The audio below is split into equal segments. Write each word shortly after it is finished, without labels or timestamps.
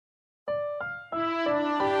Who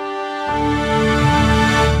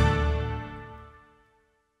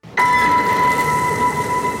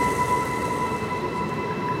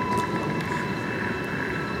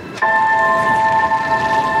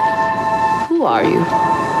are you?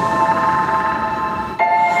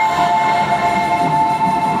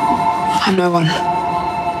 I'm no one.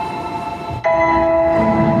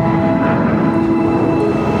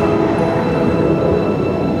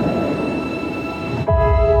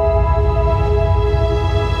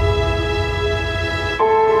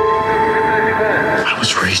 I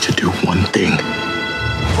was raised to do one thing,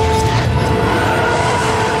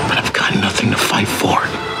 but I've got nothing to fight for.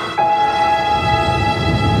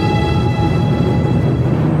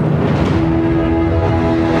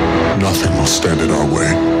 Nothing will stand in our way.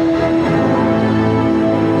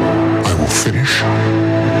 I will finish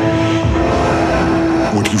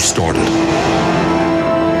what you started.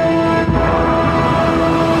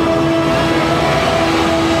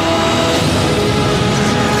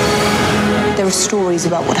 There are stories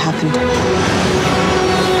about what happened.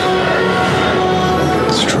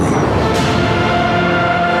 It's true.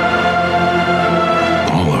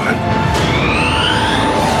 All of it.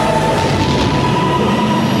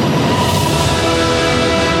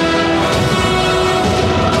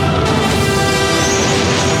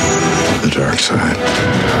 The dark side.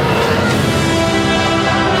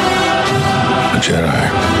 A Jedi.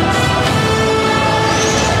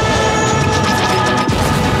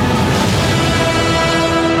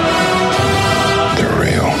 They're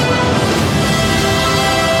real.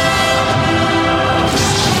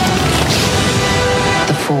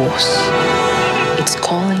 The Force. It's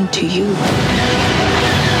calling to you.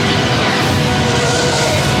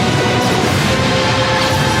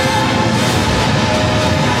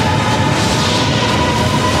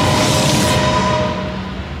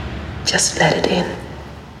 Just let it in.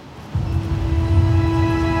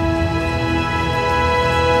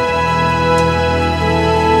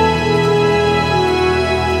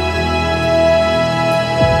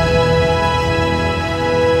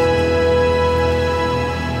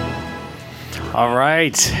 All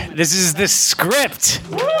right, this is the script.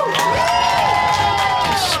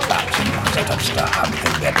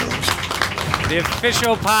 The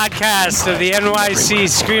official podcast of the NYC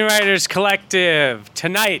Screenwriters Collective.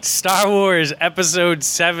 Tonight, Star Wars Episode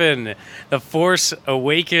 7, The Force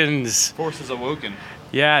Awakens. Force is awoken.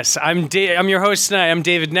 Yes, I'm your host tonight. I'm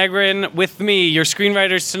David Negrin. With me, your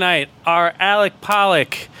screenwriters tonight are Alec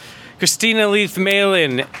Pollock, Christina Leith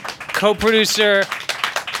Malin, co-producer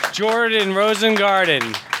Jordan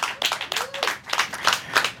Rosengarten.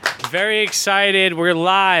 Very excited. We're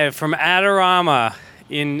live from Adorama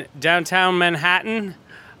in downtown Manhattan.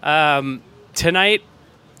 Tonight,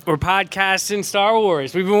 we're podcasting Star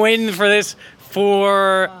Wars. We've been waiting for this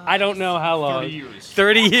for, I don't know how long. 30 years.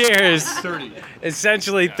 30 years. 30.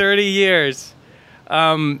 Essentially, yeah. 30 years.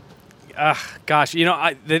 Gosh, you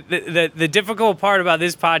know, the difficult part about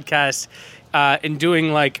this podcast in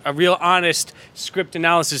doing like a real honest script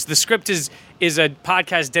analysis, the script is a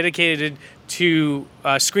podcast dedicated to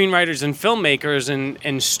screenwriters and filmmakers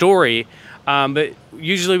and story. But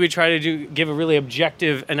usually we try to give a really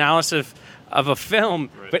objective analysis of a film,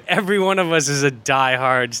 right. But every one of us is a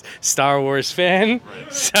diehard Star Wars fan,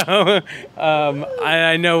 right. So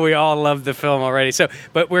I know we all love the film already. So,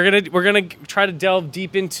 but we're gonna try to delve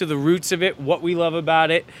deep into the roots of it, what we love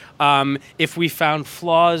about it. If we found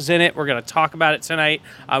flaws in it, we're gonna talk about it tonight.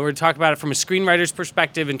 We're gonna talk about it from a screenwriter's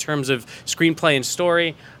perspective in terms of screenplay and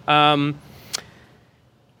story.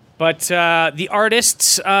 But the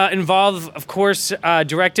artists involved, of course,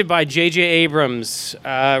 directed by J.J. Abrams,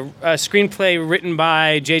 a screenplay written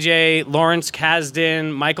by J.J. Lawrence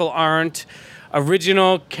Kasdan, Michael Arndt,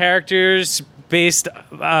 original characters based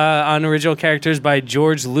on original characters by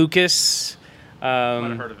George Lucas. Might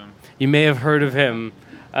have heard of him. You may have heard of him.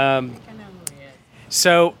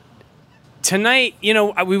 So tonight, you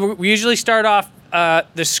know, we usually start off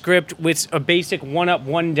the script with a basic one-up,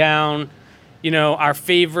 one-down. You know, our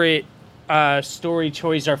favorite story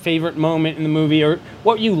choice, our favorite moment in the movie, or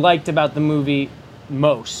what you liked about the movie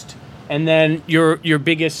most, and then your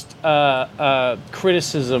biggest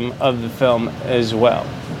criticism of the film as well.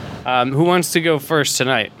 Who wants to go first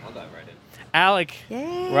tonight? I'll dive right in. Alec,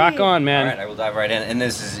 Yay. rock on, man. All right, I will dive right in. And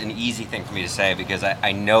this is an easy thing for me to say because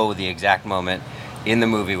I know the exact moment in the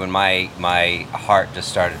movie when my heart just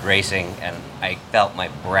started racing and I felt my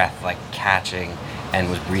breath like catching and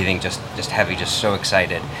was breathing just heavy, just so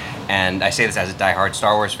excited. And I say this as a diehard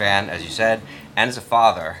Star Wars fan, as you said, and as a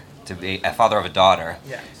father, to be a father of a daughter.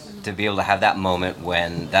 Yes. to be able to have that moment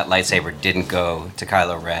when that lightsaber didn't go to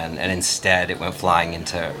Kylo Ren and instead it went flying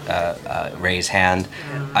into Rey's hand,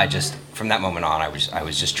 from that moment on, I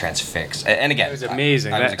was just transfixed. And again, It was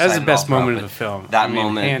amazing. I was That was the excited best all throughout, moment of but the film. That I mean,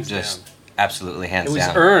 moment hands just down. absolutely hands It was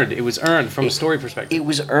down. earned. It was earned from a story perspective. It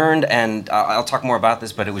was earned, and I'll talk more about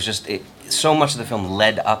this, but it was just so much of the film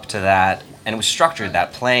led up to that, and it was structured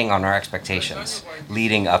that playing on our expectations,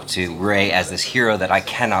 leading up to Rey as this hero that I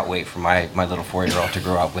cannot wait for my little 4-year-old to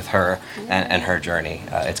grow up with her and her journey.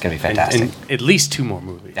 It's going to be fantastic. And at least 2 more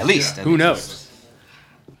movies. At least. Who knows?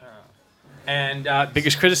 And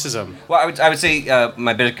biggest criticism. Well, I would say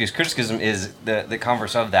my biggest criticism is the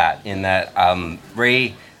converse of that, in that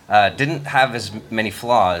Rey didn't have as many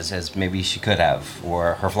flaws as maybe she could have,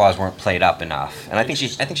 or her flaws weren't played up enough. And I think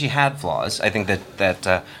she had flaws. I think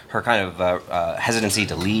that her kind of hesitancy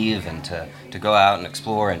to leave and to go out and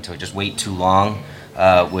explore and to just wait too long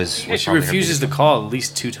was She probably her refuses biggest- the call at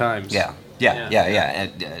least 2 times. Yeah,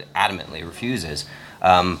 and, adamantly refuses.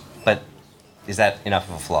 But is that enough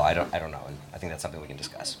of a flaw? I don't know. And I think that's something we can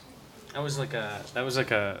discuss. That was like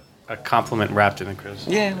a compliment wrapped in a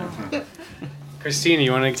criticism. Yeah. Christina,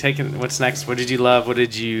 you want to take it? What's next? What did you love? What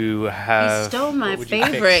did you have? You stole my What would you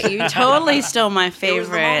pick? favorite. You totally stole my was the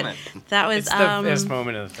favorite. moment. That was It's the best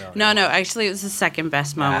moment of the film. No, actually, it was the second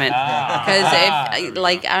best moment because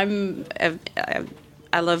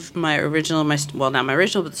I love my original, not my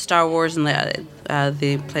original, but Star Wars and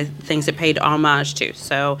the things it paid homage to.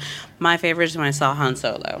 So my favorite is when I saw Han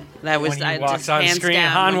Solo. That was When he walks just on hands screen,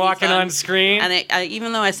 down, Han when he's walking on screen. And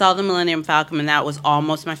even though I saw the Millennium Falcon, and that was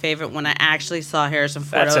almost my favorite, when I actually saw Harrison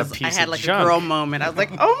Ford, That's a I piece had of like junk. a girl moment. I was like,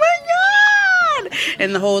 oh my god!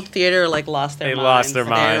 And the whole theater lost their They minds. lost their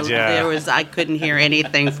minds, yeah. I couldn't hear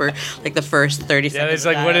anything for like the first 30 Yeah, seconds. it's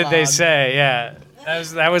like, of what did they dialogue. say? Yeah.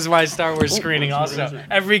 That was my Star Wars screening also.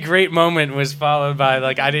 Every great moment was followed by,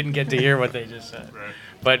 like, I didn't get to hear what they just said. Right.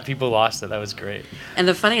 But people lost it. That was great. And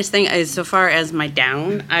the funniest thing is, so far as my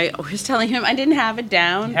down, I was telling him I didn't have it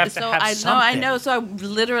down. You have to so have I something. know. So I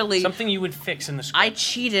literally Something you would fix in the script. I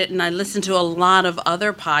cheated and I listened to a lot of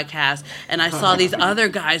other podcasts and I saw these other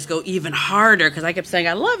guys go even harder because I kept saying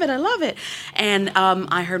I love it, and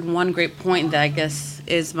I heard one great point that I guess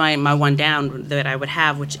is my one down that I would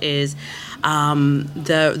have, which is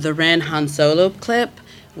the Ren Han Solo clip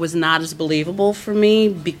was not as believable for me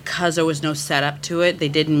because there was no setup to it. They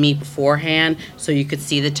didn't meet beforehand, so you could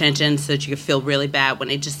see the tension, so that you could feel really bad when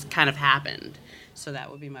it just kind of happened. So that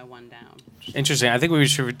would be my one down. Interesting. I think we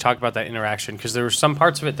should talk about that interaction because there were some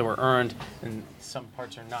parts of it that were earned and some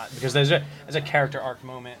parts are not. Because there's a character arc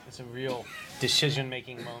moment. It's a real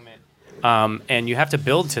decision-making moment. And you have to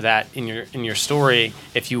build to that in your story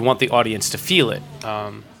if you want the audience to feel it.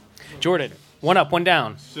 Jordan, one up, one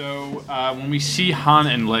down. So when we see Han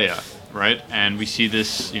and Leia, right, and we see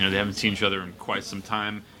this, they haven't seen each other in quite some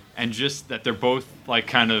time, and just that they're both like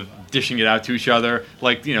kind of dishing it out to each other,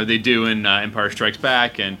 like they do in Empire Strikes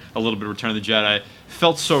Back and a little bit of Return of the Jedi,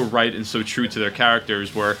 felt so right and so true to their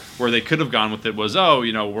characters. Where they could have gone with it was,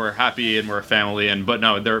 we're happy and we're a family, but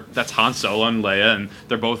no, that's Han Solo and Leia, and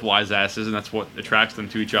they're both wise asses, and that's what attracts them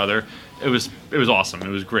to each other. It was awesome. It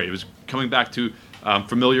was great. It was coming back to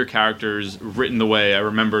familiar characters written the way I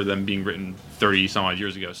remember them being written 30 some odd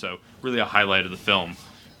years ago. So really a highlight of the film.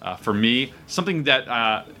 For me, something that,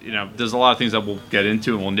 there's a lot of things that we'll get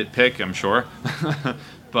into and we'll nitpick, I'm sure.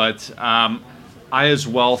 But I as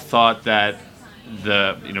well thought that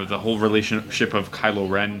the whole relationship of Kylo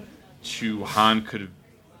Ren to Han could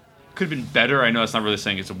have been better. I know it's not really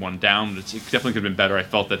saying it's a one down, but it definitely could have been better. I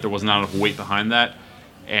felt that there was not enough weight behind that.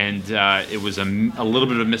 And it was a little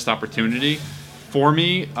bit of a missed opportunity. For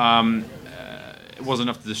me, it wasn't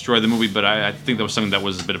enough to destroy the movie, but I think that was something that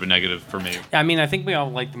was a bit of a negative for me. I mean, I think we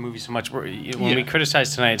all like the movie so much. When we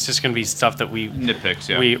criticize tonight, it's just going to be stuff that we Nitpicks,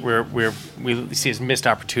 yeah. we see as missed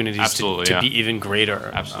opportunities Absolutely, to yeah. be even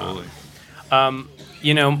greater. Absolutely. What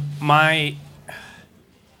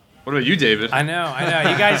about you, David? I know.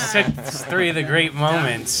 You guys said 3 of the great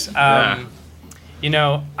moments. Yeah.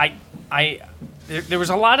 There was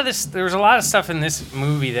a lot of this. There was a lot of stuff in this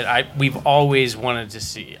movie that we've always wanted to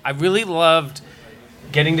see. I really loved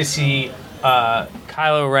getting to see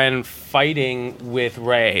Kylo Ren fighting with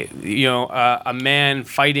Rey. A man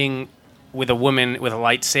fighting with a woman with a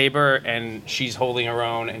lightsaber, and she's holding her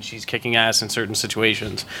own and she's kicking ass in certain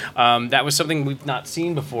situations. That was something we've not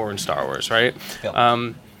seen before in Star Wars, right?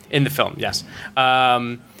 In the film, yes.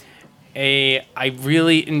 I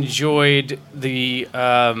really enjoyed the.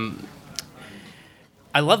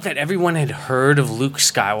 I love that everyone had heard of Luke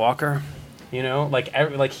Skywalker.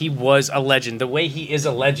 Like he was a legend. The way he is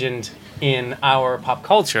a legend in our pop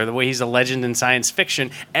culture, the way he's a legend in science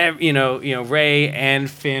fiction. Rey and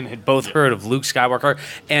Finn had both heard of Luke Skywalker,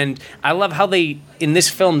 and I love how in this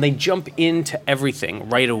film they jump into everything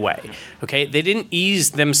right away. Okay, they didn't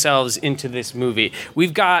ease themselves into this movie.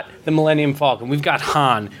 We've got the Millennium Falcon, we've got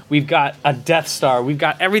Han, we've got a Death Star, we've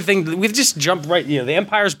got everything. We've just jumped right. The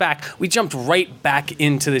Empire's back. We jumped right back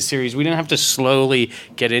into the series. We didn't have to slowly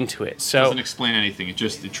get into it. So it doesn't explain anything. It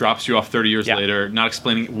drops you off 30 years later, not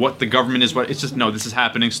explaining what the government is. What it's just no. This is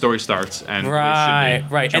happening. Story starts and right.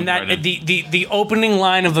 And that the opening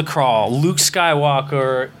line of the crawl, Luke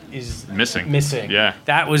Skywalker is missing. Yeah,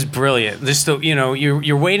 that was brilliant. Just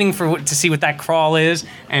you're waiting to see what that crawl is,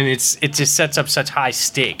 and it just sets up such high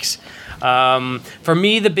stakes. For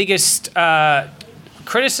me, the biggest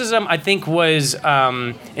criticism, I think, was in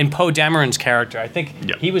Poe Dameron's character. I think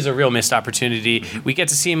he was a real missed opportunity. We get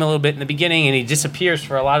to see him a little bit in the beginning, and he disappears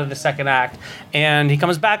for a lot of the second act, and he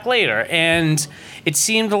comes back later. And it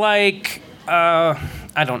seemed like I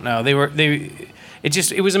don't know.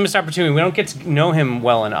 It was a missed opportunity. We don't get to know him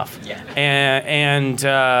well enough. But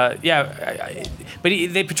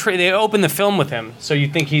they open the film with him, so you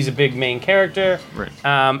think he's a big main character, right?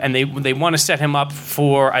 And they want to set him up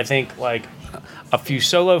for, I think, like a few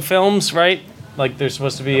solo films, right? Like there's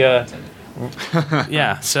supposed to be a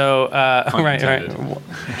right.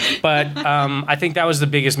 But I think that was the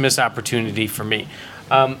biggest missed opportunity for me.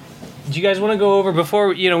 Do you guys want to go over before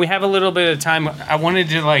we have a little bit of time? I wanted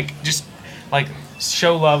to just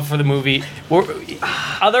show love for the movie.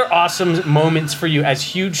 Other awesome moments for you as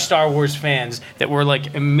huge Star Wars fans that were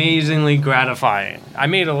amazingly gratifying. I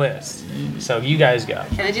made a list, so you guys go.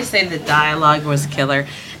 Can I just say the dialogue was killer?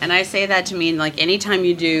 And I say that to mean anytime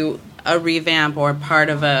you do a revamp or part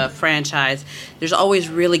of a franchise, there's always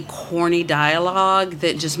really corny dialogue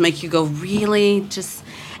that just make you go, really?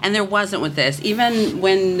 And there wasn't with this. Even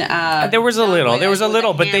when there was a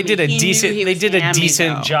little, but they did a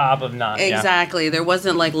decent job of not. Exactly. There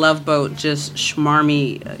wasn't Love Boat, just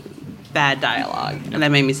schmarmy bad dialogue, and that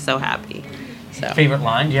made me so happy. So. Favorite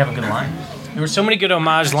line? Do you have a good line? There were so many good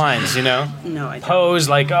homage lines, No, I don't. Poe's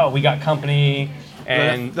we got company.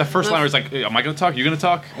 And the first line was am I going to talk? You going to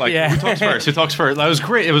talk? Who talks first? Who talks first? That was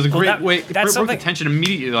great. It was a great way. It broke the tension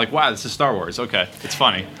immediately. Wow, this is Star Wars. Okay, it's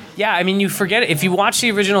funny. Yeah, I mean, you forget it. If you watch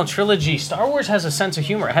the original trilogy, Star Wars has a sense of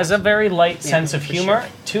humor. It has a very light sense of humor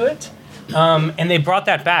to it. And they brought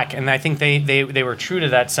that back, and I think they were true to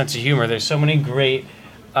that sense of humor. There's so many great,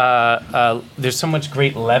 there's so much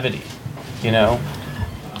great levity,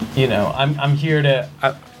 I'm here to,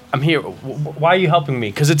 I'm here. Why are you helping me?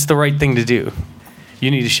 Because it's the right thing to do. You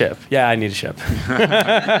need a ship. Yeah, I need a ship.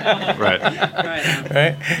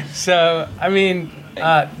 Right. So, I mean...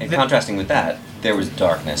 and contrasting with that, there was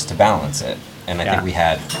darkness to balance it. And I think we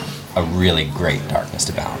had a really great darkness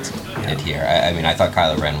to balance it here. I mean, I thought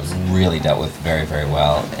Kylo Ren was really dealt with very, very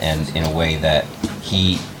well. And in a way that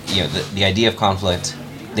the idea of conflict,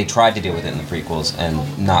 they tried to deal with it in the prequels,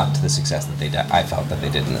 and not to the success that I felt that they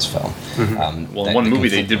did in this film. Mm-hmm. In one movie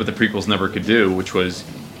they did what the prequels never could do, which was...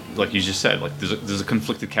 like you just said, there's a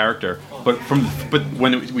conflicted character, but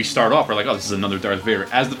when we start off, we're like, oh, this is another Darth Vader.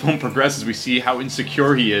 As the film progresses, we see how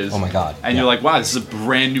insecure he is. Oh my God! And you're like, wow, this is a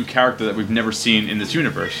brand new character that we've never seen in this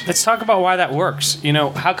universe. Let's talk about why that works.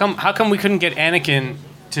 How come we couldn't get Anakin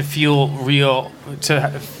to feel really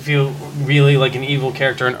like an evil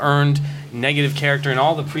character, an earned negative character in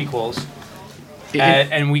all the prequels?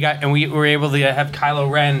 And we were able to have Kylo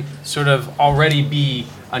Ren sort of already be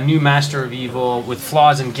a new master of evil with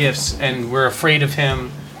flaws and gifts, and we're afraid of him.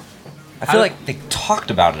 I feel like they talked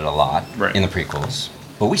about it a lot in the prequels,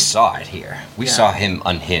 but we saw it here. We saw him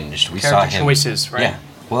unhinged. We saw him choices, right? Yeah.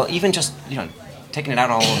 Well, even just taking it out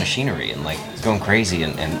on all the machinery and going crazy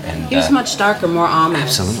and he was much darker, more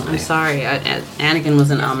ominous. Absolutely. I'm sorry, Anakin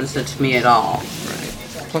wasn't ominous to me at all.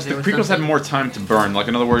 Plus, the prequels had more time to burn.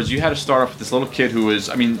 In other words, you had to start off with this little kid who was,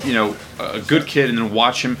 a good kid, and then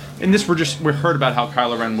watch him. In this, we heard about how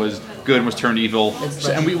Kylo Ren was good and was turned evil,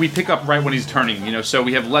 and we pick up right when he's turning. So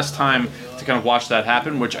we have less time to kind of watch that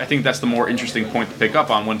happen, which I think that's the more interesting point to pick up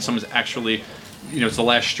on when someone's actually, it's the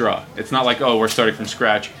last straw. It's not like, oh, we're starting from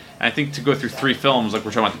scratch. And I think to go through 3 films, like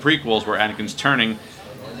we're talking about the prequels, where Anakin's turning,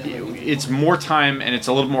 it's more time and it's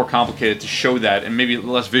a little more complicated to show that, and maybe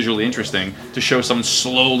less visually interesting to show someone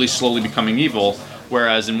slowly becoming evil,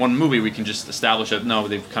 whereas in one movie we can just establish that no,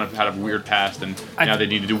 they've kind of had a weird past and now they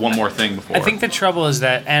need to do one more thing before. I think the trouble is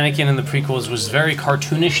that Anakin in the prequels was very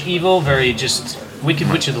cartoonish evil, very just Wicked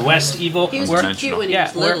Witch of the West, evil. He was Where- too cute when he yeah,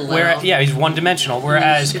 was little. yeah, he's one-dimensional.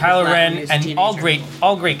 Whereas super Kylo flat when Ren he was a and teenager.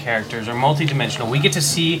 all great characters are multidimensional. We get to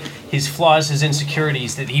see his flaws, his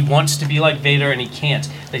insecurities, that he wants to be like Vader and he can't.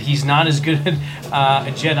 That he's not as good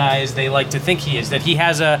a Jedi as they like to think he is. That he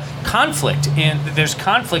has a conflict, and there's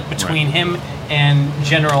conflict between him and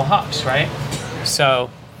General Hux, right? So.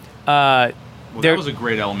 Well, that was a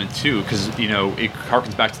great element too, because it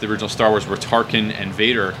harkens back to the original Star Wars, where Tarkin and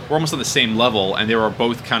Vader were almost on the same level, and they were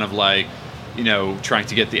both kind of like, trying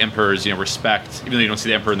to get the Emperor's respect, even though you don't see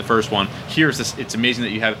the Emperor in the first one. Here's this. It's amazing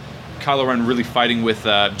that you have Kylo Ren really fighting with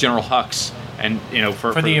General Hux, and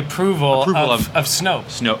for the approval of Snoke.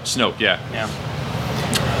 Snoke, yeah. Yeah.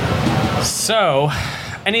 So,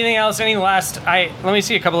 anything else? Let me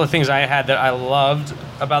see a couple of things I had that I loved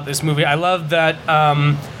about this movie. I loved that.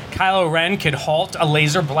 Kylo Ren could halt a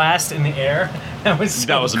laser blast in the air. That was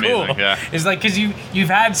cool. Amazing. Yeah, it's like because you've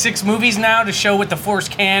had 6 movies now to show what the Force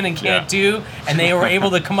can and can't do, and they were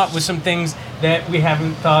able to come up with some things that we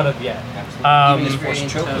haven't thought of yet. Even his Force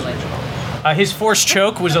choke was original. His Force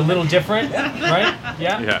choke was a little different, right?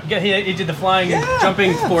 Yeah. He did the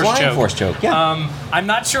jumping Force choke. Force choke. Yeah. I'm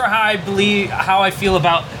not sure how I feel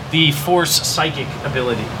about the Force psychic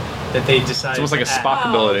ability that they decided. It's almost like a to add. Spock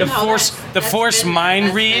ability. The Force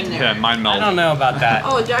mind read. Yeah, mind meld. I don't know about that.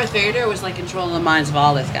 Oh, Darth Vader was like controlling the minds of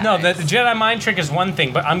all this guys. No, the Jedi mind trick is one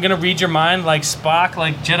thing, but I'm gonna read your mind like Spock,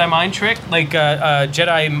 like Jedi mind trick, like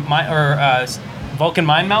Jedi mind or Vulcan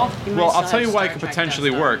mind meld. Well, I'll tell you why it could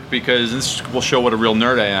potentially work, because this will show what a real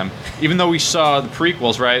nerd I am. Even though we saw the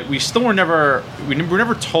prequels, right, we were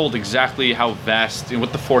never told exactly how vast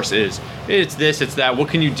what the Force is. It's this, it's that. What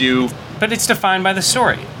can you do? But it's defined by the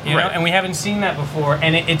story, you know, and we haven't seen that before.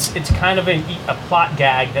 And it's kind of a plot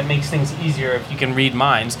gag that makes things easier if you can read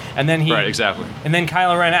minds. And then right, exactly. And then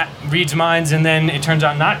Kylo Ren reads minds, and then it turns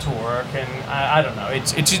out not to work. And I don't know.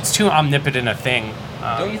 It's too omnipotent a thing.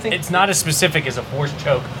 Don't you think it's not as specific as a Force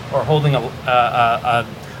choke or holding a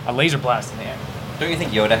laser blast in the air? Don't you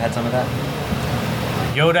think Yoda had some of that?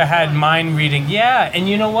 Yoda had mind reading, yeah, and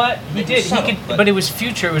you know what? He did. Subtle, but it was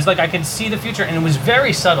future. It was like I could see the future, and it was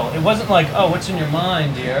very subtle. It wasn't like, oh, what's in your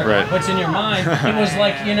mind, dear? Right. What's in your mind? It was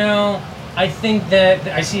like, I think that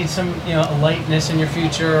I see some, a lightness in your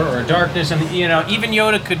future or a darkness, and even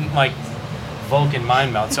Yoda couldn't like Vulcan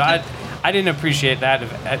mind meld. So I didn't appreciate that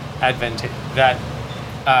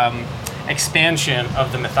expansion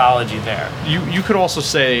of the mythology there. You could also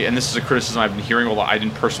say, and this is a criticism I've been hearing, although I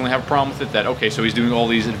didn't personally have a problem with it, that okay, so he's doing all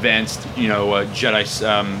these advanced,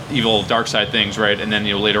 Jedi evil dark side things, right? And then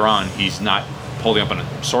later on he's not holding up in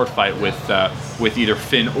a sword fight with either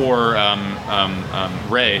Finn or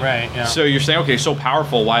Rey. Right. Yeah. So you're saying, okay, so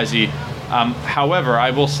powerful. Why is he? However,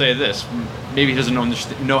 I will say this: maybe he doesn't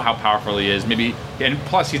know how powerful he is. Maybe, and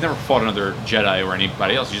plus, he's never fought another Jedi or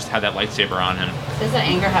anybody else. He just had that lightsaber on him. Does the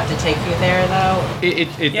anger have to take you there, though?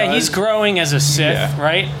 It Yeah, does. he's growing as a Sith, Yeah.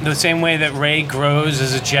 right? The same way that Rey grows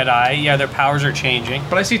as a Jedi. Yeah, their powers are changing.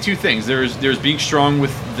 But I see two things. There's being strong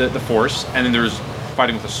with the Force, and then there's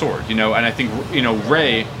fighting with a sword. And I think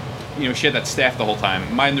Rey, she had that staff the whole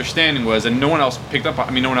time. My understanding was, and no one else picked up.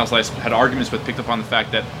 No one else I had arguments with picked up on the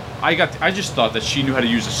fact that I just thought that she knew how to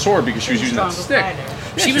use a sword because she was using that stick.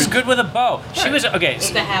 Yeah, She was good with a bow. She Right. was okay.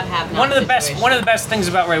 It's the have-not One of the best. situation. One of the best things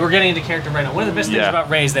about Rey. We're getting into character right now. One of the best things Yeah. about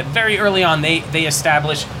Rey is that very early on they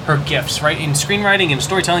establish her gifts. Right, in screenwriting and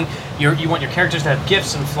storytelling, you want your characters to have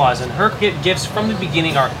gifts and flaws, and her gifts from the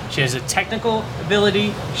beginning are she has a technical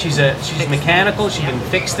ability. She's mechanical. She can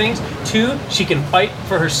fix things. 2, she can fight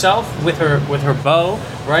for herself with her bow.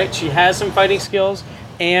 Right, she has some fighting skills,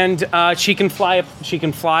 and she can fly. She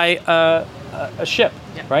can fly a ship,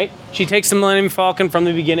 right? She takes the Millennium Falcon from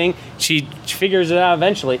the beginning. She figures it out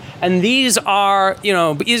eventually. And these are,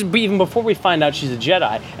 even before we find out she's a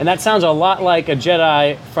Jedi. And that sounds a lot like a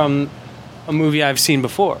Jedi from a movie I've seen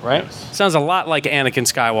before, right? Yes. Sounds a lot like Anakin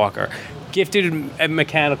Skywalker. Gifted at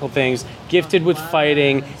mechanical things, gifted with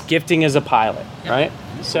fighting, gifting as a pilot, right?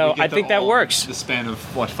 So I think that works. The span of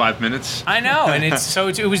 5 minutes. I know, and it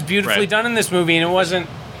was beautifully Right. done in this movie, and it wasn't.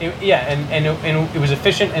 It was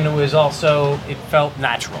efficient, and it felt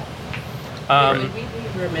natural. Would we be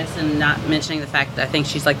remiss in not mentioning the fact that I think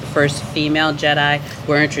she's like the first female Jedi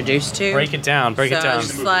we're introduced to? Break it down. So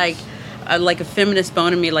it's like a feminist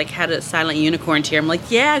bone in me had a silent unicorn tear. I'm like,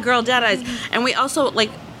 yeah, girl Jedis. And we also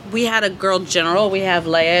we had a girl general. We have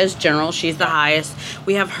Leia as general. She's the highest.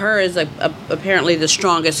 We have her as apparently the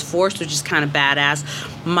strongest Force, which is kind of badass.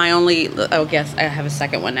 Guess I have a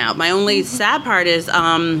second one now. My only sad part is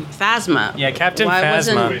Phasma. Yeah, Captain Why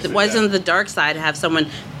Phasma. wasn't the dark side have someone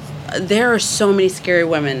there are so many scary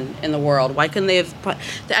women in the world. Why couldn't they have put,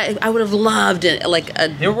 I would have loved it, like a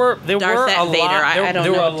There were Darth a Vader. lot. I don't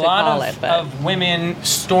there know were a what to lot call of, it, but of women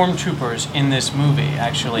stormtroopers in this movie.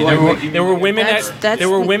 Actually, Well, there were women That's- there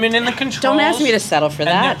were women in the controls. don't ask me to settle for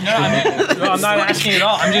that. No, I'm not asking at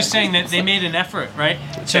all. I'm just saying that they made an effort, right?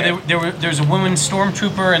 So there's a woman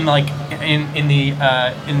stormtrooper and like in the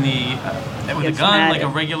with a It's gun, mad. like a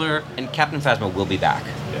regular. And Captain Phasma will be back.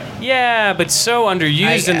 Yeah, but so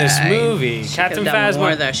underused in this movie. She Captain could have done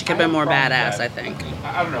more, Phasma. though. She could have been more badass, I think.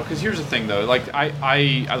 I don't know, because here's the thing though. Like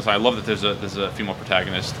I love that there's a female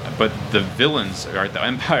protagonist, but the villains, right? The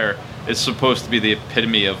Empire is supposed to be the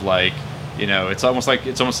epitome of like, you know, it's almost like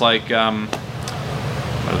what I'm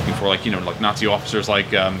looking for, like, you know, like Nazi officers,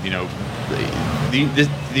 like you know,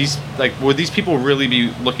 these like, would these people really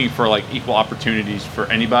be looking for like equal opportunities for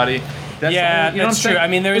anybody? That's Yeah, you know what I'm that's true. saying? I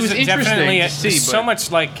mean, there It is was interesting definitely to see, so but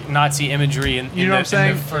much like Nazi imagery in, You know what I'm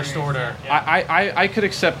saying? in the First Order. I could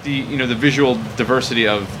accept the, you know, the visual diversity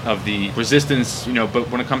of the Resistance, you know, but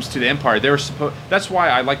when it comes to the Empire, they were supposed. That's why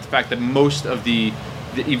I like the fact that most of the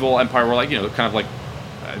evil Empire were like, you know, kind of like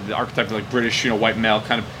the archetype of like British, you know, white male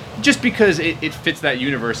kind of, just because it fits that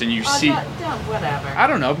universe and you see. Whatever. I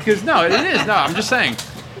don't know, because no, it is no. I'm just saying,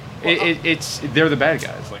 it's they're the bad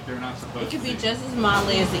guys. Like they're not supposed. It could to be just as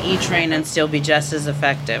motley as the E-Train and still be just as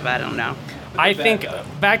effective. I don't know. I think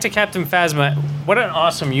back to Captain Phasma. What an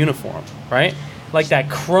awesome uniform, right? Like that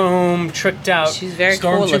chrome, tricked out She's very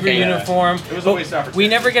cool stormtrooper looking. uniform. It was But a waste of opportunity. we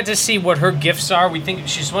never get to see what her gifts are. We think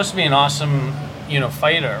she's supposed to be an awesome, you know,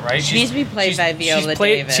 fighter, right? She needs to be played by Viola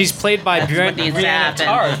Davis. She's played by That's what needs to Brienne of happen.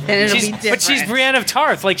 Tarth. Then it'll She's- be but she's different. Brienne of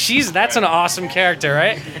Tarth. Like that's an awesome character,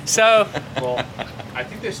 right? So, well, I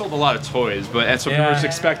think they sold a lot of toys, but and so Yeah. people were just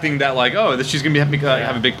expecting that, like, oh, that she's gonna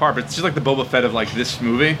have a big part. But it's just like the Boba Fett of like this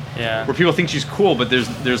movie, Yeah. where people think she's cool, but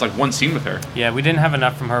there's like one scene with her. yeah, we didn't have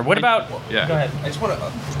enough from her. What about? Yeah. Go ahead. I just want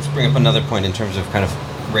to just bring up another point in terms of kind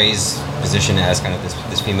of Rey's position as kind of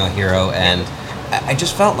this female hero, and I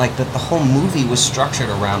just felt like that the whole movie was structured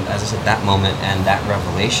around, as I said, that moment and that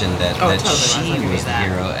revelation that, Oh, that totally. she I'll give you was the that.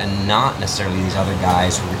 hero and not necessarily these other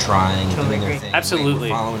guys who were trying and Totally doing their agree. thing.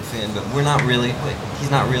 Absolutely. We're following Finn, but we're not really, like,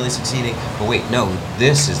 he's not really succeeding. But wait, no,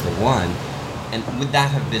 this is the one. And would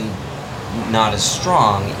that have been not as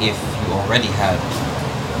strong if you already had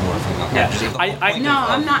more female characters? The whole point No, of-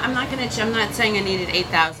 I'm not saying I needed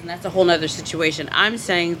 8,000. That's a whole nother situation. I'm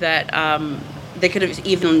saying that they could have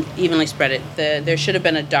evenly spread it. There should have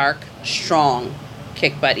been a dark, strong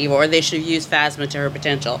kick butt evil, or they should have used Phasma to her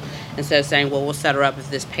potential instead of saying, well, we'll set her up if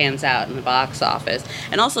this pans out in the box office.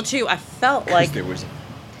 And also, too, I felt like there was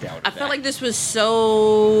doubt. I felt like this was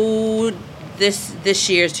so this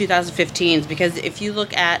year's 2015's, because if you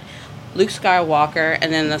look at Luke Skywalker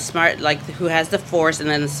and then the smart, like, who has the Force, and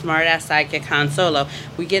then the smart ass sidekick Han Solo,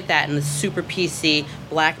 we get that in the super PC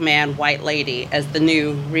black man, white lady as the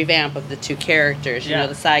new revamp of the two characters. You Yeah. know,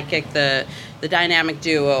 the sidekick, the dynamic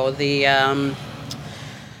duo, the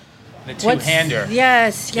two-hander.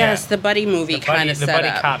 Yes, Yeah. the buddy movie The buddy- kind of the setup.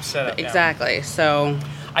 buddy cop setup, yeah. Exactly. So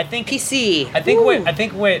I think PC. I think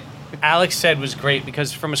Woo. what Alex said was great,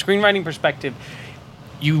 because from a screenwriting perspective,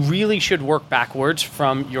 you really should work backwards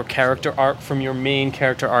from your character arc, from your main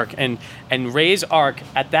character arc, and Rey's arc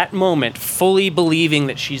at that moment, fully believing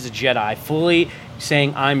that she's a Jedi, fully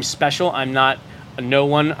saying, I'm special, I'm not a no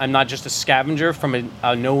one, I'm not just a scavenger from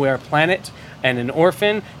a nowhere planet and an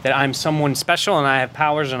orphan, that I'm someone special and I have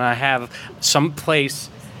powers and I have some place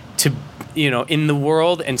to, you know, in the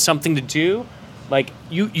world and something to do. Like,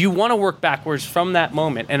 you want to work backwards from that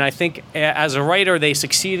moment, and I think as a writer they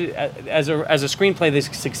succeeded. As a screenplay, they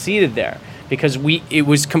succeeded there, because it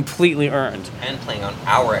was completely earned. And playing on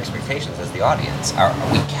our expectations as the audience.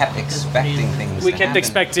 We kept expecting things We to kept happen,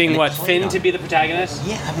 expecting and it what, played Finn on to it. be the protagonist.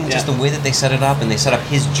 Yeah, I mean, just the way that they set it up, and they set up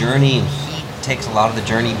his journey, and he takes a lot of the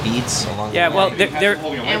journey beats along Yeah, the well, way.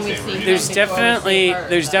 And we see there's him definitely before we see her,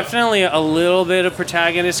 there's so. definitely a little bit of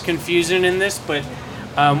protagonist confusion in this, but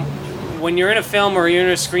when you're in a film or you're in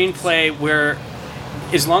a screenplay, where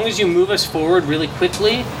as long as you move us forward really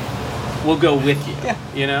quickly, we'll go with you. Yeah.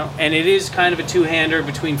 You know, and it is kind of a two-hander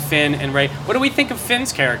between Finn and Rey. What do we think of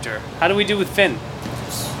Finn's character? How do we do with Finn?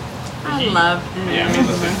 I love him. Yeah, I mean,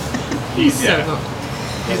 listen, He's so yeah. good.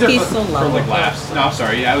 He's there He's for, so for like lovable. laughs. No, I'm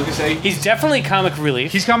sorry. Yeah, I was gonna say He's definitely comic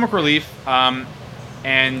relief. he's comic relief.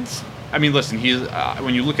 And I mean, listen, he's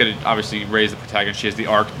when you look at it, obviously Rey's the protagonist. She has the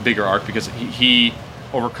bigger arc, because he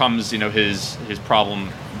overcomes, you know, his problem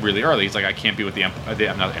really early. He's like, I can't be with not the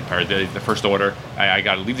Empire, the First Order. I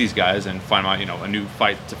got to leave these guys and find out, you know, a new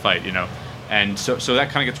fight to fight, you know. And so that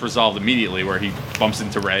kind of gets resolved immediately, where he bumps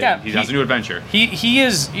into Rey. Yeah, and he has a new adventure. He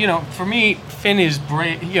is, for me, Finn is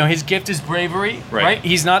brave. His gift is bravery, right?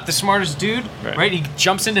 He's not the smartest dude, right? He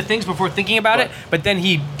jumps into things before thinking about it, but then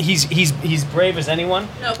he's brave as anyone,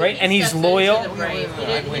 right? And he's loyal.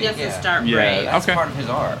 He doesn't start Yeah, brave. That's okay. part of his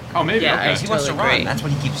arc. Oh, maybe. Yeah, okay. He wants to totally run. agree. That's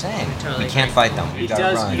what he keeps saying. Totally We can't fight them. We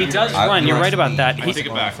gotta run. He does run. You're right about that. I take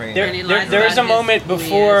it back. There is a moment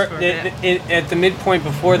before at the midpoint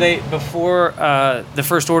before the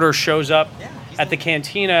First Order shows up at the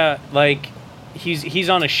cantina, like he's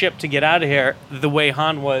on a ship to get out of here, the way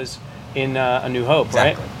Han was in A New Hope,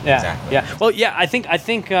 Exactly. right? Yeah, Exactly. yeah. Well, yeah. I think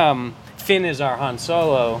Finn is our Han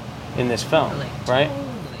Solo in this film, Totally. right?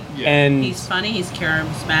 Yeah. And He's funny. He's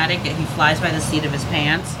charismatic. He flies by the seat of his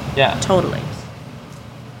pants. yeah, Totally.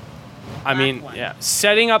 I mean, one. yeah,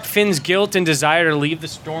 setting up Finn's guilt and desire to leave the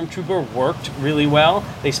stormtrooper worked really well.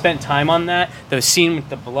 They spent time on that. The scene with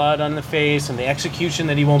the blood on the face and the execution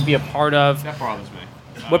that he won't be a part of. That bothers me.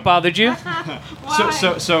 What bothered you?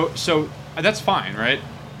 So that's fine, right?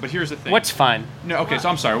 But here's the thing. What's fine? No, okay, so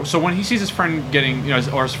I'm sorry. So when he sees his friend getting, his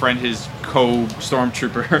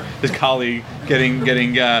co-stormtrooper, his colleague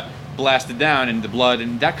getting blasted down in the blood,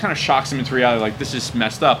 and that kind of shocks him into reality. Like, this is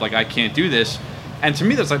messed up. Like, I can't do this. And to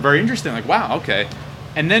me, that's like very interesting. Like, wow, okay.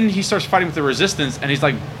 And then he starts fighting with the resistance, and he's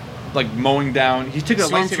like mowing down. He took a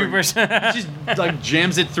Stormtroopers. lightsaber, he just like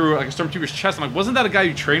jams it through like a stormtrooper's chest. I'm like, wasn't that a guy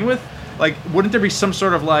you trained with? Like, wouldn't there be some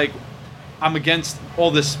sort of like, I'm against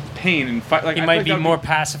all this pain and fight? Like, He I might feel be like more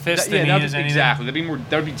pacifist than he is anything. Exactly. That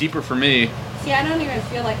would be deeper for me. See, I don't even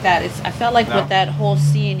feel like that. I felt like No? with that whole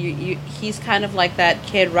scene, he's kind of like that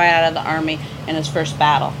kid right out of the army in his first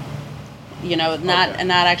battle. Not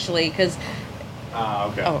actually because.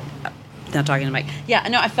 Okay. Oh, not talking to Mike. Yeah,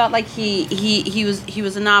 no, I felt like he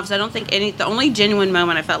was a novice. I don't think the only genuine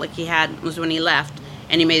moment I felt like he had was when he left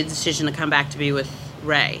and he made the decision to come back to be with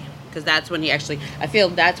Rey, because that's when he actually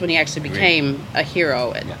became a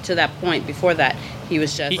hero. Yeah. To that point, before that, he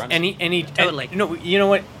was just Totally. You know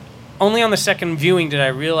what? Only on the second viewing did I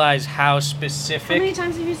realize how specific. How many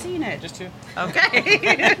times have you seen it? Just two.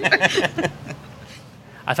 Okay.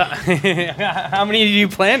 I thought. How many do you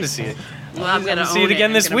plan to see it? Well, I'm gonna see it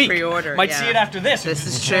again this week. Pre-order. Might see it after this. This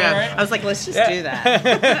is true. Right? I was like, let's just Yeah. do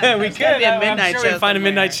that. We It's could. gotta be a I'm midnight sure show we'd find a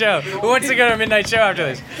somewhere. midnight show. Who wants to go to a midnight show after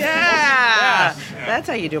this? Yeah. That's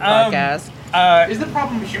how you do a podcast. Is the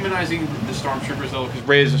problem humanizing the stormtroopers though? Because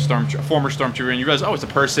Rey is a former stormtrooper, and you realize, oh, it's a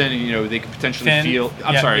person, and they could potentially Finn. feel.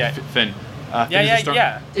 I'm Yeah, sorry, yeah. Finn. Yeah. Isn't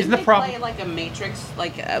Didn't the they problem? play like a Matrix,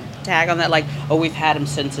 like a tag on that, like, oh, we've had him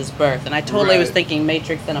since his birth, and I totally was Right. thinking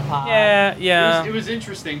Matrix in a pod. Yeah. It was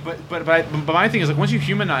interesting, but my thing is like once you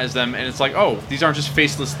humanize them, and it's like, oh, these aren't just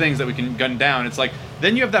faceless things that we can gun down. It's like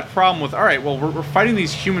then you have that problem with, all right, well, we're fighting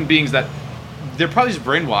these human beings that they're probably just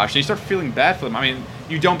brainwashed, and you start feeling bad for them. I mean,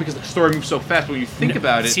 you don't because the story moves so fast, but when you think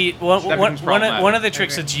about it, See, that becomes problematic. one of the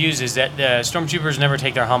tricks that's used is that stormtroopers never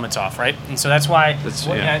take their helmets off, right? And so that's why.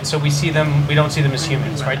 So we don't see them as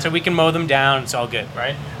humans, right? So we can mow them down. It's all good,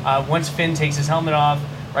 right? Once Finn takes his helmet off,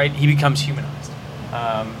 right, he becomes humanized,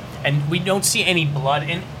 and we don't see any blood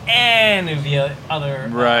in any of the other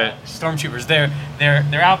stormtroopers.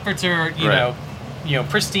 Their outfits are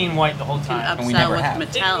pristine white the whole time. And we never with have.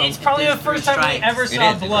 Mattel. It's probably the first time we ever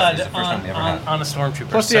saw blood It's the first time we ever have. on a stormtrooper.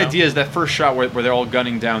 Plus, the idea is that first shot where they're all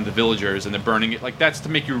gunning down the villagers and they're burning it. Like that's to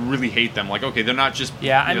make you really hate them. Like, okay, they're not just.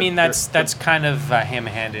 Yeah, I mean that's kind of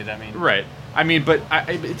ham-handed. I mean, right. I mean, but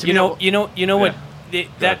what?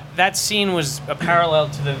 That scene was a parallel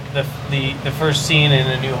to the first scene in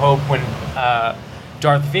A New Hope when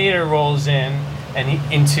Darth Vader rolls in and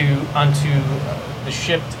onto the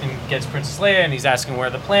ship and gets Princess Leia, and he's asking where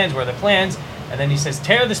are the plans, and then he says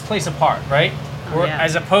tear this place apart, right? Oh, yeah.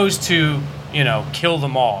 As opposed to kill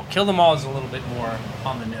them all. Kill them all is a little bit more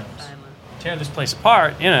on the nose. Tear this place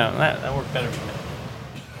apart, that worked better for me.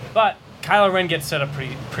 But Kylo Ren gets set up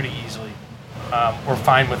pretty easily. We're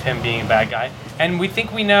fine with him being a bad guy, and we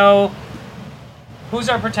think we know who's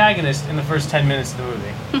our protagonist in the first 10 minutes of the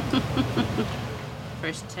movie.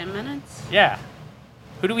 First 10 minutes? Yeah.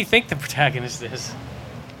 Who do we think the protagonist is?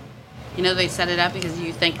 They set it up because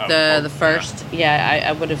you think the first. Yeah,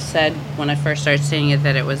 I would have said when I first started seeing it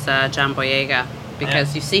that it was John Boyega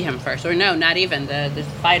because you see him first. Or no, not even the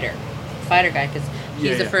fighter guy, because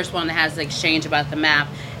he's the first one that has the exchange about the map,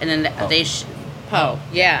 and then Poe.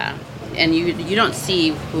 Yeah, and you don't see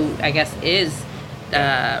who I guess is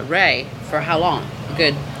Rey for how long? A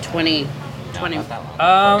good 20. Not that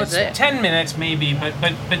long. It's 10 minutes maybe, but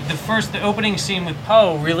the opening scene with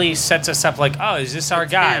Poe really sets us up like, oh, is this our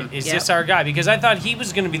guy? Him. Is this our guy? Because I thought he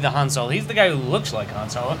was going to be the Han Solo. He's the guy who looks like Han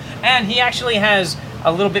Solo, and he actually has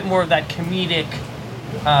a little bit more of that comedic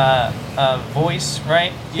voice,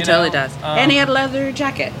 right? He totally does. And he had a leather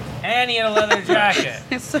jacket. And he had a leather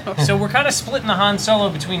jacket. So we're kind of splitting the Han Solo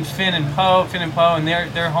between Finn and Poe, and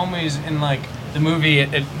they're homies in like the movie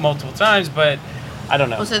at multiple times, but I don't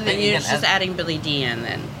know. Well, so then you're just adding Billy D in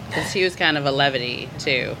then, because he was kind of a levity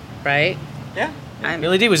too, right? Yeah.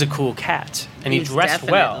 Billy D was a cool cat, and he dressed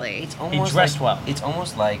well. He dressed well. It's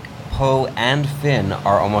almost like Poe and Finn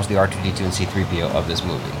are almost the R2-D2 and C-3PO of this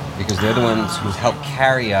movie, because they're the ones who help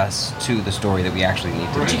carry us to the story that we actually need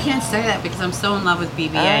to But be. you can't say that because I'm so in love with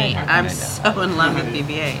BB-8. I'm so in love with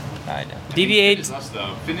BB-8. I know. BB-8 is us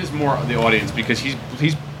though. Finn is more the audience because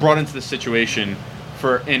he's brought into the situation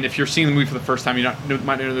and if you're seeing the movie for the first time, you might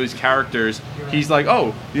not know these characters. He's like,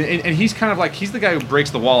 oh, and he's kind of like he's the guy who breaks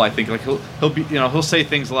the wall. I think like he'll be he'll say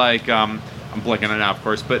things like I'm blanking on it now, of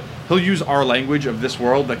course, but he'll use our language of this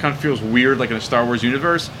world that kind of feels weird, like in a Star Wars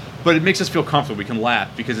universe. But it makes us feel comfortable. We can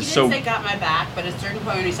laugh because it's so. He didn't say got my back, but at a certain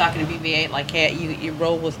point when he's talking to BB-8, like, hey, you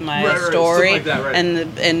roll with my Right, story, like that, right.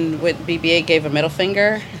 and what BB-8 gave a middle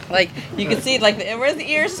finger, like you could see, like, where's the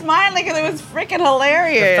ear smiling, and it was freaking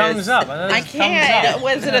hilarious. The thumbs up. I can't. Thumbs up.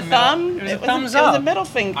 Was it a thumb? It was a thumbs It was a up. middle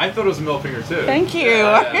finger. I thought it was a middle finger too. Thank you.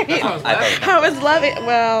 I was loving.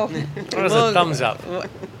 Well, It was a thumbs up.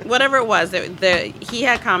 Whatever it was, he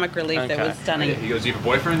had comic relief that was stunning. He goes, "You have a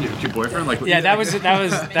boyfriend? You have a boyfriend?" Like, Yeah, that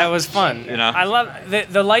was fun. You know? I love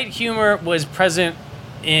the light humor was present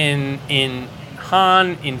in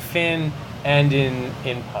Han, in Finn, and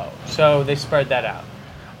in Poe. So they spread that out.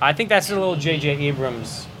 I think that's a little J.J.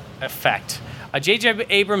 Abrams effect. J.J.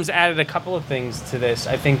 Abrams added a couple of things to this.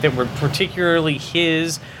 I think that were particularly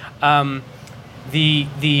his.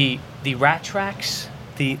 The rat tracks,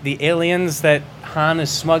 the aliens that Han is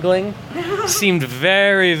smuggling, seemed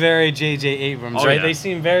very, very J.J. Abrams, Oh, right? yeah. They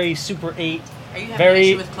seem very Super 8. Are you having Very- an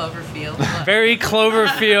issue with Cloverfield? Very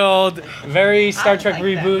Cloverfield, very Star Trek like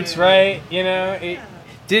that reboots, movie. right? You know, it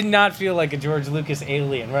did not feel like a George Lucas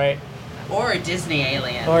alien, right? Or a Disney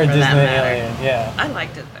alien. Or a for Disney that matter. alien, yeah. I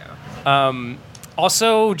liked it though.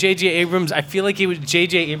 Also, J.J. Abrams, I feel like it was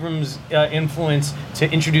J.J. Abrams' influence to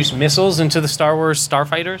introduce missiles into the Star Wars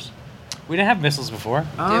starfighters. We didn't have missiles before.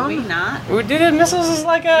 Did we not? Missiles is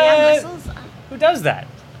like a... Yeah, missiles. Who does that?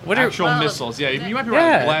 What are... actual well, missiles. Yeah, you might be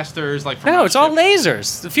Yeah. right. Blasters, like from No, a it's all ship.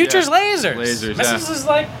 lasers. The future's Yeah. lasers. Lasers, Missiles yeah. is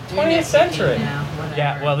like 20th century. Yeah, whatever.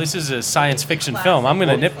 Yeah, well, this is a science fiction film. I'm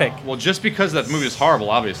going to nitpick. Well, just because that movie is horrible,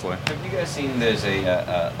 obviously. Have you guys seen there's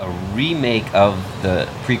a remake of the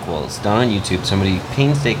prequels done on YouTube? Somebody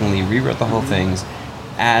painstakingly rewrote the whole things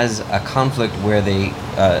as a conflict where they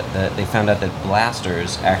found out that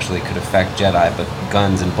blasters actually could affect Jedi, but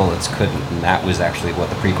guns and bullets couldn't, and that was actually what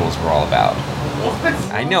the prequels were all about.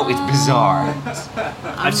 I know, it's bizarre.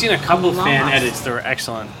 I've seen a couple I'm fan lost. edits that were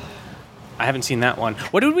excellent. I haven't seen that one.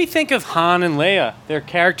 What did we think of Han and Leia, their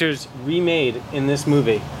characters remade in this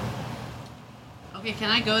movie? Okay,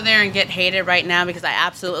 can I go there and get hated right now because I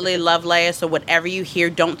absolutely love Leia, so whatever you hear,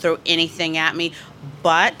 don't throw anything at me.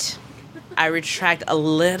 But I retract a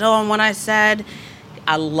little on what I said.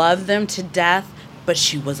 I love them to death, but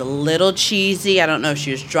she was a little cheesy. I don't know if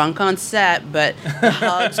she was drunk on set, but the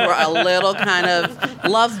hugs were a little kind of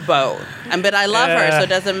love boat. But I love her, so it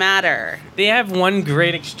doesn't matter. They have one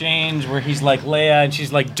great exchange where he's like, Leia, and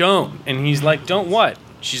she's like, don't. And he's like, don't what?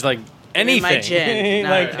 She's like, Give me anything.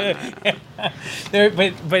 my gin. No,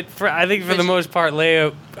 I think for the most part,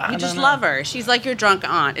 Leia, You just love her. She's like your drunk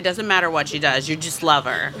aunt. It doesn't matter what she does. You just love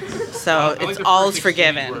her. So it's all's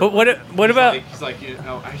forgiven. But what about... He's like, you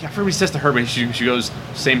know, I forget what he says to her, but she goes,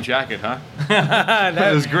 "Same jacket, huh?"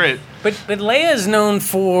 That was great. But Leia is known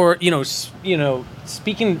for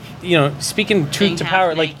speaking truth Being to power,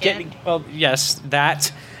 half like naked? getting yes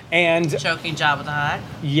that and Choking Jabba the Hutt.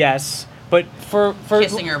 yes, but for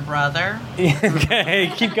Kissing her brother.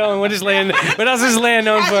 okay, keep going. What else is Leia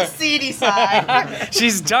known That's the for? seedy side.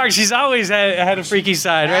 She's dark. She's always had a freaky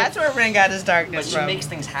side, right? That's where Ren got his But darkness she from. makes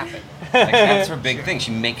things happen. Like, that's her big thing.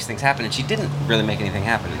 She makes things happen, and she didn't really make anything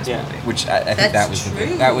happen in this Yeah. movie. Which I think That's that was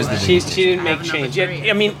true. that was the She biggest issue. didn't I make have another change. theory.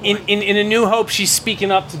 I mean, in A New Hope, she's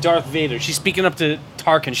speaking up to Darth Vader. She's speaking up to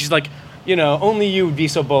Tarkin. She's like, only you would be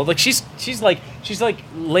so bold. Like she's like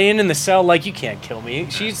laying in the cell, like you can't kill me.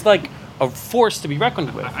 She's like a force to be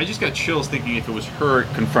reckoned with. I just got chills thinking if it was her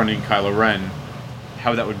confronting Kylo Ren,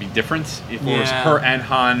 how that would be different. If it was Yeah. her and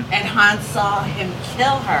Han. And Han saw him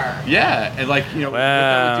kill her. Yeah, and what that would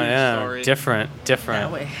Wow, do to the yeah, story. different.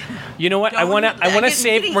 That way. You know what? I Don't want even- to I'm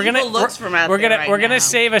save. getting We're gonna evil looks from out we're there gonna right we're gonna now.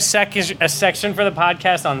 save a section for the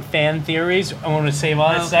podcast on fan theories. I want to save all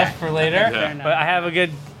that Okay. stuff for later. Fair enough. But I have a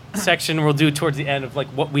good section we'll do towards the end of like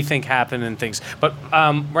what we think happened and things. But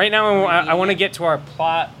right now I want to get to our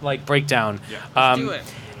plot like breakdown. Yeah. Do it.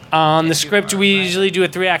 On the script, we usually do a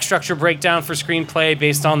 3-act structure breakdown for screenplay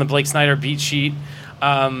based on the Blake Snyder beat sheet.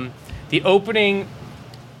 The opening.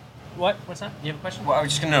 What's that? You have a question? Well, I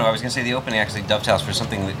was gonna say the opening actually dovetails for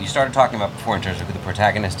something that you started talking about before in terms of who the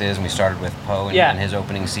protagonist is, and we started with Poe and his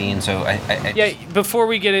opening scene. So Before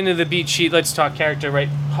we get into the beat sheet, let's talk character. Right,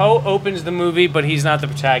 Poe opens the movie, but he's not the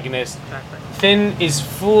protagonist. Exactly. Finn is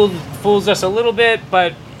fools us a little bit,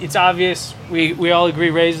 but it's obvious. We all agree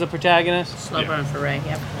Rey's the protagonist. Slow burn for Rey.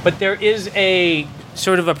 Yep. But there is a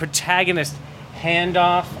sort of a protagonist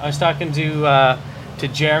handoff. I was talking to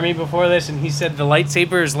Jeremy before this, and he said the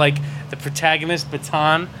lightsaber is like the protagonist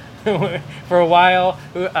baton. For a while,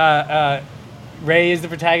 Rey is the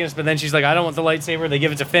protagonist, but then she's like, I don't want the lightsaber. They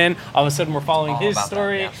give it to Finn. All of a sudden, we're following his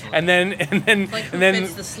story, and then It's like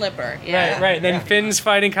fits the slipper. Yeah. right. Then Finn's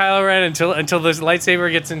fighting Kylo Ren until the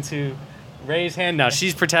lightsaber gets into Rey's hand. Now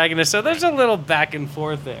she's protagonist, so there's a little back and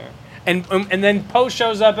forth there. And then Poe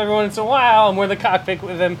shows up every once in a while, and we're in the cockpit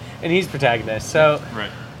with him, and he's protagonist. So Right.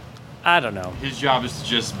 I don't know. His job is to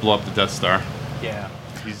just blow up the Death Star. Yeah.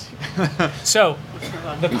 He's So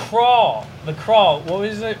the crawl. What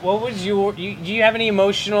was it? What was do you have any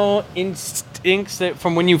emotional instincts that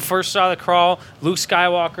from when you first saw the crawl? Luke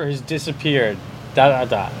Skywalker has disappeared. ...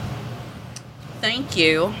 Thank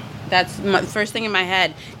you. That's the first thing in my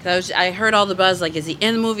head. Cause I heard all the buzz, like, is he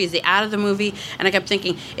in the movie? Is he out of the movie? And I kept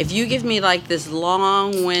thinking, if you give me, like, this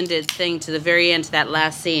long-winded thing to the very end, to that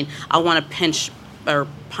last scene, I want to pinch or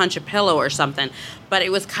punch a pillow or something. But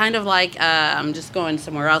it was kind of like, I'm just going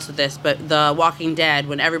somewhere else with this, but The Walking Dead,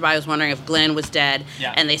 when everybody was wondering if Glenn was dead,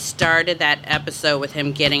 and they started that episode with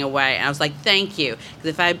him getting away. And I was like, thank you. Because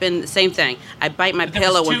if I had been the same thing, I bite my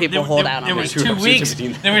pillow when people hold out on me. There was 2 weeks.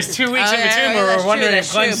 There was 2 weeks in between where we were wondering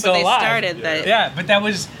if Glenn's still alive. But that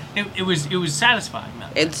was it was satisfying. Though.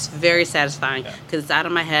 It's very satisfying because it's out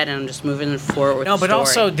of my head and I'm just moving forward with the story. No, but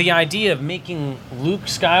also the idea of making Luke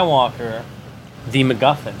Skywalker the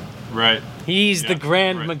MacGuffin. right. He's the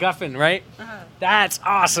grand MacGuffin, right? That's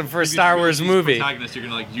awesome for a Star Wars movie. Protagonist, you're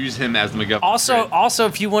gonna like use him as the MacGuffin. Also,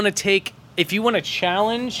 if you want to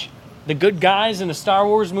challenge the good guys in a Star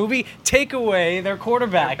Wars movie, take away their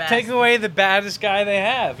quarterback, take away the baddest guy they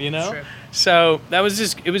have. You know. True. So that was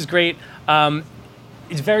it was great.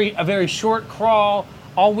 It's a very short crawl.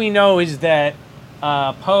 All we know is that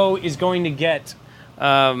Poe is going to get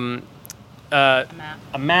a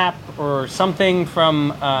map or something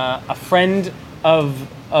from a friend of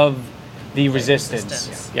the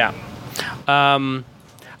Resistance. Yeah.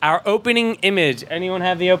 Our opening image. Anyone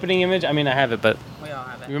have the opening image? I mean, I have it, but We all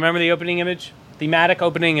have it. you remember the opening image? Thematic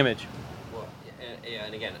opening image. Well,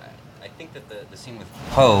 and again, I think that the scene with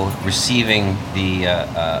Poe receiving the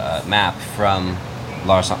map from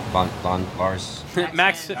Lars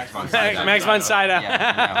Max von Sydow.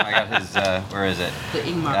 Yeah, I got his. Where is it? The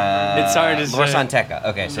Ingmar. It's hard to say. Lor San Tekka.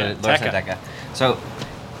 Okay, so Lor San Tekka. So,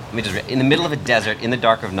 let me just read. In the middle of a desert, in the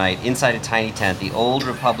dark of night, inside a tiny tent, the old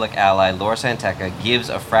Republic ally Lor San Tekka gives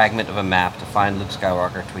a fragment of a map to find Luke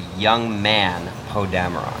Skywalker to a young man, Poe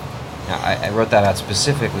Dameron. Now, I wrote that out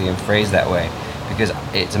specifically and phrased that way because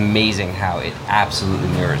it's amazing how it absolutely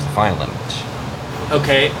mirrors the final image.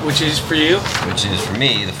 Okay, which is for you? Which is, for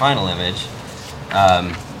me, the final image.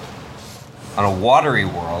 On a watery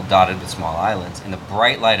world dotted with small islands, in the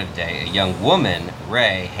bright light of day, a young woman,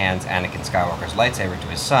 Rey, hands Anakin Skywalker's lightsaber to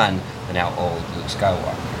his son, the now old Luke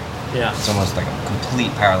Skywalker. Yeah. It's almost like a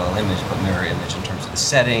complete parallel image, but mirror image in terms of the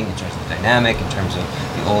setting, in terms of the dynamic, in terms of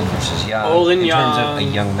the old versus young, Old and in terms young. of a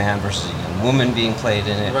young man versus a young woman being played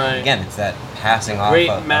in it. Right. Again, it's that passing off Great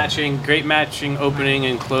of matching opening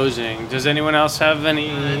and closing. Does anyone else have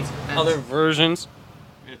any other versions?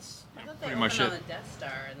 It's I thought they pretty opened much on it. the Death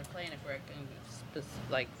Star and they're playing it for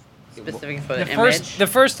specific for the, image. The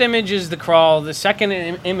first image is the crawl. The second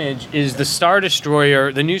image is the Star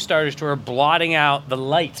Destroyer, the new Star Destroyer, blotting out the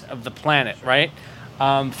light of the planet. Right.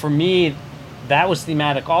 For me, that was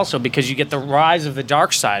thematic also because you get the rise of the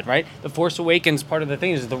dark side. Right. The Force Awakens part of the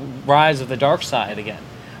thing is the rise of the dark side again.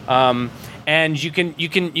 And you can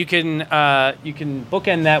bookend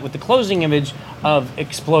that with the closing image of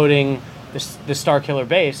exploding the Starkiller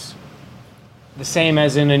base, the same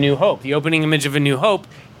as in A New Hope. The opening image of A New Hope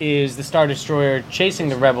is the Star Destroyer chasing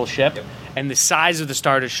the Rebel ship and the size of the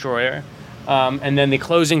Star Destroyer. And then the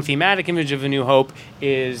closing thematic image of A New Hope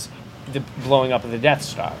is the blowing up of the Death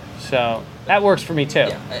Star. So that works for me too.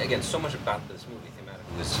 Yeah, again, so much about this movie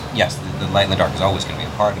thematically was, yes, the light and the dark is always going to be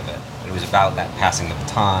a part of it. It was about that passing the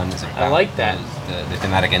baton. It was about I like that. The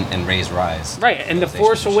thematic and Rey's rise. Right, and The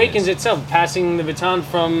Force Awakens itself, passing the baton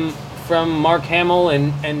from Mark Hamill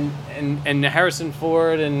and Harrison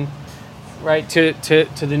Ford and right to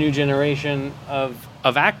the new generation of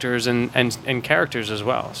actors and characters as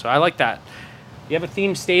well. So I like that. You have a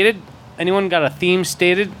theme stated? Anyone got a theme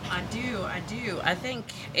stated? I do. I think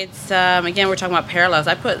it's, again, we're talking about parallels.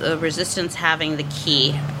 I put the Resistance having the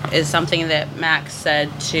key is something that Max said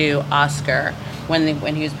to Oscar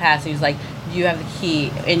when he was passing. He was like, you have the key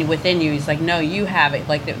within you. He's like, no, you have it,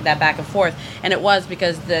 like that back and forth. And it was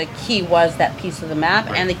because the key was that piece of the map,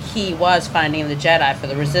 and the key was finding the Jedi for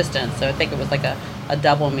the Resistance. So I think it was like a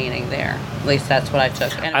double meaning there. At least that's what I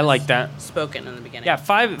took. And I like that. Spoken in the beginning. Yeah,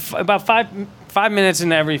 about five minutes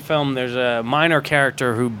into every film, there's a minor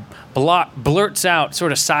character who blurts out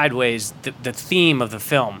sort of sideways the theme of the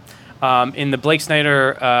film. In the Blake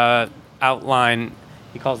Snyder outline,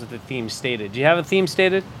 he calls it the theme stated. Do you have a theme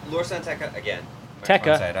stated? Lorsan Tekka again.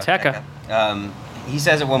 Tekka. He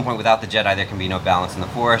says at one point, without the Jedi, there can be no balance in the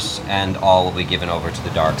Force, and all will be given over to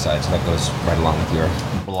the dark side. So that goes right along with your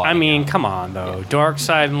blog. I mean, come on, though. Yeah. Dark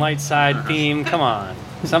side and light side theme. Come on.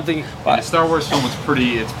 Something. The Star Wars film is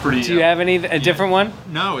pretty. It's pretty. Do you have a different one?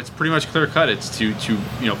 No, it's pretty much clear cut. It's to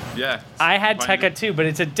yeah. I had Tekka too, but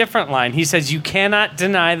it's a different line. He says, "You cannot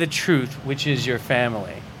deny the truth, which is your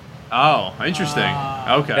family." Oh, interesting.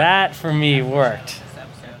 Okay. That for me worked.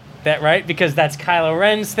 That right? Because that's Kylo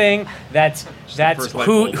Ren's thing. That's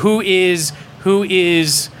who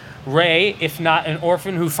is Rey, if not an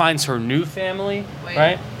orphan who finds her new family,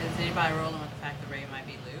 right? Is anybody rolling with the fact that Rey might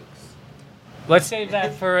be Luke's? Let's save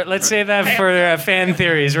that for fan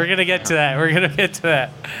theories. We're gonna get to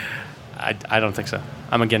that. I don't think so.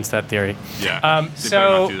 I'm against that theory. Yeah.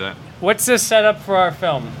 So not do that. What's the setup for our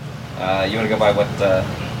film? You want to go by what?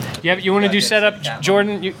 You want to do setup,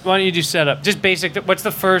 Jordan? Why don't you do setup? Just basic. What's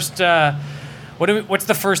the first? What's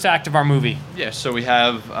the first act of our movie? Yeah. So we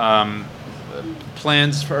have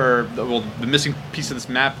plans for the missing piece of this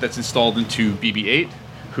map that's installed into BB-8,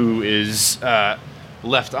 who is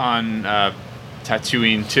left on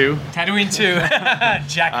Tatooine 2. Tatooine 2.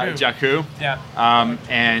 Jakku. Jakku. Yeah.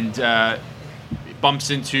 And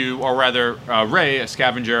bumps into, or rather, Rey, a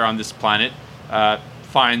scavenger on this planet,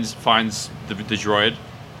 finds the droid,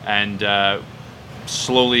 and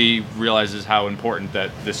slowly realizes how important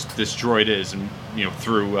that this droid is, and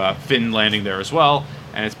through Finn landing there as well.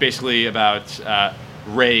 And it's basically about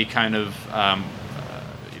Rey kind of,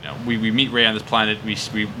 we meet Rey on this planet.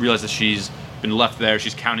 We realize that she's been left there.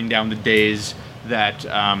 She's counting down the days that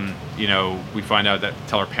we find out that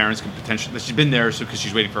tell her parents could potentially that she's been there, so because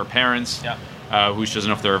she's waiting for her parents, who she doesn't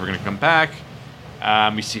know if they're ever going to come back.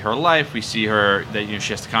 We see her life. We see her that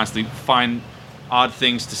she has to constantly find odd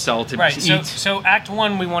things to sell to eat. So Act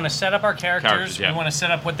 1, we want to set up our characters. Yeah. We want to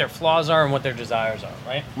set up what their flaws are and what their desires are,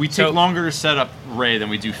 right? We take longer to set up Rey than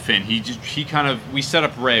we do Finn. We set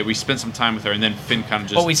up Rey. We spend some time with her, and then Finn kind of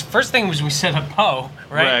just. Well, first thing was we set up Poe,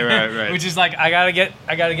 right? Right. Which is like I gotta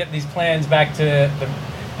get these plans back to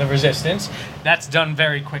the Resistance. That's done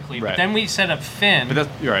very quickly. Right. But then we set up Finn. But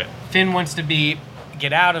you're right. Finn wants to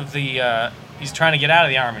get out of the. He's trying to get out of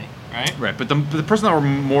the army. Right, but the person that we're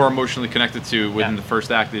more emotionally connected to within the first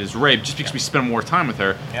act is Rey, just because we spend more time with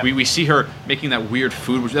her. Yeah. We see her making that weird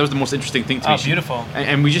food, which that was the most interesting thing to me. Oh, beautiful.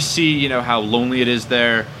 And we just see, how lonely it is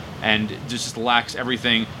there, and it just lacks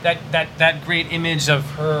everything. That great image of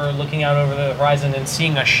her looking out over the horizon and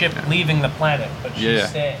seeing a ship leaving the planet, but she's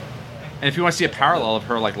staying. And if you want to see a parallel of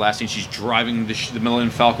her, like last scene, she's driving the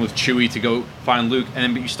Millennium Falcon with Chewie to go find Luke,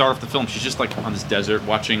 and then you start off the film, she's just like on this desert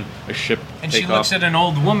watching a ship and take she looks off. at an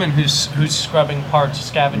old woman who's scrubbing parts,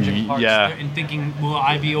 scavenging parts, and thinking, will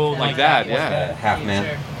I be old like that? Yeah. Half man.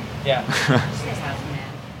 Sure. Yeah. That's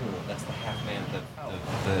the half man,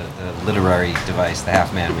 the literary device, the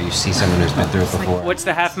half man, where you see someone who's been through it before. What's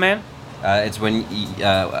the half man? It's when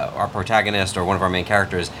our protagonist or one of our main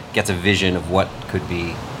characters gets a vision of what could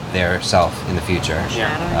be their self in the future.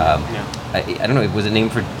 I don't know, was it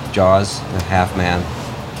named for Jaws, the half man?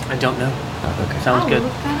 I don't know. Oh, okay. Sounds good.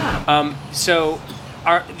 Look that up. So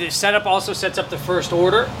the setup also sets up the First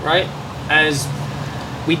Order, right? As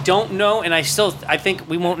we don't know, and I think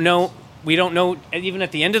we won't know. We don't know even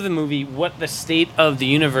at the end of the movie what the state of the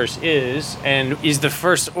universe is, and is the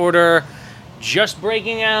First Order just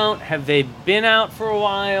breaking out? Have they been out for a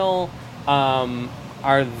while?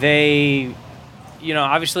 Are they?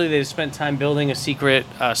 Obviously they've spent time building a secret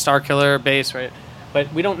Starkiller base, right?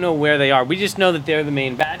 But we don't know where they are. We just know that they're the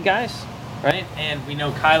main bad guys, right? And we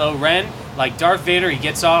know Kylo Ren, like Darth Vader, he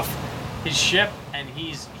gets off his ship and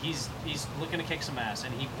he's looking to kick some ass,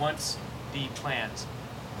 and he wants the plans.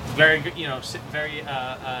 Very good, very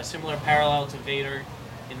similar parallel to Vader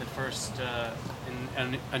in the first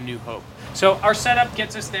in A New Hope. So our setup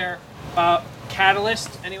gets us there.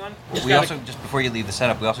 Catalyst, anyone? We also, just before you leave the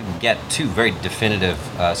setup, we also get two very definitive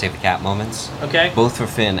Save the Cat moments. Okay. Both for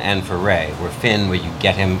Finn and for Rey. Where Finn, where you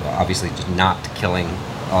get him obviously just not killing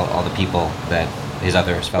all the people that his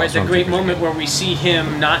other fellow Right, the great moment where we see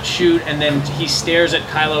him not shoot, and then he stares at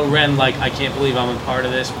Kylo Ren like, I can't believe I'm a part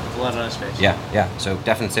of this, with blood on his face. Yeah. So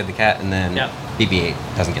definitely Save the Cat, and then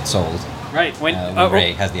BB-8 doesn't get sold. Right, when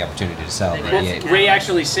Rey has the opportunity to sell BB-8. Rey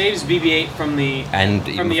actually saves BB-8 from the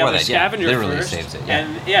other scavenger literally first, saves it.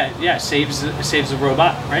 And saves the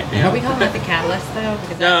robot, right? Yeah. Are we calling it the catalyst though?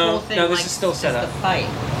 Because that whole thing, this is still set up. The fight.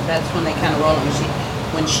 That's when they kind of roll.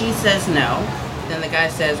 When she says no, then the guy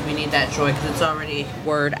says we need that droid because it's already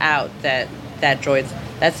word out that droid's.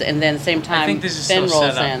 And then same time, I think this is Finn still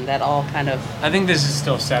rolls set up. in. That all kind of. I think this is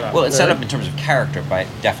still set up. Well, it's set up in terms of character,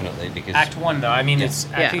 definitely because Act 1 though. I mean, I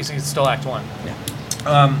think it's still Act 1.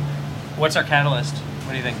 Yeah. What's our catalyst?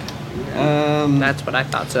 What do you think? That's what I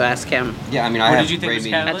thought. So ask him. Yeah, I mean, What did you think was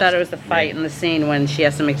I catalyst? thought it was the fight in the scene when she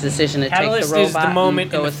has to make the decision to Catalyst take the robot is the moment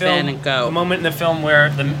and go in the with film. Finn and go. The moment in the film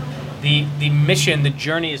where the mission, the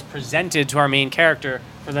journey is presented to our main character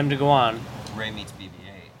for them to go on. Rey meets BB-8.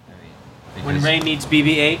 When Rey meets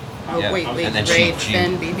BB-8. Oh, Yeah. wait, And then Rey, she-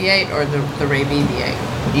 Finn, BB-8, or the Rey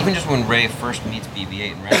BB-8? Even just when Rey first meets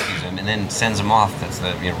BB-8 and rescues him, and then sends him off, that's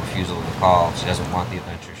the refusal of the call. She doesn't want the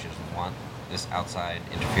adventure. She doesn't want this outside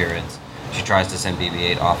interference. She tries to send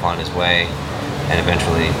BB-8 off on his way, and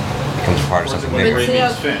eventually becomes a part of something bigger. Rey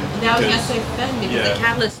meets Finn. Now I was gonna say Finn because the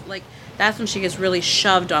catalyst, that's when she gets really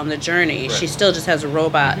shoved on the journey. Right. She still just has a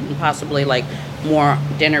robot and possibly more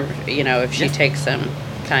dinner. If she takes him,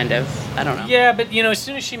 kind of. I don't know. Yeah, but as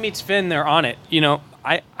soon as she meets Finn, they're on it.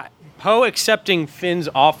 Poe accepting Finn's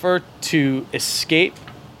offer to escape,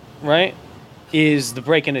 right, is the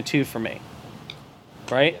break into two for me.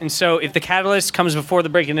 Right? And so if the catalyst comes before the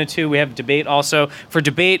break into two, we have debate also. For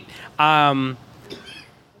debate, at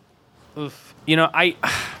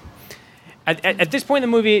this point in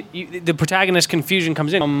the movie, the protagonist confusion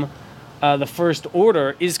comes in. The First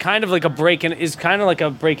Order is kind of like a break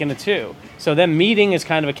into two. So them meeting is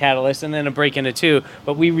kind of a catalyst, and then a break into two.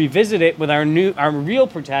 But we revisit it with our real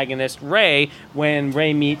protagonist Rey when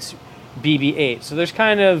Rey meets BB-8. So there's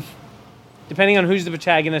kind of, depending on who's the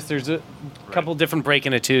protagonist, there's a couple different break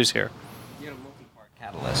into twos here. You got a multi-part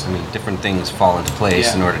catalyst. I mean, different things fall into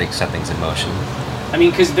place in order to set things in motion. I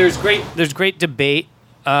mean, because there's great debate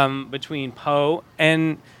between Poe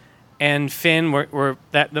and Finn, where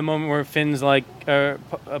the moment where Finn's like,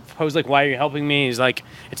 Poe's like, "Why are you helping me?" He's like,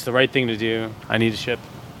 "It's the right thing to do. I need a ship.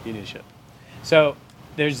 You need a ship." So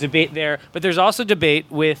there's debate there, but there's also debate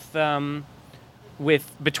with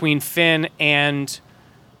between Finn and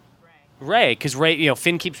Rey, because Rey,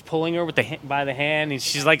 Finn keeps pulling her by the hand, and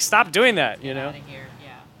she's like, "Stop doing that," Get out of here.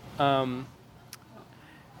 Yeah.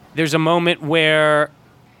 There's a moment where,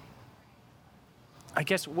 I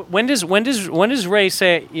guess, when does Rey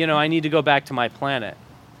say, I need to go back to my planet?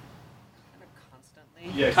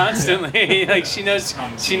 Constantly. Like she knows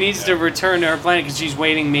she needs to return to her planet because she's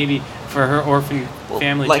waiting maybe for her orphan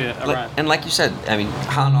family to arrive. And like you said, I mean,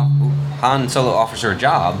 Han Solo offers her a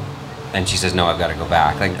job, and she says, "No, I've got to go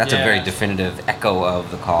back." Like that's a very definitive echo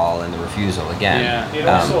of the call and the refusal again. Yeah, it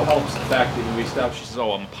also helps the fact that when we established, she says,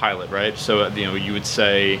 "Oh, I'm a pilot," right? So you would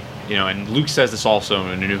say, and Luke says this also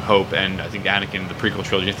in A New Hope, and I think Anakin, the prequel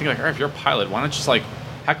trilogy. You think all right, if you're a pilot, why not just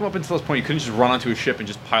how come up until this point you couldn't just run onto a ship and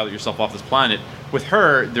just pilot yourself off this planet? With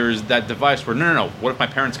her, there's that device where no. What if my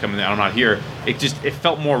parents come and I'm not here? It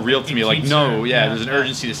felt more real to me. Like there's an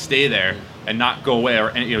urgency to stay there and not go away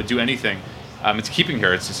or do anything. It's keeping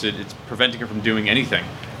her. It's preventing her from doing anything.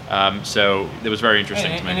 So it was very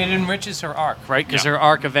interesting to me. And it enriches her arc, right? Because her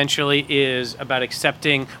arc eventually is about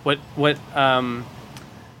accepting what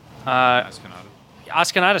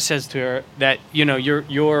Ascanata says to her, that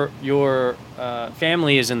your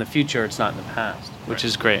family is in the future. It's not in the past, which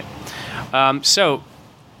is great. So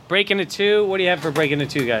break into two. What do you have for break into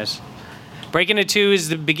two, guys? Break into two is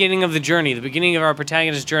the beginning of the journey, the beginning of our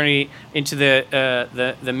protagonist's journey into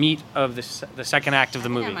the meat of the second act of the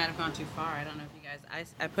movie. I might have gone too far. I don't know if you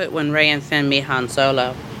guys. I put when Rey and Finn meet Han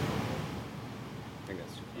Solo.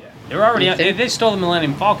 They're already. They stole the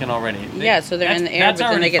Millennium Falcon already. So they're in the air, but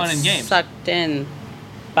then they get in sucked in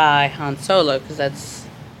by Han Solo because that's.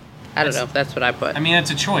 I don't know if that's what I put. I mean,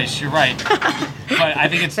 it's a choice. You're right, but I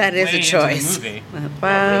think it's that is way a choice. Into the movie.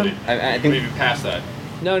 Well, Really? I think Maybe past that.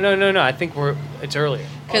 No. I think it's earlier.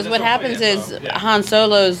 because what happens is Han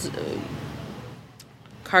Solo's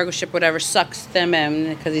cargo ship, whatever, sucks them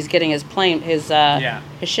in because he's getting his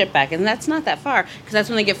ship back, and that's not that far because that's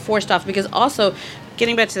when they get forced off. Because also,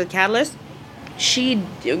 getting back to the catalyst,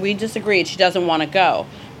 we disagreed. She doesn't want to go,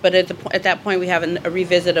 but at that point we have a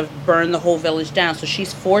revisit of burn the whole village down. So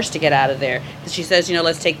she's forced to get out of there. She says,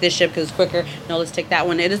 let's take this ship because it's quicker. No, let's take that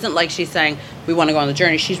one. It isn't like she's saying we want to go on the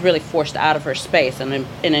journey. She's really forced out of her space and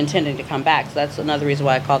intending to come back. So that's another reason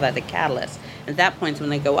why I call that the catalyst. At that point, when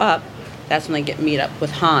they go up, that's when they meet up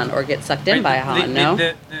with Han or get sucked in by Han.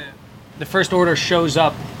 The First Order shows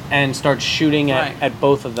up and starts shooting at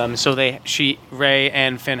both of them. So Rey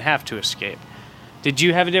and Finn have to escape. Did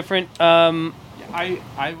you have a different? I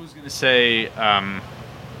was gonna say.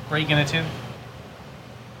 Break into two.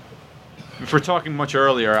 If we're talking much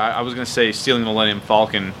earlier, I was gonna say stealing the Millennium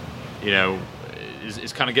Falcon.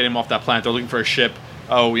 Is kind of getting him off that planet. They're looking for a ship.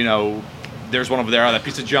 Oh, there's one over there. Oh, that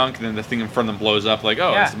piece of junk. And then the thing in front of them blows up. Like,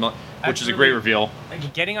 which is a great reveal.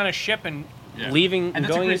 Like getting on a ship and leaving and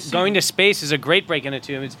going to space is a great break into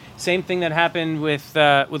two. It's same thing that happened with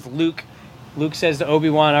Luke. Luke says to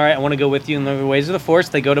Obi-Wan, all right, I want to go with you in the ways of the Force.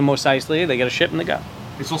 They go to Mos Eisley, they get a ship, and they go.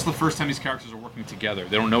 It's also the first time these characters are working together.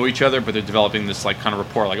 They don't know each other, but they're developing this like kind of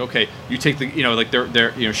rapport. Like, okay, you take the,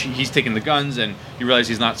 he's taking the guns, and you realize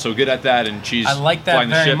he's not so good at that, and she's I like that flying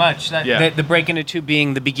the very ship. much. The break into two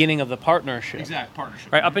being the beginning of the partnership. Exact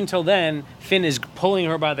partnership. Right up until then, Finn is pulling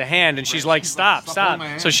her by the hand, and she's like, stop.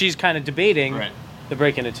 So she's kind of debating the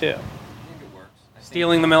break into two.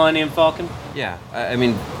 Stealing the Millennium Falcon. Yeah, I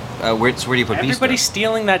mean. Where do you put Beast? Everybody's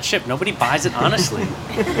stealing that ship. Nobody buys it, honestly.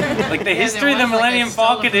 Like the history of the Millennium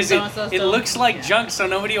Falcon is it looks like junk, so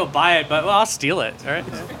nobody will buy it. But I'll steal it. All right.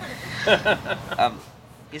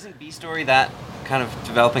 Isn't B story that kind of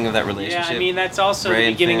developing of that relationship? Yeah, I mean that's also Rey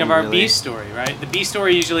the beginning of our really? B story, right? The B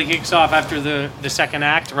story usually kicks off after the second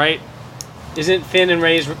act, right? Isn't Finn and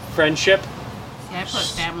Rey's friendship? Yeah, I put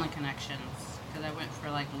family connections because I went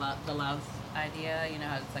for like the love idea.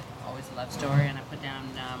 How it's like always a love story, and I put down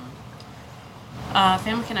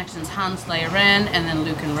family connections: Han, Leia, Ren, and then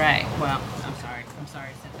Luke and Rey. Well, I'm sorry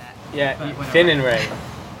I said that. Yeah, Finn and Rey.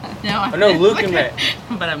 No, Luke and Rey.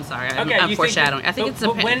 But I'm sorry, Okay, I'm foreshadowing. I think it's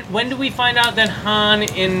when do we find out that Han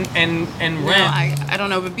and Ren? No, I don't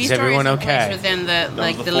know, but B story everyone isn't okay? placed within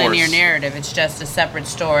the the linear Force. narrative. It's just a separate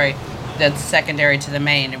story that's secondary to the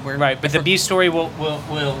main, and we're Right, but the B story will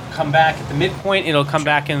come back at the midpoint. It'll come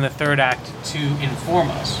back in the third act to inform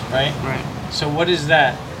us, right? Right. So what is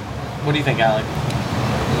that? What do you think, Alec?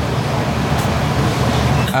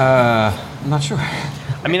 I'm not sure.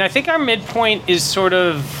 I mean, I think our midpoint is sort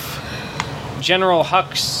of General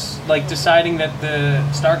Hux deciding that the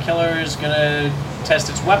Starkiller is gonna test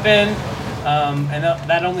its weapon, and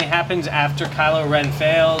that only happens after Kylo Ren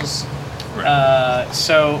fails.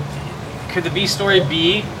 So could the B story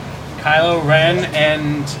be Kylo Ren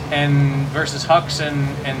and versus Hux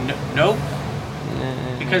and nope?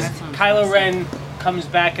 Because Kylo Ren comes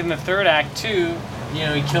back in the third act too.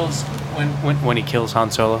 He kills when he kills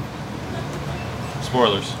Han Solo.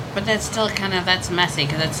 Spoilers. But that's still that's messy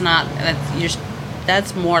because it's not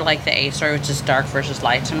that's more like the A story, which is dark versus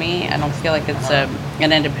light to me. I don't feel like it's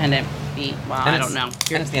an independent beat. Well, I don't know.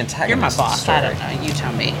 And it's the antagonist. You're my boss. Story. I don't know. You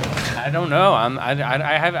tell me. I don't know. I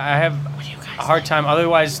have a hard time.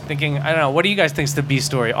 Otherwise, thinking I don't know. What do you guys think's the B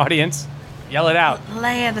story? Audience, yell it out.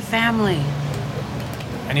 Leia, the family.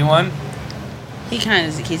 Anyone?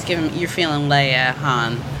 He's giving. You're feeling Leia,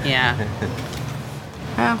 Han. Yeah.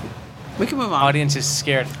 Well, we can move on. Audience is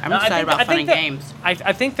scared. I'm excited about fun and games.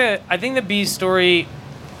 I think the B story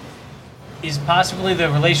is possibly the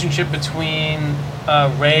relationship between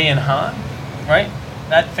Rey and Han, right?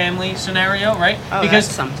 That family scenario, right? Oh, because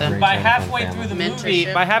that's something. by halfway through the movie,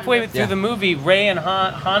 Mentorship. the movie, Rey and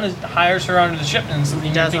Han hires her onto the ship, and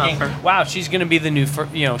you're does thinking, offer. wow, she's going to be the new,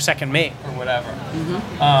 second mate or whatever.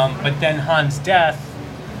 Mm-hmm. But then Han's death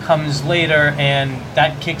comes later, and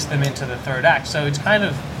that kicks them into the third act. So it's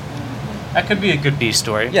that could be a good B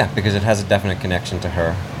story. Yeah, because it has a definite connection to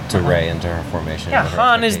her, to Rey, and to her formation. Yeah, and her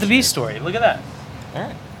Han is the B expectations. story. Look at that. All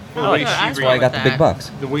right. The way That's she That's why I got with the big that.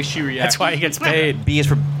 bucks. the way she reacts. That's why he gets paid. B is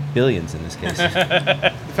for billions in this case.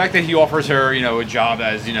 The fact that he offers her, a job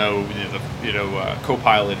as,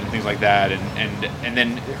 co-pilot and things like that, and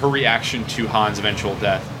then her reaction to Han's eventual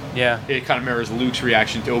death. Yeah. It kind of mirrors Luke's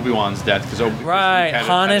reaction to Obi-Wan's death because Right,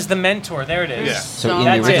 Han is the mentor. There it is. Yeah. So in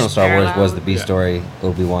That's the original it. Star Wars was the B Yeah. story,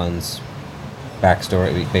 Obi-Wan's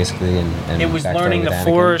backstory, basically, and It was backstory learning with the Anakin.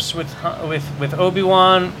 Force with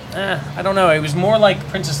Obi-Wan. I don't know. It was more like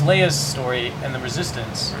Princess Leia's story and the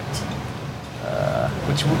Resistance,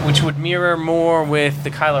 which would mirror more with the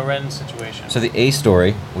Kylo Ren situation. So the A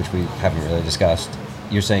story, which we haven't really discussed,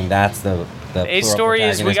 you're saying that's the A plural story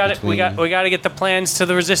is we got protagonist we got to get the plans to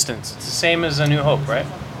the Resistance. It's the same as A New Hope, right?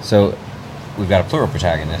 So we've got a plural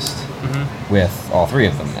protagonist Mm-hmm. with all three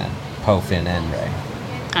of them then, Poe, Finn, and Rey.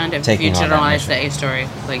 Kind of. If Taking you on that generalize the mission. A story,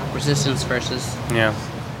 like Resistance versus. Yeah.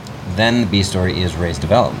 Then the B story is Rey's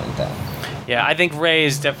development then. Yeah, I think Rey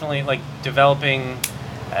is definitely like developing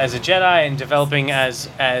as a Jedi and developing as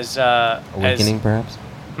Awakening, perhaps?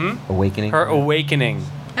 Awakening? her awakening.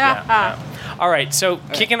 Yeah. All right, so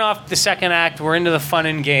kicking off the second act, we're into the fun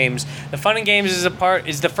and games. The fun and games is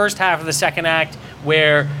the first half of the second act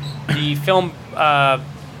where the film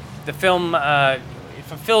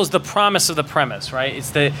fulfills the promise of the premise, right?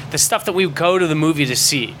 It's the stuff that we go to the movie to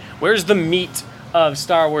see. Where's the meat of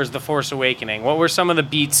Star Wars: The Force Awakening? What were some of the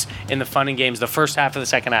beats in the fun and games, the first half of the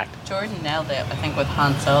second act? Jordan nailed it, I think, with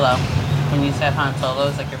Han Solo. When you said Han Solo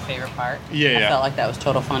is like your favorite part, I felt like that was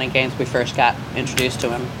total fun and games. We first got introduced to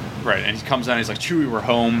him. Right, and he comes down, he's like, Chewie, we're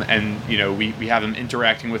home, and, you know, we have him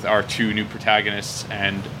interacting with our two new protagonists,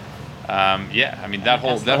 and, I mean, that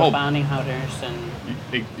whole bounty hunters and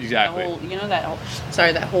exactly.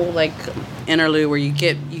 that whole like interlude where you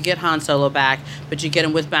get Han Solo back, but you get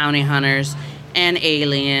him with bounty hunters and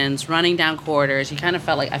aliens running down corridors. I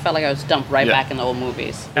felt like I was dumped right back in the old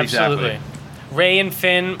movies. Absolutely. Rey and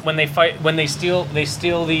Finn, when they fight, when they steal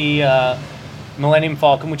the Millennium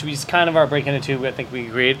Falcon, which was kind of our break into two, I think we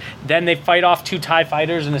agreed. Then they fight off two TIE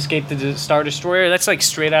fighters and escape the Star Destroyer. That's like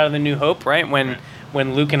straight out of the New Hope, right? When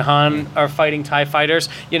Luke and Han are fighting TIE fighters.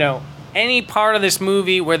 You know, any part of this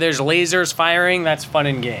movie where there's lasers firing, that's fun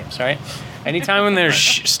and games, right? Anytime when there's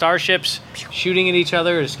starships shooting at each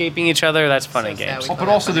other, escaping each other, that's fun and games. But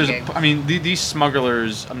also, these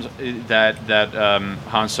smugglers that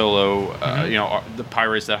Han Solo, the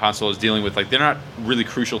pirates that Han Solo is dealing with, like they're not really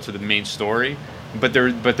crucial to the main story, but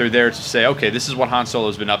they're there to say, okay, this is what Han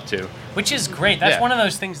Solo's been up to, which is great. That's one of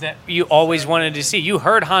those things that you always wanted to see. You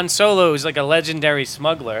heard Han Solo is like a legendary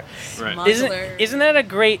smuggler. Right? Isn't that a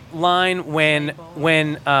great line when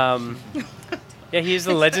yeah, he's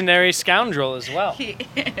the legendary scoundrel as well. He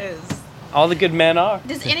is. All the good men are.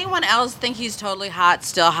 Does anyone else think he's totally hot,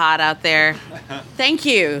 still hot out there? Thank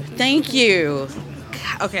you. Okay,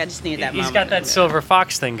 I just need that moment. He's got that silver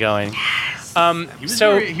fox thing going. He was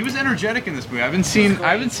energetic in this movie. I haven't seen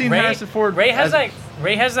Harrison Ford. Ray and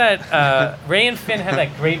Finn have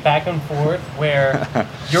that great back and forth where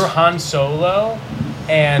you're Han Solo,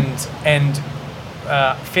 and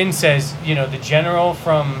Finn says, you know, the general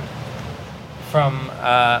from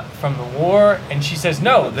the war, and she says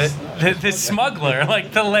no, the smuggler,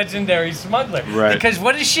 like the legendary smuggler. Right. Because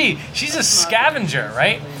what is she? She's a scavenger,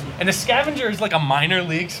 right? And a scavenger is like a minor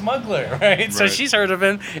league smuggler, right? So she's heard of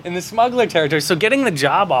him in the smuggler territory. So getting the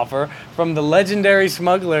job offer from the legendary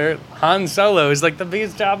smuggler Han Solo is like the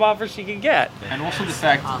biggest job offer she could get. And also the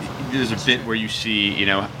fact there's a bit where you see,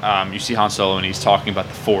 you see Han Solo and he's talking about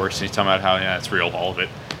the Force and he's talking about how it's real, all of it.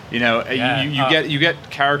 You know, you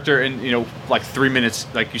get character in, like 3 minutes,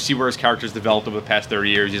 like you see where his character's developed over the past 30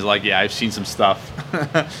 years. He's like, yeah, I've seen some stuff.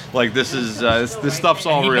 Like this is this stuff's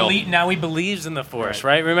all real. Now he believes in the Force,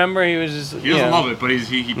 right? Remember, he was just he doesn't love it, but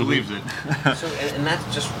he believes it. So, and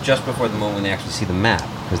that's just before the moment when they actually see the map,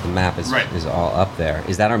 because the map is all up there.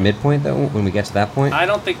 Is that our midpoint though? When we get to that point? I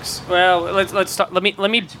don't think so. Well, let's talk. Let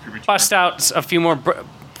me bust out a few more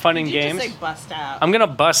fun and games. Just say bust out. I'm gonna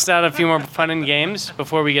bust out a few more fun and games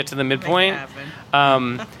before we get to the midpoint.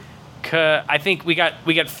 I think we got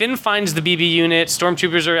Finn finds the BB unit.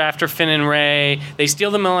 Stormtroopers are after Finn and Rey. They steal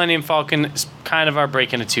the Millennium Falcon. It's kind of our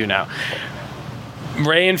break into two now.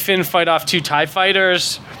 Rey and Finn fight off two TIE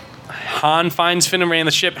fighters. Han finds Finn and Rey on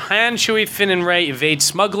the ship. Han, Chewie, Finn, and Rey evade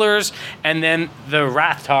smugglers, and then the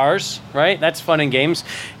Rathars. Right, that's fun and games.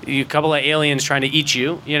 A couple of aliens trying to eat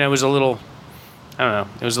you. You know, it was a little. I don't know.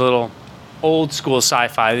 It was a little old school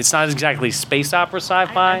sci-fi. It's not exactly space opera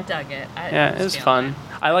sci-fi. I dug it. It was fun.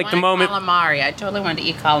 I like the moment. Calamari. I totally wanted to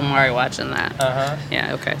eat calamari watching that.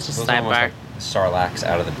 Yeah. Okay. It's just sidebar. Like Sarlacc's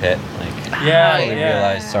out of the pit.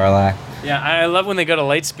 Realized Sarlacc. Yeah, I love when they go to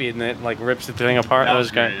light speed and it like rips the thing apart. That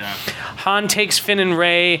was great. Yeah. Han takes Finn and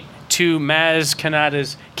Rey to Maz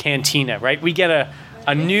Kanata's cantina. Right, we get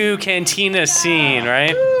a new cantina scene.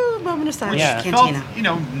 Right. Moment of silence. Yeah. Cantina.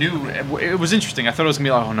 Felt, new. It was interesting. I thought it was gonna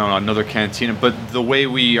be like, oh no, another cantina. But the way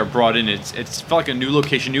we are brought in, it felt like a new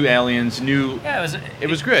location, new aliens, new. Yeah, it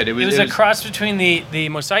was good. It was a cross between the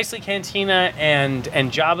Mos Eisley cantina and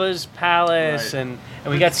Jabba's palace, and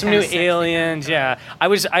we got some new aliens. Yeah, I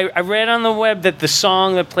read on the web that the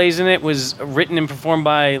song that plays in it was written and performed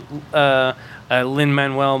by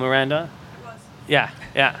Lin-Manuel Miranda. Yeah.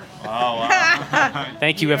 Oh, wow.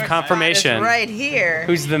 Thank you. We have confirmation. It's right here.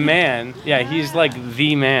 Who's the man? Yeah, he's like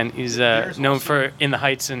the man. He's known for In the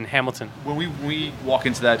Heights and Hamilton. When we walk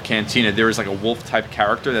into that cantina, there is like a wolf-type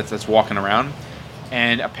character that's walking around.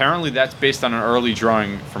 And apparently that's based on an early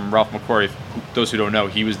drawing from Ralph McQuarrie. Those who don't know,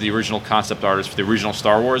 he was the original concept artist for the original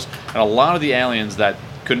Star Wars. And a lot of the aliens that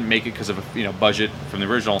couldn't make it because of a budget from the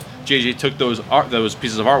original, JJ took those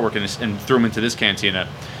pieces of artwork and threw them into this cantina.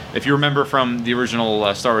 If you remember from the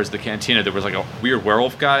original Star Wars, the cantina, there was like a weird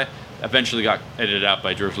werewolf guy. Eventually got edited out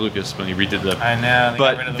by George Lucas when he redid the... I know.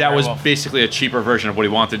 But that was basically a cheaper version of what he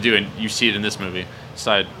wanted to do, and you see it in this movie.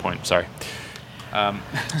 Side point, sorry.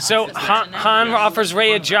 So Han offers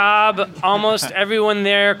Rey a job. Almost everyone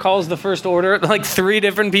there calls the First Order. Like 3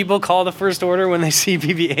 different people call the First Order when they see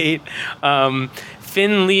BB-8.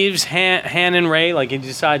 Finn leaves Han and Rey. Like he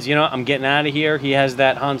decides, I'm getting out of here. He has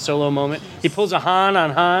that Han Solo moment. He pulls a Han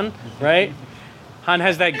on Han, right? Han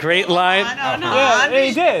has that great line. Yeah,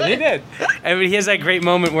 he did. And he has that great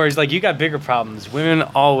moment where he's like, "You got bigger problems. Women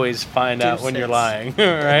always find out when you're lying."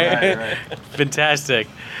 right? Fantastic.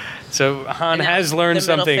 So Han has learned the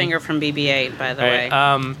middle something. finger from BB-8, by the Right.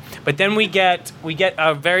 way. But then we get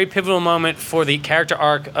a very pivotal moment for the character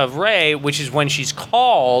arc of Rey, which is when she's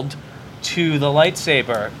called to the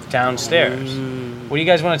lightsaber downstairs. What do you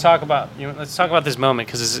guys want to talk about? Let's talk about this moment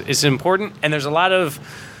because it's important, and there's a lot of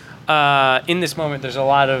in this moment. There's a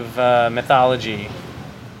lot of mythology,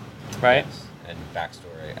 right? And backstory.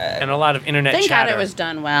 And a lot of internet Thank chatter. God it was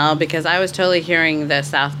done well, because I was totally hearing the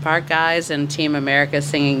South Park guys and Team America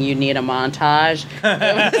singing "You Need a Montage."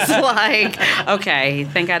 It was like, okay,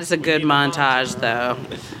 thank God it's a good montage, though.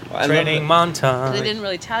 Training montage. They didn't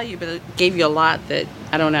really tell you, but it gave you a lot that,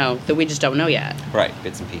 I don't know, that we just don't know yet. Right,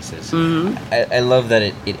 bits and pieces. I love that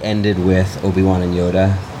it ended with Obi-Wan and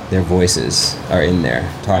Yoda. Their voices are in there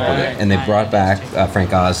talking, Right. and they brought back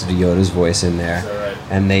Frank Oz to do Yoda's voice in there.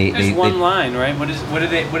 And There's one line, right? What does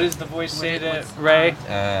the voice say to Rey?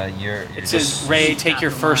 It says, "Ray, take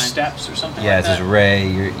your first steps," or something. Yeah, like it says, that. "Ray,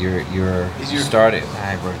 you're started."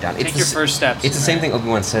 I wrote it down. Take your first steps. It's the same thing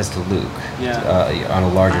Obi-Wan says to Luke. On a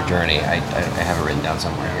larger journey. I have it written down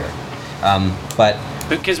somewhere here. But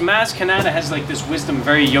because Maz Kanata has like this wisdom,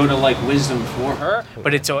 very Yoda-like wisdom for her,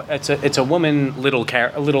 but it's a woman, little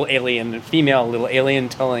alien, female little alien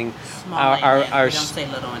telling our We don't say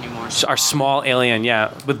little anymore. our small alien,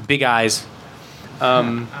 with big eyes. I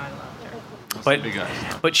loved her.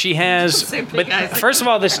 But she has. Say big But eyes. first of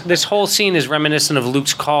all, this whole scene is reminiscent of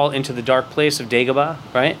Luke's call into the dark place of Dagobah,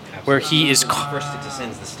 right? Where he is. first it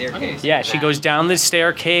descends the staircase. Yeah, she goes down the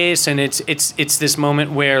staircase, and it's this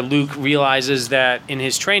moment where Luke realizes that in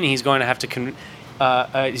his training he's going to have to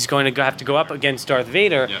go up against Darth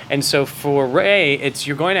Vader, and so for Rey,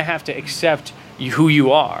 you're going to have to accept who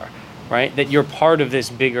you are. Right? That you're part of this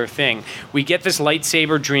bigger thing. We get this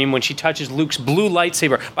lightsaber dream when she touches Luke's blue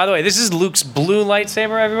lightsaber. By the way, this is Luke's blue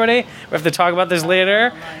lightsaber, everybody. We have to talk about this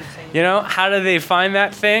later. How do they find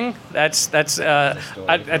that thing? That's a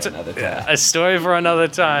story for another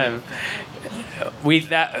time.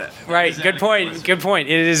 Right. Good point. It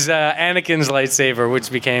is Anakin's lightsaber,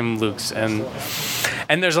 which became Luke's, and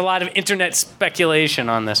there's a lot of internet speculation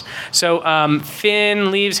on this. So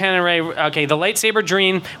Finn leaves Han and Rey. Okay, the lightsaber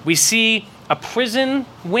dream. We see a prison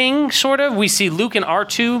wing, sort of. We see Luke and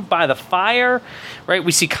R2 by the fire, right?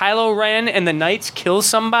 We see Kylo Ren and the Knights kill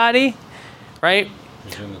somebody, right?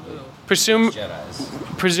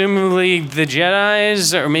 Presumably the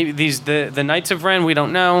Jedis, or maybe the Knights of Ren. We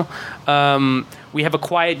don't know. We have a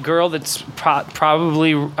quiet girl that's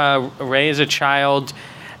probably Rey as a child,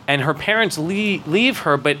 and her parents leave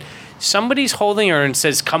her, but somebody's holding her and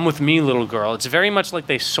says, "Come with me, little girl." It's very much like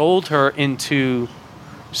they sold her into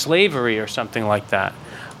slavery or something like that.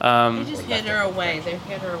 They just hid her away. They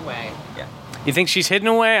hid her away. Yeah. You think she's hidden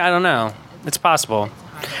away? I don't know. It's possible.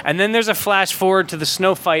 And then there's a flash forward to the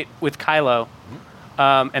snow fight with Kylo,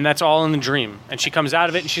 and that's all in the dream. And she comes out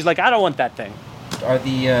of it, and she's like, "I don't want that thing." Are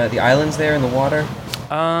the islands there in the water?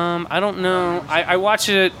 I don't know. I watched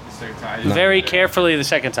it very carefully the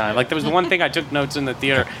second time. Like, there was the one thing I took notes in the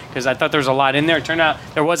theater because I thought there was a lot in there. It turned out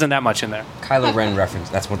there wasn't that much in there. Kylo Ren reference.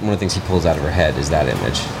 That's one of the things he pulls out of her head is that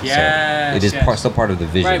image. Yes, So it is still part of the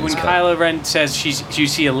vision. Right, when Kylo Ren says you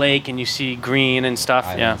see a lake and you see green and stuff.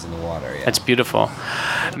 Islands in the water. Yeah. That's beautiful.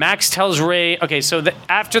 Max tells Rey. Okay, so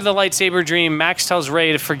after the lightsaber dream, Max tells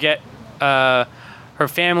Rey to forget her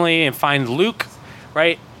family and find Luke.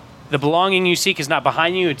 Right. The belonging you seek is not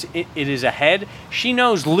behind you; it is ahead. She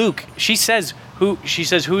knows Luke. She says,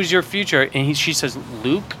 "Who's your future?" And she says,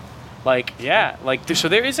 "Luke." So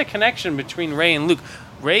there is a connection between Rey and Luke.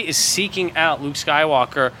 Rey is seeking out Luke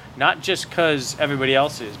Skywalker, not just because everybody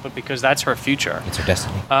else is, but because that's her future. It's her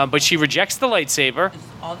destiny. But she rejects the lightsaber. Is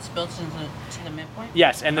all this built to the midpoint?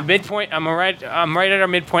 Yes, and the midpoint, I'm right at our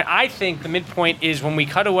midpoint. I think the midpoint is when we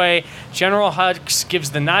cut away, General Hux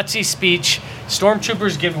gives the Nazi speech,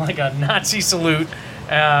 stormtroopers give like a Nazi salute,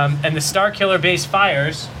 and the Starkiller base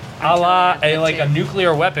fires, a la a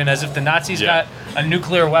nuclear weapon, as if the Nazis got a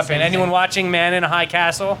nuclear weapon. Anyone watching Man in a High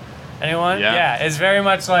Castle? Anyone? Yeah, it's very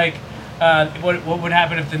much like what would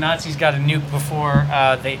happen if the Nazis got a nuke before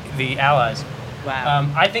the Allies.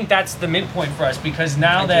 Wow. I think that's the midpoint for us, because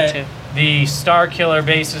now that the Starkiller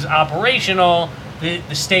base is operational, the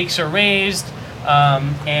stakes are raised,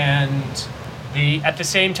 and at the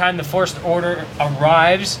same time the First Order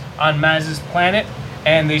arrives on Maz's planet,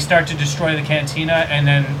 and they start to destroy the cantina, and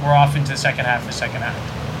then we're off into the second half of the second act.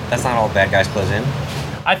 That's not all bad guys close in.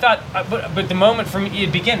 I thought, but the moment for me,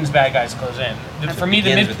 it begins. Bad guys close in. For me,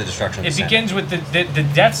 begins with the destruction of It the begins with the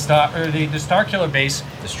Death Star, or the Starkiller base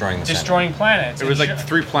destroying planets. It was like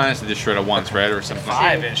 3 planets they destroyed at once, right, or something.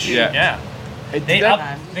 5-ish. Yeah. They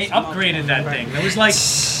upgraded that thing. It was like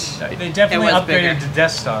they definitely upgraded the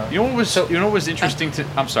Death Star. You know what was interesting to?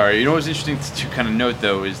 I'm sorry. You know what was interesting to kind of note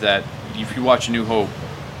though is that if you watch A New Hope,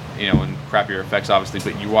 and crappier effects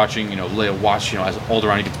obviously, but you're watching, Leia watch, as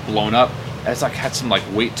Alderaan gets blown up. It's like had some like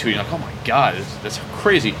weight to it. You're like, oh my god, that's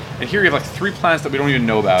crazy. And here you have like 3 planets that we don't even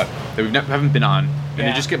know about, that we haven't been on, and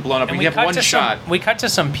they just get blown up. And we have one shot. We cut to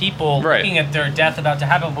some people looking at their death about to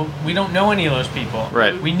happen, but we don't know any of those people.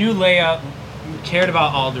 Right. We knew Leia cared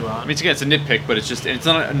about Alderaan. I mean, again, it's a nitpick, but it's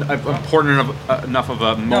not important enough of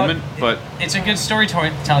a moment. But it's a good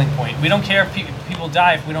storytelling point. We don't care if people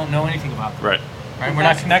die if we don't know anything about them. Right. We're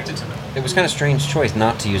not connected to them. It was kind of a strange choice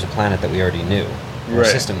not to use a planet that we already knew. Or a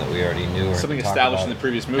system that we already knew. Or something established in the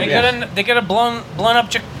previous movie. They could have blown up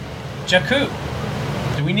Jakku.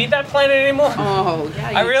 Do we need that planet anymore? Oh,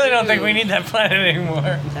 yeah. I really don't think we need that planet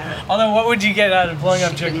anymore. Although, what would you get out of blowing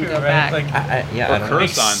up Jakku, right? Like, or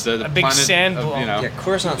Coruscant, the big planet sand of, ball. Yeah,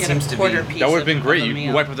 Coruscant seems to be. That would have been great.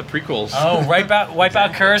 You wipe out the prequels. Oh, wipe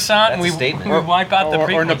out Coruscant, and we wipe out the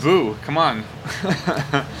prequels. Or Naboo. Come on.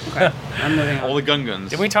 Okay, I'm moving on. All the gun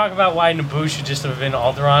guns. Did we talk about why Naboo should just have been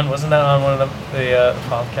Alderaan? Wasn't that on one of the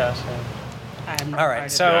podcasts? All right,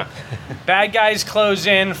 so bad guys close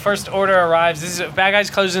in. First Order arrives. Bad guys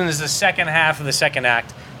close in is the second half of the second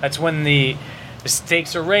act. That's when the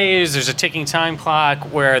stakes are raised. There's a ticking time clock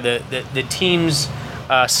where the teams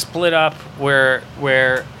split up, where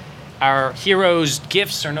our heroes'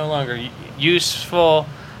 gifts are no longer useful.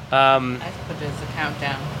 I put it as a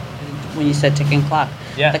countdown. When you said ticking clock,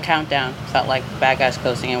 the countdown felt like bad guys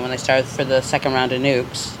closing in when they started for the second round of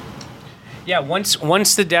nukes. Yeah, once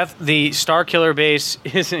the Starkiller base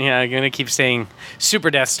is, I'm gonna keep saying Super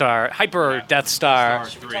Death Star, Hyper Death Star,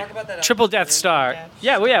 Triple Death Star.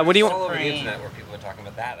 Yeah, what do you want? All over the internet where people are talking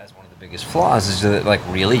about that as one of the biggest flaws is that, like,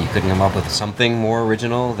 really, you couldn't come up with something more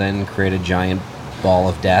original than create a giant ball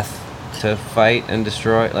of death to fight and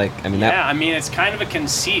destroy. It's kind of a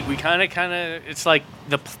conceit. We kind of it's like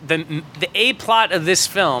the A plot of this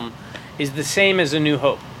film is the same as A New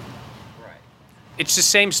Hope. It's the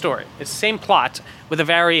same story. It's the same plot with a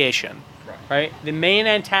variation, right? The main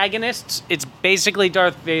antagonists, it's basically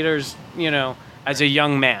Darth Vader's, as a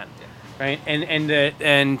young man, right? And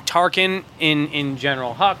Tarkin in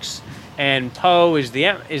General Hux, and Poe is the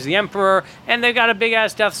Emperor, and they've got a big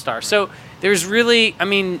ass Death Star. So there's really,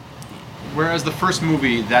 Whereas the first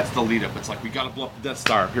movie, that's the lead up. It's like, we gotta blow up the Death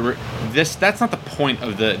Star. That's not the point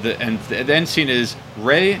of the end. The end scene is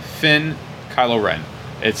Rey, Finn, Kylo Ren.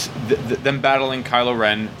 It's them battling Kylo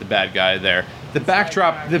Ren, the bad guy there. The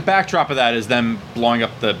backdrop of that is them blowing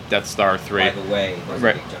up the Death Star 3. By the way,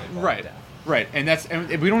 right, and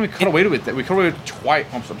we don't even cut away to it. We cut away twice.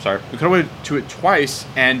 I'm sorry. We cut away to it twice,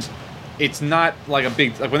 and it's not like a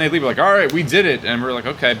big, like when they leave, we're like, all right, we did it, and we're like,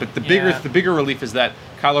 okay. But the bigger relief is that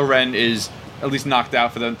Kylo Ren is at least knocked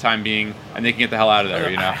out for the time being, and they can get the hell out of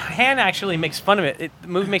there, Han actually makes fun of it. The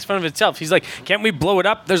movie makes fun of itself. He's like, can't we blow it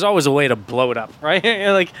up? There's always a way to blow it up, right?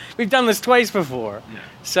 Like, we've done this twice before. Yeah.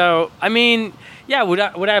 So, would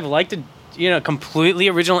I have liked a, completely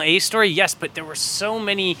original A story? Yes, but there were so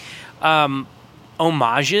many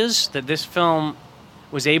homages that this film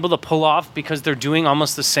was able to pull off because they're doing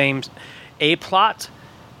almost the same A plot.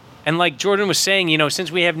 And like Jordan was saying,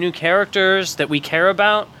 since we have new characters that we care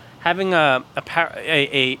about, having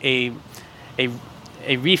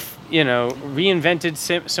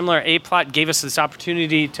reinvented similar A plot gave us this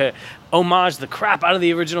opportunity to homage the crap out of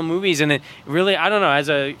the original movies, and it really, I don't know,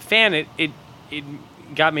 as a fan, it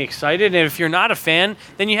got me excited. And if you're not a fan,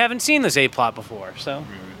 then you haven't seen this A plot before. So,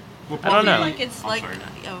 I don't know. Like it's like sorry.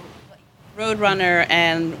 Roadrunner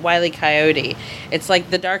and Wile E. Coyote. It's like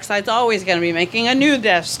the dark side's always going to be making a new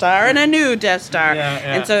Death Star and a new Death Star.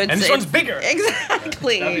 And so it's, And this one's bigger.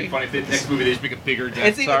 Exactly. That'd be funny if the next movie they just make a bigger Death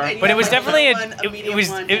It's even- Star. yeah. But it was definitely medium and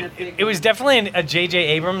a big it was definitely a J.J.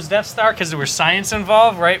 Abrams Death Star because there was science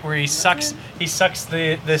involved, right? Where he sucks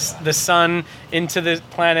the sun into the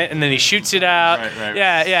planet and then he shoots it out. Right.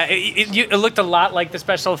 Yeah. It looked a lot like the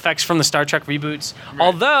special effects from the Star Trek reboots,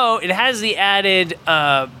 although it has the added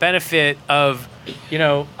benefit of,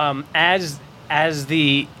 as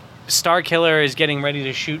the Star Killer is getting ready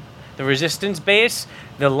to shoot the Resistance base,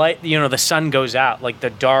 the light, the sun goes out. Like the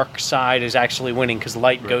dark side is actually winning because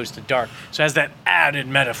light goes to dark. So it has that added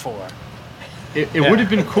metaphor. It would have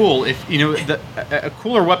been cool if a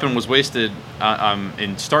cooler weapon was wasted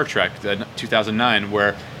in Star Trek 2009,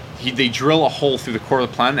 where they drill a hole through the core of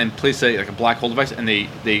the planet and place a black hole device, and they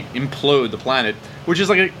implode the planet, which is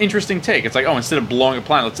like an interesting take. It's like, oh, instead of blowing a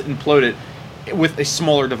planet, let's implode it with a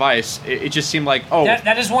smaller device. It just seemed like, oh,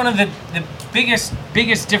 that is one of the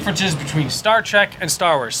biggest differences between Star Trek and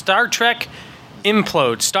Star Wars. Star Trek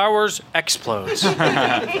implodes. Star Wars explodes.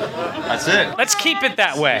 that's it. Let's keep it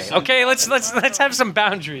that way, okay? Let's have some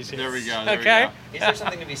boundaries here. There we go. Okay. Is there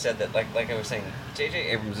something to be said that, like I was saying, J.J.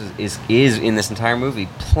 Abrams is in this entire movie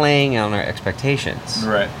playing on our expectations.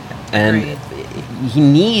 Right. And he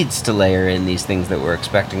needs to layer in these things that we're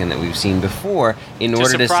expecting and that we've seen before in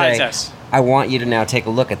order to surprise say, us. I want you to now take a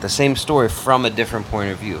look at the same story from a different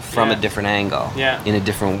point of view, from a different angle, in a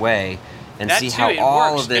different way, and That see too, how it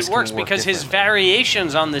all works. of this It works can work because his differently.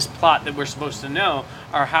 variations on this plot that we're supposed to know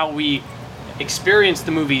are how we experience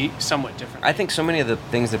the movie somewhat differently. I think so many of the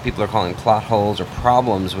things that people are calling plot holes or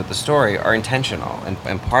problems with the story are intentional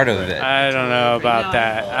and part of it. I don't know about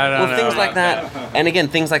that. I don't know. Well, things like that, and again,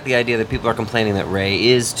 things like the idea that people are complaining that Rey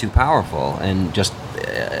is too powerful and just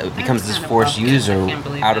becomes this kind of Force buff, yes, user I can't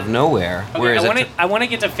believe out that. of nowhere. Okay, Whereas I want to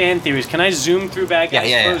get to fan theories. Can I zoom through Bad Guys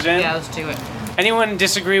Yeah. Close In? Yeah, let's do it. Anyone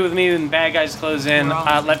disagree with me when Bad Guys Close In?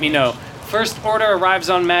 Let me know. First Order arrives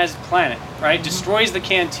on Maz's planet, right? Destroys the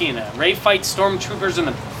cantina. Rey fights stormtroopers in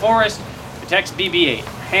the forest, protects BB-8.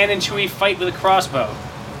 Han and Chewie fight with a crossbow.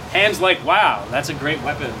 Han's like, wow, that's a great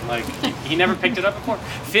weapon. Like, he never picked it up before.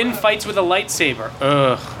 Finn fights with a lightsaber.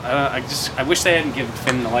 Ugh. I wish they hadn't given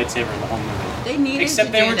Finn the lightsaber in the whole movie. They needed Except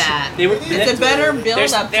to they do were that. it's a better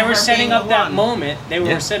build up. They were setting up that moment. They were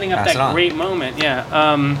Yeah, setting up pass it that on. great moment. Yeah.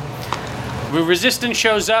 Resistance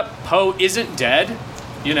shows up. Poe isn't dead.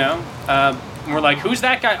 We're like, who's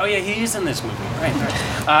that guy? Oh yeah, he is in this movie.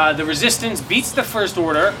 Right. The Resistance beats the First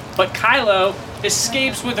Order, but Kylo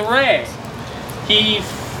escapes with Rey. He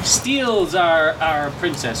steals our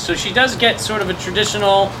princess. So she does get sort of a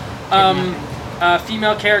traditional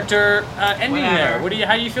female character ending there. Whatever.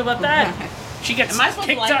 How do you feel about that? She gets Am I supposed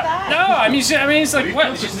to kicked like up. that? No, I mean it's like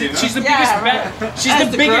what? She's the biggest. She's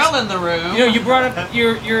As the biggest. girl in the room. You brought up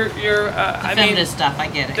your I mean, feminist stuff. I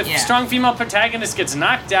get it. the strong female protagonist gets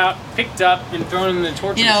knocked out, picked up, and thrown in the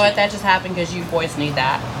torture. You know what? machine. That just happened because you boys need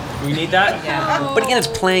that. We need that. Yeah. But again, it's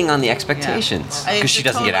playing on the expectations Yeah. because she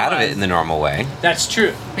doesn't get out of it in the normal way. That's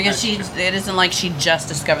true. Because it isn't like she just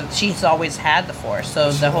discovered. She's always had the Force.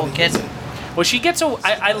 So the whole kid. Well, she gets a.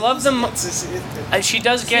 I love them. She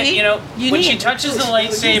does get. See? You When she need- touches the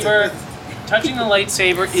lightsaber, touching the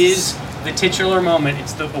lightsaber is the titular moment.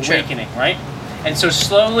 It's the awakening, right? And so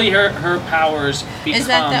slowly her powers become. Is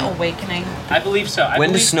that the awakening? I believe so.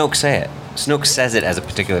 When does Snoke say it? Snoke says it at a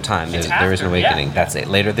particular time. There is an after, awakening. yeah. That's it.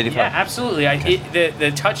 Later did he Yeah, absolutely.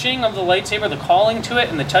 The touching of the lightsaber, the calling to it,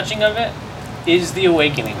 and the touching of it is the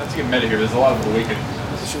awakening. Let's get meta here. There's a lot of awakenings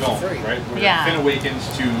in this film, right? Where Yeah. Finn awakens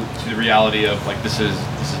to the reality of like this is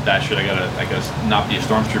bad shit. I gotta not be a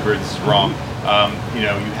stormtrooper. This is wrong. You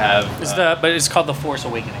have But it's called the Force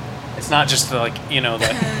Awakening. It's not just the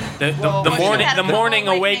Well, morning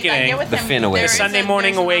I awakening. get with The him. Finn awakening. There is Sunday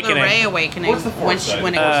morning there's another awakening. Rey awakening. What's the Force side?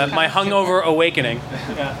 when it comes My to- hungover awakening.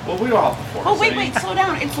 well, we all have the Force. Oh wait, slow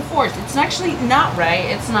down. It's the Force. It's actually not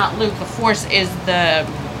Rey. It's not Luke. The Force is the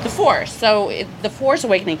Force. So the Force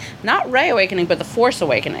awakening, not Rey awakening, but the Force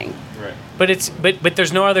awakening. Right. But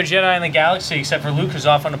there's no other Jedi in the galaxy except for Luke, who's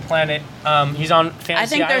off on a planet. He's on Fantasy I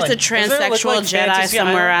think there's a Island. Doesn't it look transsexual like Jedi Fantasy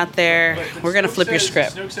somewhere Island? out there. But We're gonna Snoke flip your says-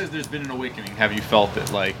 script. Snoke says there's been an awakening. Have you felt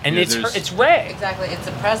it? Like, And you know, it's Rey. Exactly. It's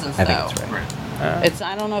a presence, I think though. that's right. Right. It's.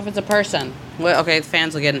 I don't know if it's a person. Well, okay,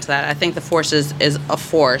 fans will get into that. I think the Force is a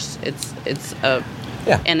force. It's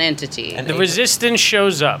an entity. And The Resistance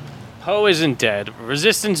shows up. Poe isn't dead.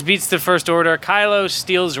 Resistance beats the First Order. Kylo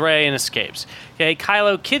steals Rey and escapes. Okay,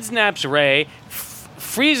 Kylo kidnaps Rey,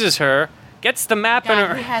 freezes her, gets the map in God,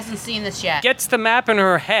 her who hasn't seen this yet? gets the map in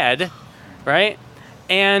her head, right?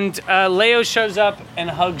 And Leo shows up and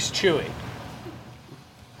hugs Chewie.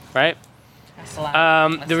 Right? That's a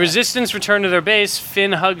lot. The Resistance return to their base.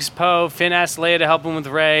 Finn hugs Poe. Finn asks Leia to help him with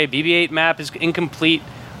Rey. BB-8 map is incomplete.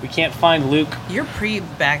 We can't find Luke. You're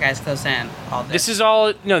pre-Bad Guys Close In. All this.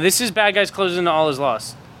 This is Bad Guys Close In, all is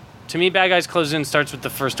lost. To me, Bad Guys Close In starts with the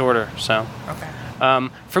First Order, so. Okay.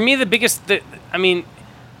 For me,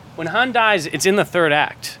 when Han dies, it's in the third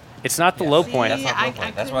act. It's not the low point. That's not the low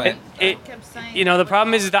point. That's why I kept saying. The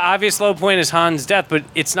problem is the obvious low point is Han's death, but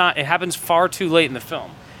it's not. It happens far too late in the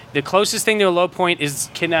film. The closest thing to a low point is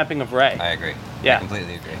kidnapping of Rey. I agree. Yeah. I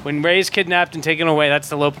completely agree. When Rey's kidnapped and taken away, that's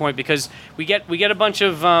the low point because we get a bunch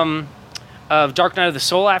of Dark Knight of the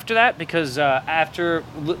Soul after that because after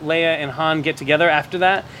Leia and Han get together after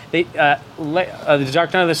that, the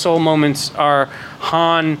Dark Knight of the Soul moments are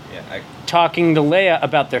Han talking to Leia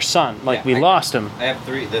about their son, we lost him. I have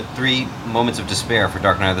the three moments of despair for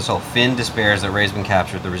Dark Knight of the Soul. Finn despairs that Rey's been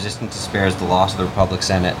captured. The Resistance despairs the loss of the Republic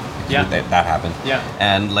Senate. Yeah. That happened. Yeah.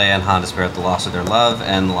 And Leia and Han despair at the loss of their love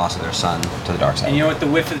and the loss of their son to the dark side. And you know what the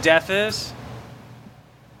whiff of death is?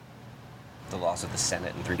 The loss of the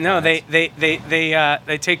Senate and 3 No, planets.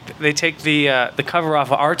 they take the cover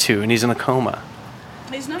off of R2 and he's in a coma.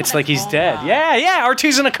 He's not It's in a like he's coma. dead. Yeah,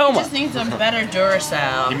 R2's in a He coma. just needs a better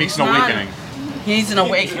Duracell. He makes He's an not- awakening. He needs an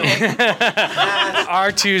awakening.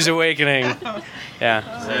 R2's awakening.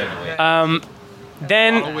 Yeah.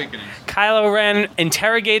 Then Awakening. Kylo Ren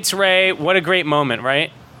interrogates Rey. What a great moment,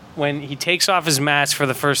 right? When he takes off his mask for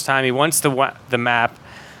the first time, he wants the map.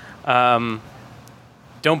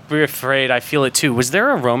 Don't be afraid, I feel it too. Was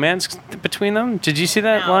there a romance between them? Did you see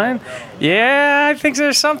that line? Yeah, I think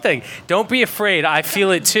there's something. Don't be afraid, I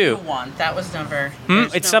feel it too. One. That was never.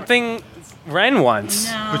 It's something Ren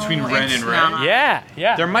wants. No, Between Ren it's and Rey? not.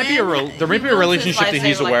 Yeah. There might be a Man, there might be he a builds his relationship that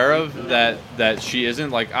he's lightsaber aware like- of that she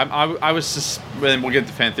isn't. Like I was just, and we'll get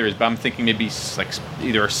to fan theories, but I'm thinking maybe like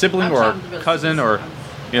either a sibling I'm or talking about a cousin or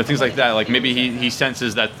things like that. Like Yeah. maybe he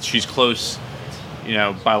senses that she's close,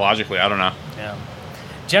 biologically. I don't know. Yeah.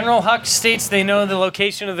 General Hux states they know the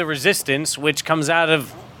location of the Resistance, which comes out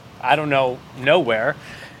of, I don't know, nowhere.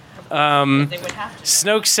 They would have to.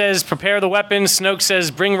 Snoke says, prepare the weapons. Snoke says,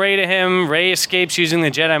 bring Rey to him. Rey escapes using the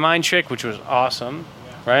Jedi mind trick, which was awesome,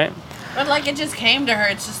 right? But it just came to her.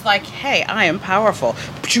 It's just like, hey, I am powerful.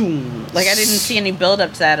 Like I didn't see any build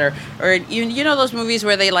up to that, or you know those movies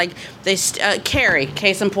where Carrie,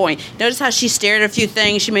 case in point. Notice how she stared at a few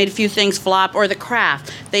things, she made a few things flop, or The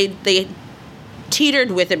Craft. They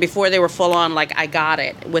teetered with it before they were full on. Like I got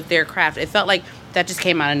it with their craft. It felt like that just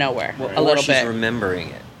came out of nowhere a little she's bit. remembering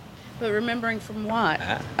it. But remembering from what?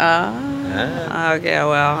 Okay, Ah.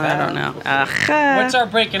 well, I don't know. What's our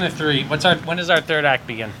break into 3? When does our third act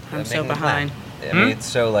begin? I'm so Making the plan. behind. I mean, it's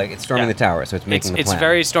so it's storming Yeah. the tower, so it's making the It's plan.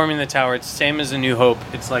 very storming the tower. It's the same as A New Hope.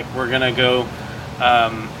 It's like we're gonna go.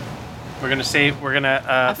 We're gonna save. We're gonna.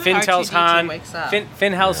 I thought Finn tells R2D2 Han. wakes up.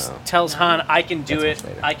 Finn tells Han, "I can do That's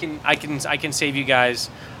it. much later. I can save you guys."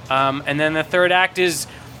 And then the third act is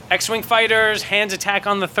X-wing fighters, hands attack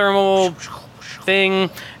on the thermal thing,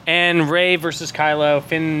 and Rey versus Kylo.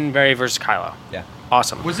 Rey versus Kylo. Yeah.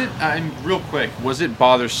 Awesome. Was it real quick? Was it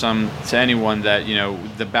bothersome to anyone that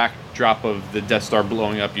the backdrop of the Death Star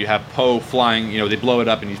blowing up? You have Poe flying. They blow it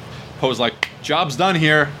up, and Poe's like, "Job's done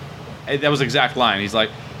here." That was the exact line. He's like,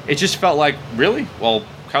 it just felt like, really? Well,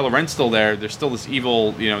 Kylo Ren's still there. There's still this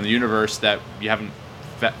evil, in the universe that you haven't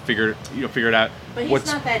figured out. But he's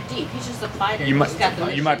not that deep. He's just a fighter. You He's got the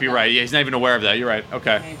might be mission. right. Yeah, he's not even aware of that. You're right.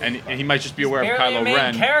 Okay, and he might just be aware of Kylo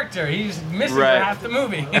Ren. character. He's missing Right. for half the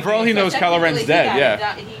movie. And for all he knows, Kylo Ren's dead.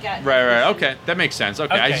 Yeah. He got Right. Okay, that makes sense.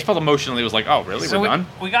 Okay, I Okay. just felt emotionally. It was like, oh, really? So We're done.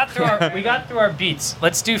 we got through our beats.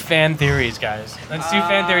 Let's do fan theories, guys. Let's do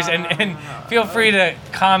fan theories, and feel free to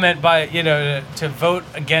comment by to vote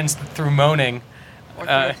against through moaning. Or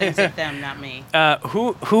throw things at them, not me.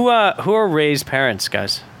 Who are Rey's parents,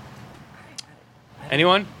 guys?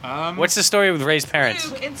 Anyone? What's the story with Rey's parents?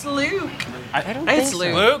 Luke, it's Luke. I don't It's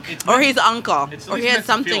Luke. Luke Or his uncle. It's Or at he least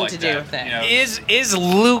had meant to feel something like to do that, with it. you know? is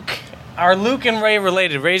Luke. Are Luke and Rey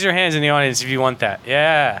related? Raise your hands in the audience if you want that.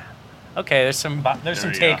 Yeah. Okay. There's some you go. I don't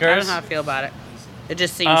know takers. how I feel about it. It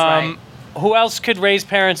just seems right. Who else could Rey's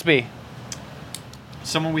parents be?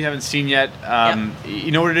 Someone we haven't seen yet. You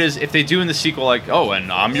know what it is? If they do in the sequel, like, oh,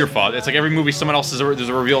 and I'm your father. It's like every movie, someone else there's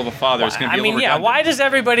a reveal of a father. It's going to be a little redundant. Why does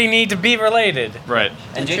everybody need to be related? Right.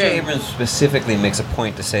 And True. J.J. Abrams specifically makes a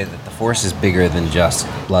point to say that the Force is bigger than just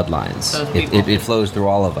bloodlines. Those It, people. it flows through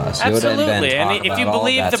all of us. Yoda and Ben Absolutely. talk And if about you all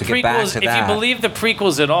believe that. the So get back prequels, to if you that. believe the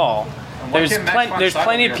prequels at all, There's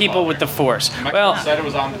plenty of people with the Force. Well, said it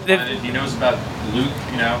was on the planet. He knows about Luke,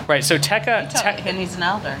 Right, so Tekka And he's an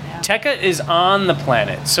elder. Yeah. Tekka is on the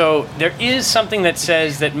planet. So there is something that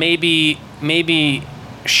says that maybe Rey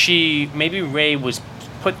was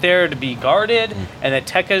put there to be guarded, and that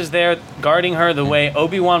Tekka's there guarding her the way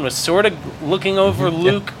Obi-Wan was sort of looking over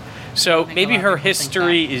Luke. So maybe her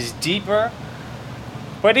history is deeper.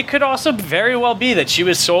 But it could also very well be that she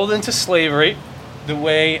was sold into slavery the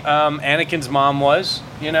way Anakin's mom was,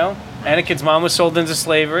 Anakin's mom was sold into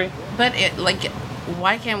slavery. But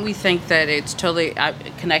why can't we think that it's totally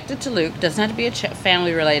connected to Luke? Doesn't have to be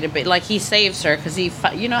family related, but he saves her because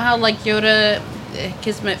how Yoda,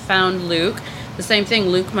 Kismet found Luke. The same thing,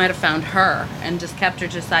 Luke might have found her and just kept her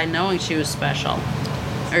to the side knowing she was special.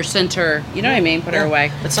 Or sent her, you know what I mean? Put her away.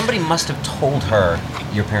 But somebody must have told her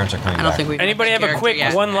your parents are coming back. I don't think we. Anybody have a quick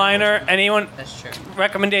one-liner? Anyone? That's true.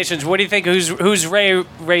 Recommendations. What do you think? Who's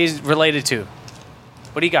Rey's related to?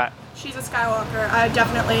 What do you got? She's a Skywalker.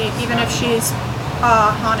 Definitely, even if she's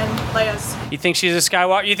Han and Leia's. You think she's a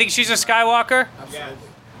Skywalker? You think she's a Skywalker? Absolutely.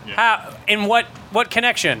 Yeah. How? In what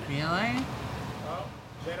connection? Really?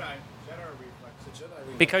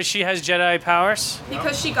 Because she has Jedi powers,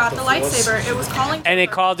 Because she got the lightsaber. It was calling to and her.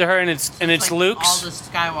 it called to her, and it's All Luke's. the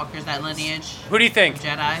Skywalkers, that lineage, Who do you think?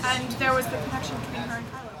 Jedi. And there was the connection between her and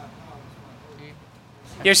Kylo.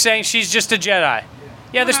 You're saying she's just a Jedi?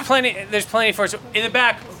 Yeah, there's plenty. There's plenty for us in the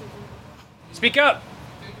back. Speak up.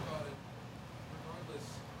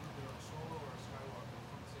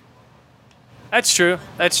 That's true.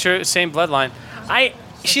 That's true. Same bloodline.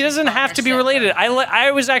 She doesn't have to be related.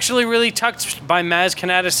 I was actually really touched by Maz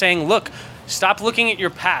Kanata saying, "Look, stop looking at your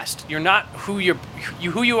past. You're not who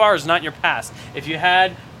you are is not your past. If you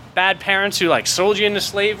had bad parents who sold you into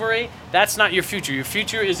slavery, that's not your future. Your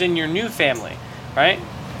future is in your new family, right?"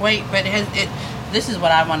 Wait, but this is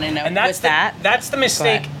what I want to know. And that's With the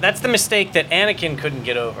mistake. That's the mistake that Anakin couldn't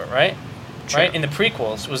get over, right? True. Right in the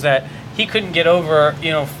prequels was that he couldn't get over,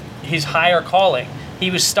 his higher calling. He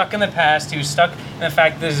was stuck in the past. He was stuck in the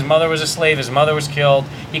fact that his mother was a slave. His mother was killed.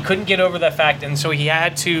 He couldn't get over that fact, and so he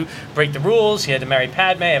had to break the rules. He had to marry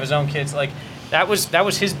Padme, have his own kids. That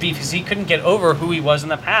was his beef, because he couldn't get over who he was in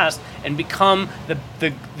the past and become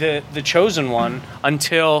the chosen one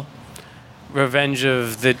until Revenge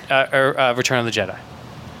of the Return of the Jedi.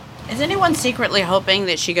 Is anyone secretly hoping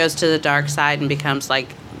that she goes to the dark side and becomes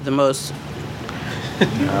the most?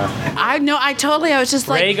 I was just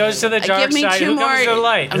Rey goes to the dark give me side. two Who more. comes to the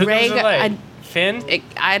light? Who Rey comes to the light? Finn? No, it would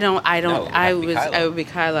be Kylo. I would be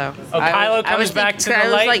Kylo. Kylo comes back to the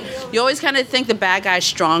light? You always kind of think the bad guy's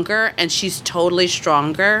stronger, and she's totally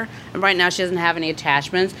stronger. And right now she doesn't have any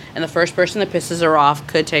attachments, and the first person that pisses her off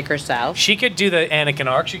could take her south. She could do the Anakin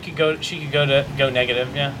arc. She could go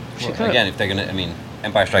negative. Yeah. Well, again, if they're gonna,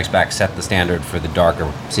 Empire Strikes Back set the standard for the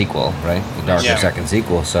darker sequel, right? The darker second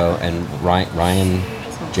sequel. So, and Ryan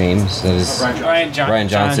James, that is Rian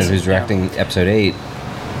Johnson, who's directing Episode 8.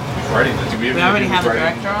 Writing that. We already have a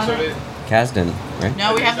director on it? Kasdan, right?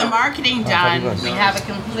 No, we have the marketing done. was. We have it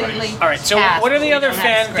completely. All right. So, cast, what are the we other don't have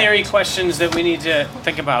fan script. theory questions that we need to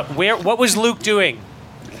think about? What was Luke doing?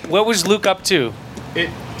 What was Luke up to? He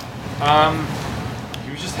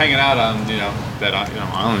was just hanging out on that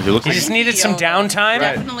island. It looked He like just needed some downtime.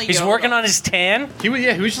 Definitely He's Yoda. working on his tan. he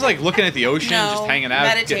was just looking at the ocean, No, just hanging out,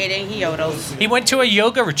 meditating. He yodels. He went to a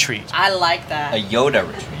yoga retreat. I like that. A Yoda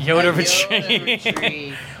retreat. Yoda A retreat.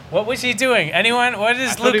 retreat. What was he doing? Anyone? What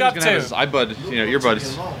is I thought Luke he was up gonna have his to? iBud,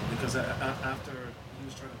 earbuds. Alone because after he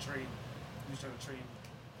was trying to train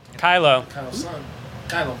Kylo. Kylo's son,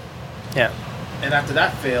 Kylo, Yeah. and after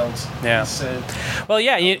that failed, Yeah. he said, Well,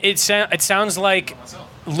 yeah. It sounds like myself.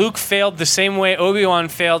 Luke failed the same way Obi-Wan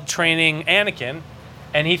failed training Anakin,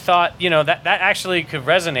 and he thought, that actually could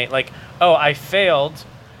resonate. I failed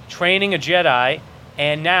training a Jedi,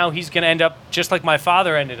 and now he's going to end up just like my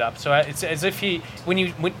father ended up. So it's as if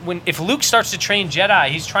if Luke starts to train Jedi,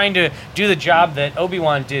 he's trying to do the job that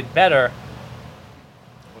Obi-Wan did better.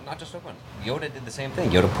 Well, not just Obi-Wan. Yoda did the same thing.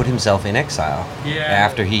 Yoda put himself in exile Yeah.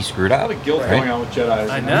 after he screwed A up. lot of guilt right? going on with Jedi. I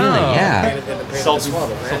isn't know. there? Really? Yeah. And the pain of his father,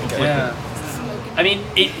 right? Self-inflicted. Yeah. I mean,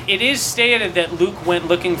 it is stated that Luke went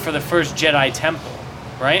looking for the first Jedi temple,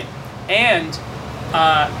 right? And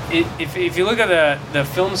if you look at the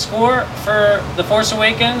film score for The Force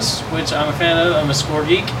Awakens, which I'm a fan of, I'm a score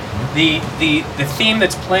geek, the theme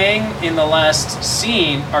that's playing in the last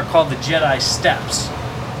scene are called the Jedi Steps,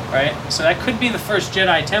 right? So that could be the first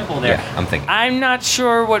Jedi temple there. Yeah, I'm thinking. I'm not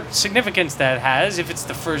sure what significance that has, if it's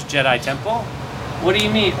the first Jedi temple. What do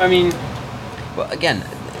you mean? I mean, Well, again,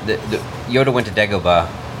 the Yoda went to Dagobah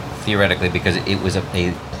theoretically because it was a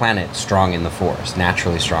planet strong in the Force,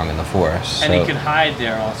 naturally strong in the Force. And so, he could hide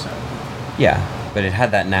there also. yeah, but it had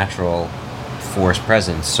that natural Force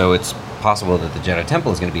presence, so it's possible that the Jedi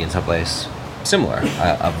Temple is going to be in someplace similar,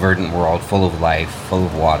 a verdant world full of life, full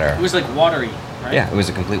of water. It was like watery, right? Yeah, it was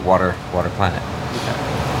a complete water planet.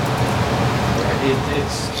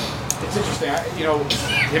 It's interesting.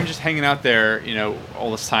 Him just hanging out there, all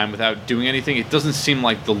this time without doing anything. It doesn't seem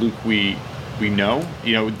like the Luke we know.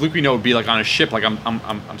 Luke we know would be like on a ship, like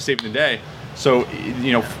I'm saving the day. So,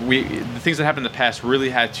 the things that happened in the past really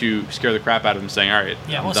had to scare the crap out of him, saying, "All right,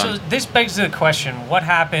 Yeah. I'm done." So this begs the question: what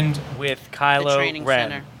happened with Kylo training Ren?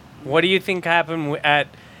 center. What do you think happened at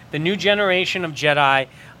the new generation of Jedi?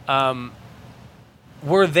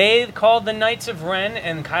 Were they called the Knights of Ren,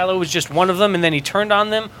 and Kylo was just one of them, and then he turned on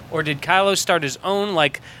them, or did Kylo start his own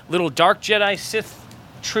little dark Jedi Sith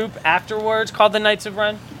troop afterwards, called the Knights of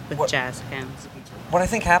Ren? With jazz hands. What I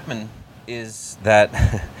think happened is that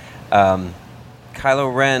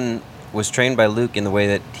Kylo Ren was trained by Luke in the way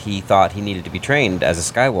that he thought he needed to be trained as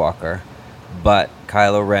a Skywalker, but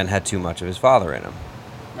Kylo Ren had too much of his father in him.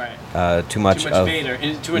 Right. Too much of Vader.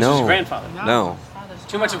 Too much of his grandfather. No.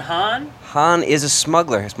 Too much of Han. Han is a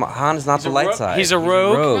smuggler. Han is not He's the a light ro- side. he's a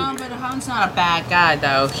rogue. No, but Han's not a bad guy,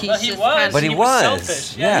 though. He's Well, he just was. kind of- But he was.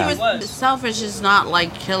 selfish. Yeah. He was selfish is not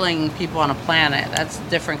like killing people on a planet. That's a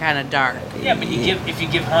different kind of dark. Yeah, but if you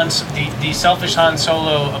give the selfish Han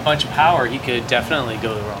Solo a bunch of power, he could definitely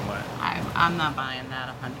go the wrong way. I'm not buying that.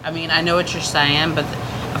 I mean, I know what you're saying, but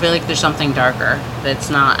I feel like there's something darker that's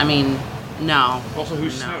not. I mean, no. Also,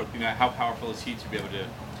 who's No. Snoke? How powerful is he to be able to,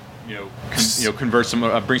 convert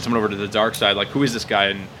someone, bring someone over to the dark side? Like, who is this guy,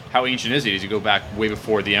 and how ancient is he? Does he go back way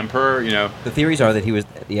before the Emperor? The theories are that he was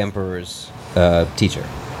the Emperor's teacher.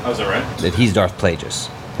 Oh, is that right? That he's Darth Plagueis.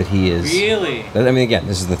 That he is. Really? I mean, again,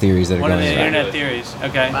 this is the theories that are One of going the back. internet theories.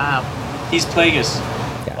 Okay. Wow. He's Plagueis.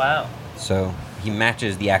 Yeah. Wow. So he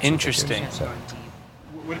matches the action. Interesting. figures, so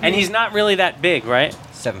And he's not really that big, right?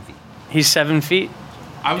 7 feet. He's 7 feet.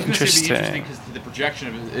 I was going to say it'd be interesting because the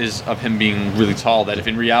projection is of him being really tall. That if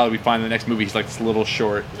in reality we find in the next movie he's like this little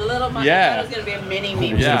short. The little monkey. Yeah. It's gonna be a mini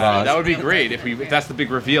me. Wizard of Yeah, Oz. that would be great if that's the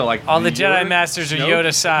big reveal. Like All the Jedi Yoda, Masters are Snoke.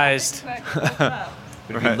 Yoda-sized.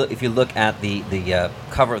 But if you look at the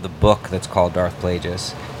cover of the book that's called Darth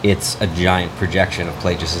Plagueis, it's a giant projection of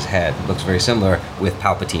Plagueis' head. It looks very similar with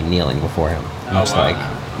Palpatine kneeling before him, much like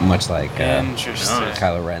Interesting.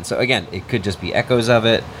 Kylo Ren. So again, it could just be echoes of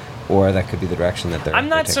it, or that could be the direction that they're. I'm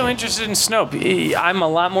not they're so taking. interested in Snoke. I'm a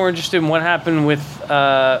lot more interested in what happened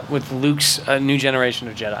with Luke's new generation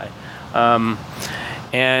of Jedi,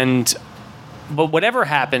 but whatever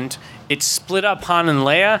happened, it split up Han and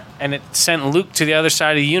Leia, and it sent Luke to the other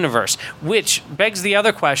side of the universe, which begs the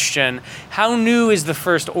other question: how new is the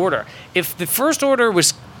First Order? If the First Order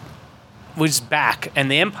was back and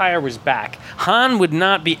the Empire was back, Han would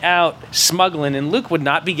not be out smuggling and Luke would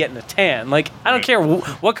not be getting a tan. Like, I don't care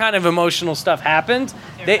what kind of emotional stuff happened.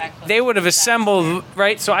 They would have assembled,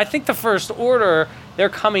 right? So I think the First Order, they're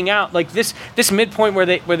coming out like this midpoint where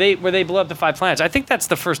they blow up the 5 planets. I think that's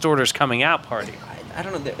the First Order's coming out party. I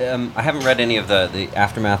don't know. I haven't read any of the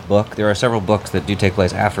Aftermath book. There are several books that do take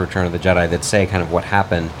place after Return of the Jedi that say kind of what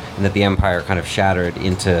happened and that the Empire kind of shattered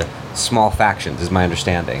into small factions, is my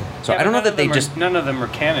understanding. So I don't know that they just... None of them are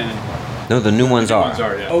canon anymore. No, the new ones are.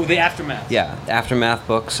 Yeah. Oh, the Aftermath. Yeah, the Aftermath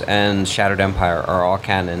books and Shattered Empire are all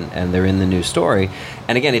canon, and they're in the new story.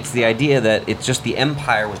 And again, it's the idea that it's just the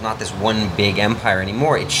Empire was not this one big empire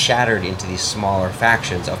anymore. It shattered into these smaller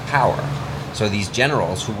factions of power. So these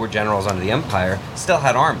generals, who were generals under the Empire, still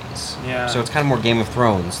had armies. Yeah. So it's kind of more Game of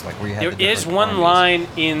Thrones, like where you have There the different is one armies. line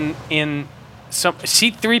in some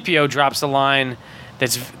C-3PO drops a line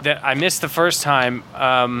that I missed the first time,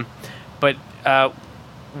 but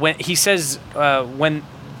when he says when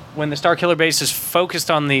the Starkiller base is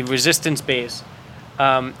focused on the Resistance base,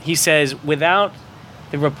 he says without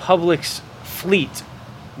the Republic's fleet,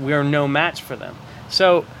 we are no match for them.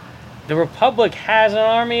 So the Republic has an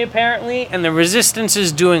army apparently, and the Resistance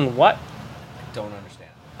is doing what? Don't understand.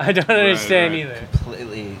 I don't understand right. either.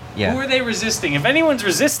 Completely, yeah. Who are they resisting? If anyone's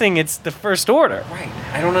resisting, it's the First Order. Right.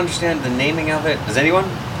 I don't understand the naming of it. Does anyone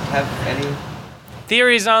have any?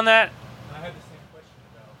 Theories on that? I had the same question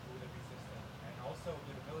about who they're resisting, and also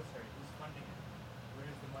with the military, who's funding it? Where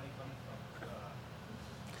is the money coming from to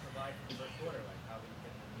provide for the First Order? Like how they get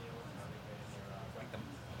their meals, how they get their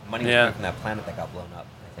weapons? Money Yeah. from that planet that got blown up,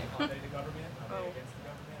 I think. Are they the government? Are they against the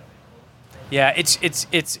government? Are they close? Yeah,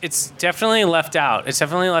 it's definitely left out. It's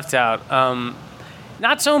definitely left out.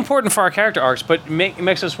 Not so important for our character arcs, but it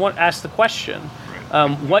makes us ask the question: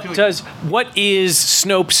 what is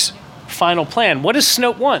Snope's final plan. What does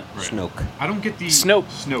Snoke want? Snoke. I don't get the Snoke.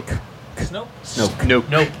 Snoke. Snoke. Snoke. Nope.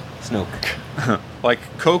 Nope. Snoke. Like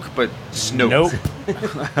Coke, but Snoke. Nope.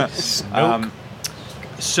 Snoke.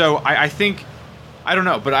 So I think, I don't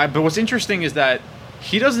know, but what's interesting is that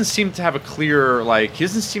he doesn't seem to have a clear, like, he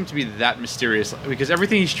doesn't seem to be that mysterious, because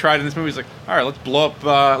everything he's tried in this movie is like, all right, let's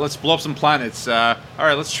blow up some planets. All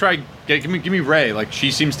right, let's try, give me Rey. Like,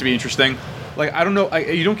 she seems to be interesting. Like, I don't know,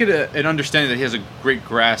 you don't get an understanding that he has a great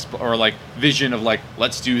grasp or, like, vision of, like,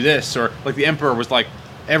 let's do this. Or, like, the Emperor was like,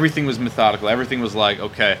 everything was methodical. Everything was like,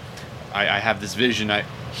 okay, I have this vision.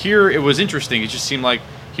 Here, it was interesting. It just seemed like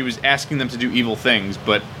he was asking them to do evil things,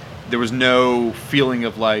 but there was no feeling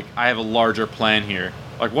of, like, I have a larger plan here.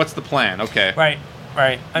 Like, what's the plan? Okay. Right.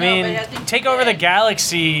 I No, mean, but I think take over the that-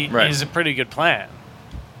 galaxy Right. is a pretty good plan.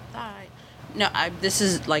 No, this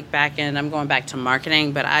is like I'm going back to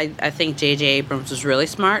marketing, but I think J.J. Abrams was really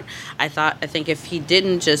smart. I think if he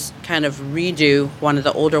didn't just kind of redo one of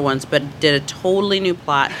the older ones, but did a totally new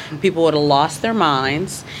plot, people would have lost their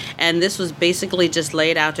minds. And this was basically just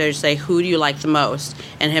laid out there to say, who do you like the most?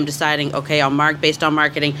 And him deciding, okay, based on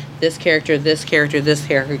marketing, this character goes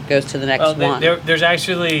to the next one. There's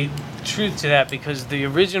actually truth to that, because the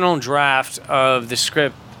original draft of the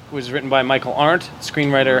script was written by Michael Arndt,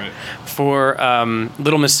 screenwriter for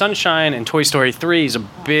Little Miss Sunshine and Toy Story 3. He's a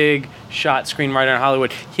big shot screenwriter in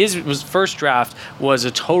Hollywood. His first draft was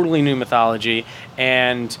a totally new mythology,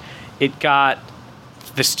 and the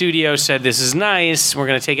studio said, this is nice, we're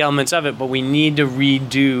going to take elements of it, but we need to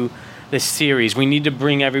redo the series. We need to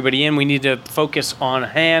bring everybody in. We need to focus on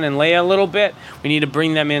Han and Leia a little bit. We need to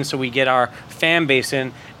bring them in so we get our fan base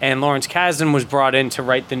in. And Lawrence Kasdan was brought in to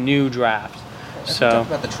write the new draft. Talk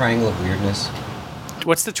about the Triangle of Weirdness.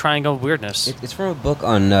 What's the Triangle of Weirdness? It's from a book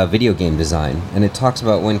on video game design, and it talks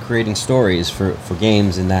about when creating stories for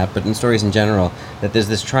games and that, but in stories in general, that there's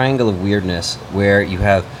this triangle of weirdness where you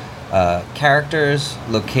have characters,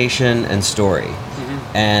 location, and story.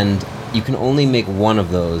 Mm-hmm. And you can only make one of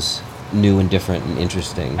those new and different and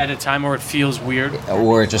interesting. At a time where it feels weird?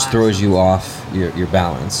 Or it just throws you off your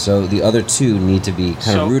balance. So the other two need to be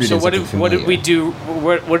kind of rooted in something familiar. What did we do?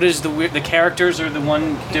 What is the characters are the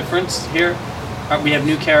one difference here? We have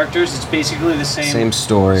new characters. It's basically the same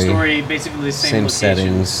story. Basically the same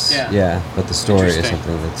settings. Yeah. But the story is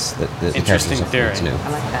something that the interesting characters are theory. new. I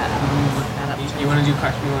like that. You want to do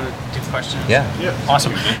questions? You want to do questions? Yeah.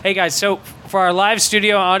 Awesome. Hey guys, so for our live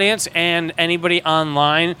studio audience and anybody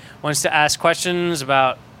online wants to ask questions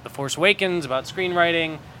about The Force Awakens, about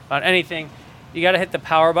screenwriting, about anything, you got to hit the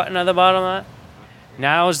power button at the bottom of that.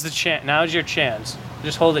 Now's your chance.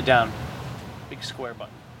 Just hold it down. Big square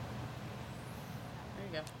button.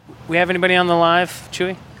 There you go. We have anybody on the live,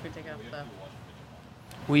 Chewy? Can we take out the...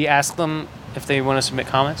 We ask them if they want to submit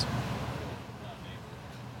comments.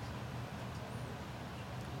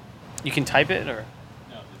 You can type it, or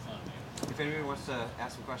If anybody wants to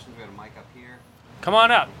ask some questions, we got a mic up here. come on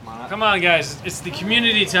up. Come on up. Come on, guys. It's the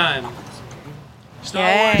community time. Star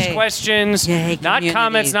Yay. Wars questions, Yay, not community.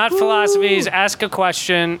 comments, not Woo. philosophies. Ask a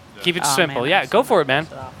question. Keep it Oh, simple. man, Yeah, I'm go so for it, man.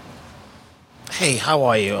 Hey, how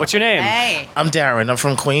are you? What's your name? Hey. I'm Darren. I'm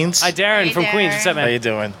from Queens. Hi, Darren Hey, from Queens. What's up, How you man?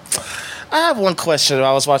 doing? I have one question.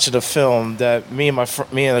 I was watching a film that me and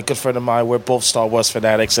a good friend of mine, we're both Star Wars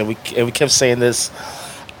fanatics, and we kept saying this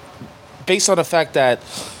based on the fact that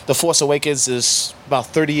The Force Awakens is about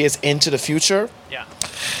 30 years into the future. Yeah.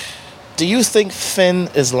 Do you think Finn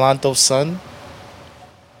is Lando's son?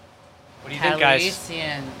 What do you think, guys?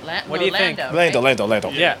 Calrissian. What do you think?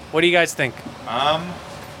 Lando. Yeah. What do you guys think?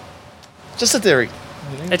 Just a theory.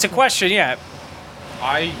 It's a question. Yeah.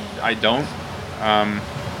 I don't.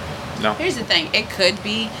 No. Here's the thing. It could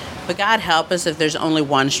be, but God help us if there's only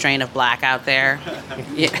one strain of black out there.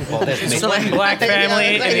 Yeah. Well, that's So One black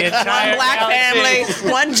family in the entire one black galaxy.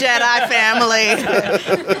 family, one Jedi family.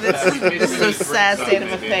 this is a sad state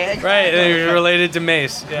of affairs. Right. They're related to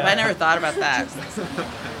Mace. I Yeah. never thought about that.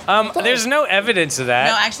 There's no evidence of that.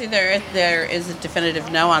 No, actually, there is a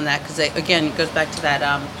definitive no on that because again, it goes back to that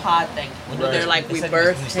pod thing. They're like we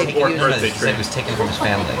birthed. He said it was taken from his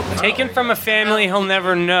family. Taken from a family he'll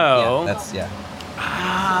never know. We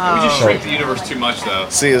just shrink the universe too much, though.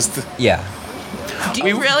 See, Yeah. Do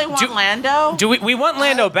you really want Lando? Do we want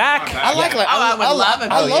Lando back? I like Lando. I would love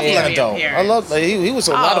him I to love make an Lando. appearance. I love. He was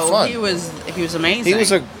a lot of fun. He was amazing. He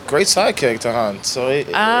was a great sidekick to Han. So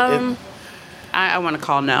I want to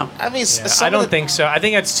call no. I mean, Yeah, I don't think so. I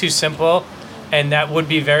think that's too simple, and that would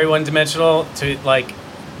be very one-dimensional to like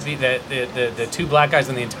the two black guys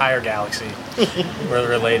in the entire galaxy were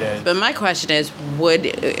related. But my question is,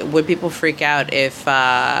 would people freak out if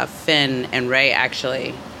Finn and Rey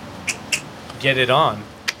actually? Get it on.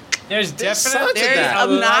 There's There's definitely sides of that. a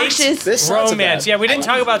light Obnoxious. There's sides of romance. that. Yeah, we didn't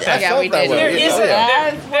talk about that. Yeah, felt we that did. way. There is a,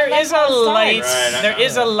 Yeah. there is a light there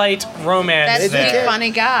is a light romance That's there. a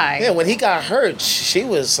funny guy. Yeah, when he got hurt, she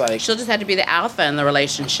was like, She'll just have to be the alpha in the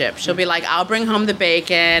relationship. She'll be like, I'll bring home the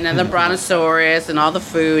bacon and the brontosaurus and all the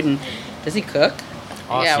food. And does he cook?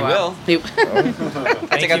 He will. He-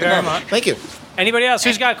 Thank you very much. thank you. Anybody else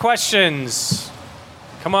who's got questions?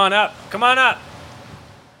 Come on up. Come on up.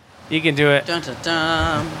 You can do it. Dun, dun,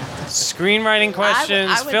 dun. Screenwriting questions,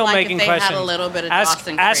 I would filmmaking like if they questions. had a little bit of ask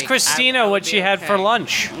Dawson ask Creek. Christina I would what be she had okay. for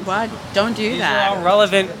lunch. What? Don't do These that. are all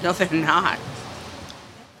relevant. No, they're not.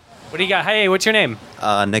 What do you got? Hey, what's your name?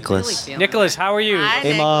 Nicholas. Really Nicholas, how are you? Hi,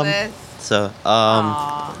 Hey, Mom. Nicholas. So,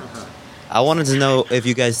 Aw. I wanted to know if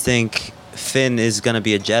you guys think Finn is gonna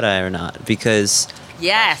be a Jedi or not, because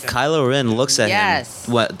Yes. Kylo Ren looks at Yes.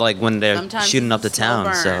 him when they're Sometimes shooting up the it's a slow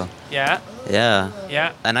town. So, burn. Yeah, yeah,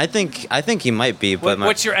 yeah. and I think he might be. But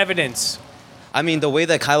What's your evidence? I mean, the way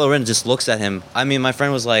that Kylo Ren just looks at him. I mean, my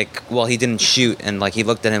friend was like, "Well, he didn't shoot," and like he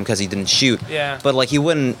looked at him because he didn't shoot. Yeah. But like he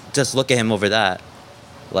wouldn't just look at him over that.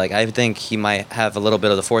 Like I think he might have a little bit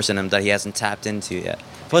of the Force in him that he hasn't tapped into yet.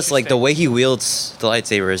 Plus, like the Interesting. way he wields the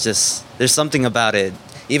lightsaber is just there's something about it.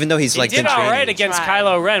 Even though he's He like did been all training. right against Tried.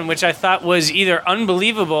 Kylo Ren, which I thought was either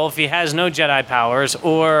unbelievable if he has no Jedi powers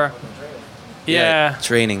or, yeah,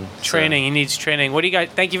 training. so. training. He needs training. What do you guys?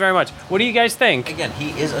 Thank you very much. What do you guys think? Again, he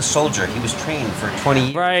is a soldier. He was trained for 20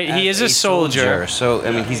 years. Right, he as is a soldier. So,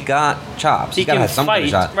 I mean, he's got chops. He He's got to can have some kind fight. of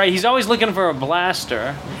shot. Right, he's always looking for a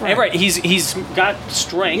blaster. And right, he's got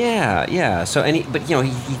strength. Yeah, yeah. So, but you know,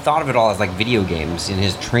 he thought of it all as like video games in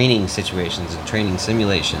his training situations and training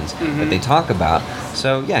simulations that they talk about.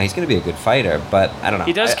 So, yeah, he's going to be a good fighter. But I don't know.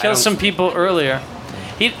 He does I kill don't- some people earlier.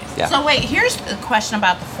 He, Yeah. So wait, here's the question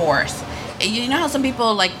about the Force. You know how some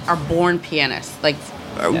people like are born pianists, like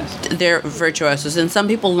Yes. they're virtuosos, and some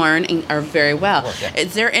people learn and are very well. course, yeah.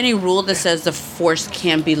 Is there any rule that says the Force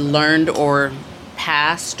can be learned or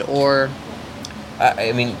passed or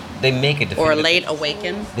I mean, they make it late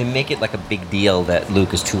awakened? They make it like a big deal that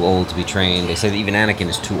Luke is too old to be trained. They say that even Anakin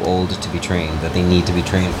is too old to be trained. That they need to be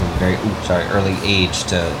trained from a very early age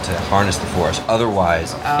to harness the Force.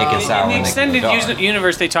 Otherwise, it can sour. in the and they can go extended dark.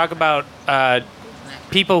 universe, they talk about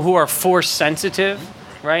people who are force sensitive,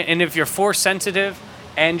 right? And if you're force sensitive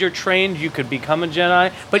and you're trained, you could become a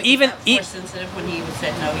Jedi. But even Force sensitive when he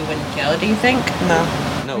said no, he wouldn't kill. Do you think?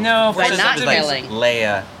 No, By force not sensitive- like killing.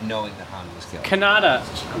 Leia knowing that Han was killed. Kanata,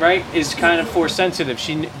 right, is kind of force sensitive.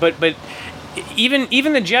 But even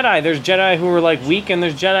the Jedi, there's Jedi who are like weak, and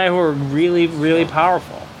there's Jedi who are really, really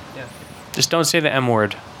powerful. Yeah. Just don't say the M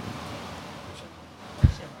word.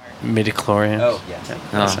 Midichlorian. Oh yeah.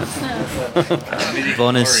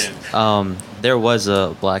 Bonus. There was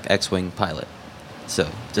a black X-wing pilot. So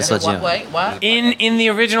just let you know. What? In the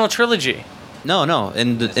original trilogy. No,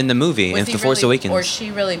 in the movie, in Was The Force Awakens. Or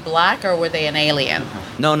she really black, or were they an alien?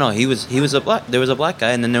 No, he was a black. There was a black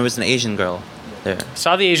guy, and then there was an Asian girl there.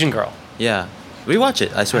 Saw the Asian girl. Yeah, rewatch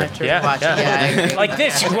it. I swear. Yeah, Watch it. yeah. Yeah, I agree. Like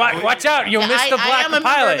this. Watch out! You'll miss the I black am a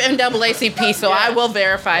pilot. member of NAACP, so I will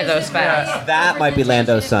verify those facts. That might be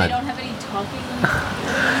Lando's son. They don't have any talking.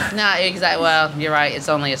 No, exactly. Well, you're right. It's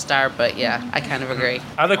only a start, but yeah, I kind of agree.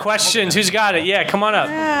 Other questions? Who's got it? Yeah, come on up.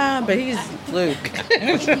 Yeah, but he's Luke.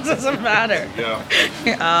 It doesn't matter.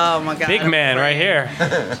 Yeah. Oh my God. Big man right here.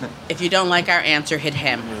 If you don't like our answer, hit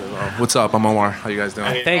him. What's up? I'm Omar. How you guys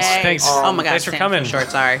doing? Thanks. Hey. Thanks. Oh my God. Thanks for Sam's coming. so short.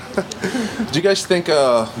 Sorry. Do you guys think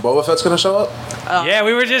Boba Fett's gonna show up? Yeah,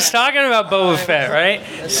 we were just talking about Boba Fett, right?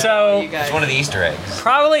 So It's one of the Easter eggs.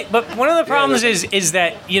 probably, but one of the problems is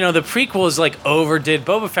that the prequels like overdid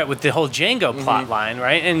Boba Fett with the whole Django plot line,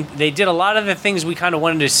 right? And they did a lot of the things we kind of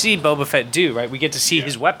wanted to see Boba Fett do, right? We get to see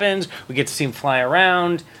his weapons, we get to see him fly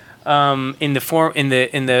around in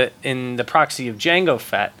the proxy of Django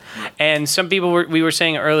Fett, and some people we were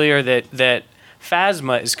saying earlier that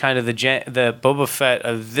Phasma is kind of the Boba Fett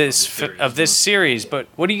of this series. But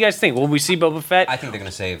what do you guys think? Will we see Boba Fett? I think they're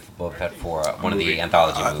gonna save Boba Fett for one of the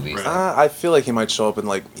anthology movies. I feel like he might show up in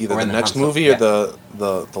like either Or the in the next Han Solo, movie yeah. or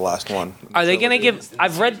the last one. Are they gonna give?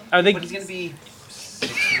 I've read. Are they? But he's gonna be.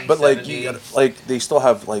 But like 70. you gotta, like they still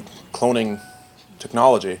have like cloning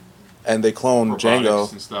technology, and they clone Robotics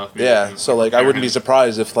Django. and stuff, Yeah, yeah. so like I wouldn't be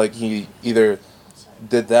surprised if like he either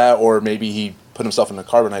did that or maybe he put himself in a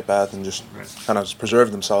carbonite bath and just kind of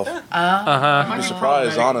preserved himself. I'd be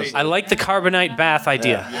surprised, honestly. I like the carbonite bath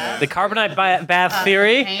idea. The carbonite bath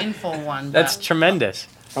theory. Painful one. That's but- tremendous.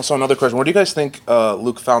 Also, another question: where do you guys think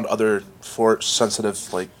Luke found other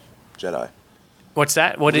Force-sensitive like Jedi? What's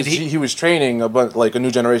that? What did he? He was training a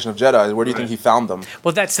new generation of Jedi. Where do you think he found them?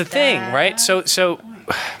 Well, that's the thing, right? So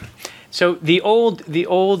So the old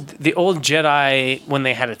Jedi, when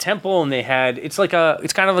they had a temple and it's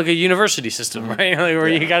kind of like a university system, right? Like where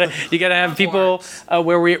you gotta have people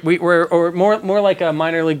where or more like a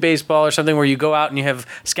minor league baseball or something where you go out and you have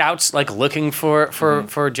scouts like looking for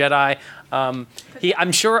Jedi.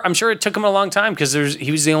 I'm sure it took him a long time because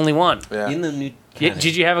he was the only one. Yeah. In the new Yeah,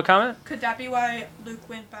 did you have a comment? Could that be why Luke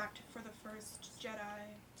went back for the first Jedi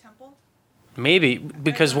temple? Maybe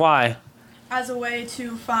because why? As a way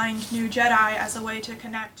to find new Jedi, as a way to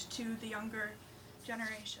connect to the younger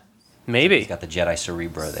generations. Maybe. He's got the Jedi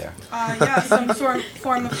Cerebro there. Yeah, some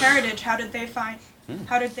form of heritage. How did they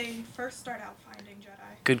first start out finding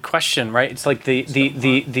Jedi? Good question, right? It's like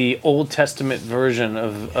the Old Testament version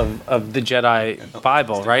of the Jedi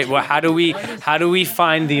Bible, right? Well, how do we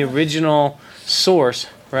find the original source,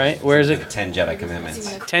 right? Where is it? 10 Jedi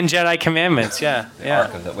Commandments. 10 Jedi Commandments, yeah.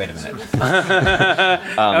 Ark of the, wait a minute.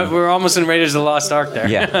 We're almost in Raiders of the Lost Ark there.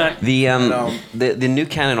 Yeah. The new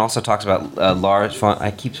canon also talks about Lars von...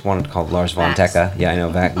 I keep wanting to call it Lars von Tekka. Yeah, I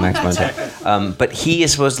know, Max von Tekka. But he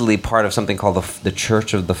is supposedly part of something called the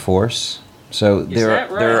Church of the Force. So there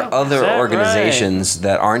are other organizations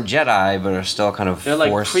that aren't Jedi but are still kind of They're like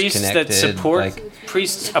Force priests connected. that support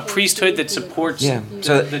a priesthood that supports the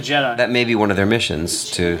Jedi. That may be one of their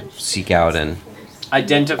missions to seek out and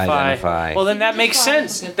identify. Well, then that makes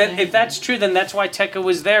sense. That if that's true, then that's why Tekka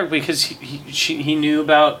was there because he knew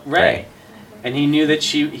about Rey, and he knew that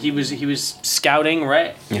he was scouting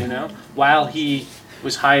Rey. You know, while he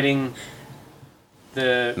was hiding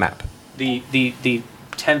the map. The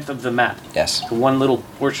 10th of the map. Yes. The one little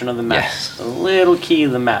portion of the map. Yes. The little key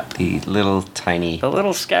of the map. The little tiny. The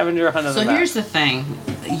little scavenger hunt of the map. So here's the thing.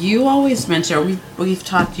 You always mention, we've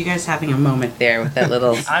talked, you guys having a moment there with that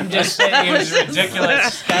little... I'm just saying it was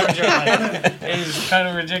ridiculous. Scavenger hunt. It was kind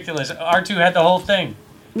of ridiculous. R2 had the whole thing.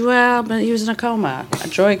 Well, but he was in a coma. A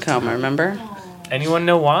droid coma, remember? Anyone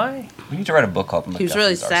know why? We need to write a book called MacGuffins. He was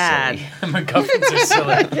really sad. MacGuffins are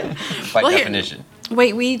silly. By definition.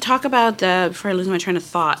 Wait, we talk about, before I lose my train of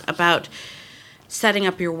thought, about setting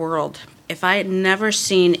up your world. If I had never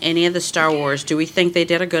seen any of the Star Wars, do we think they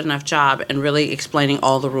did a good enough job in really explaining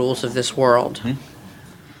all the rules of this world?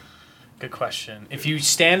 Good question. If you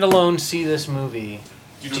stand alone see this movie,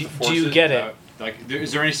 do you get it?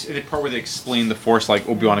 Is there any part where they explain the Force, like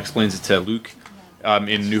Obi-Wan explains it to Luke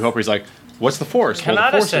in New Hope, where he's like, what's the Force?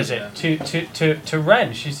 Kanata Force says it to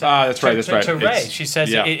Ren. She says that's right. To Rey, she says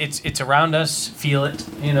it's around us. Feel it.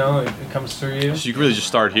 You know, it comes through you. So you can really just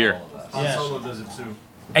start here. Yeah. Solo does it too.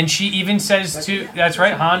 And she even says to that's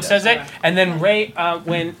right. Han says it, and then Rey,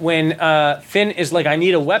 when Finn is like, "I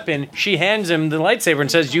need a weapon," she hands him the lightsaber and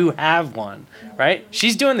says, "You have one." Right?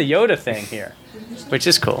 She's doing the Yoda thing here, which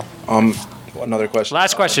is cool. Another question.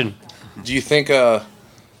 Last question. Do you think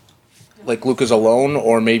like Luke is alone,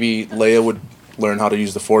 or maybe Leia would learn how to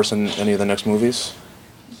use the Force in any of the next movies?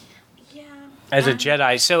 As a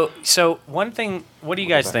Jedi. So one thing. What do you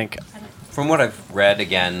guys think? From what I've read,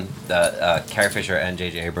 again, Carrie Fisher and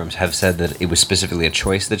J.J. Abrams have said that it was specifically a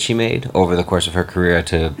choice that she made over the course of her career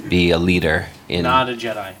to be a leader in. Not a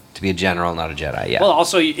Jedi. To be a general, not a Jedi. Yeah. Well,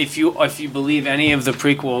 also, if you believe any of the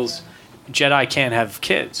prequels, Jedi can't have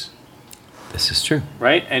kids. This is true.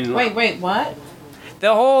 Right? And Wait, what?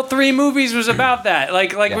 the whole 3 movies was about that.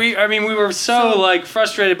 Like we were so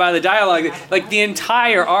frustrated by the dialogue. Like the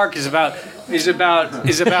entire arc is about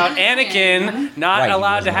Anakin not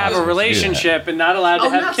allowed to have a relationship and not allowed to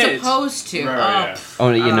have kids. Oh, not supposed to. Right.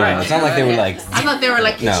 Oh, you know, it's not like they were like. I thought they were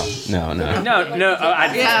like. No.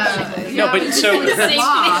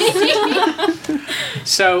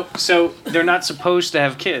 So they're not supposed to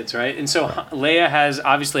have kids, right? And so Leia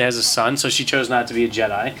obviously has a son, so she chose not to be a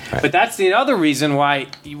Jedi. Right. But that's the other reason why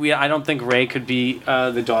I don't think Rey could be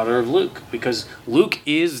the daughter of Luke, because Luke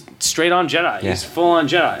is straight on Jedi. Yeah. He's full on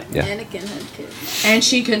Jedi. Yeah. Anakin had kids. And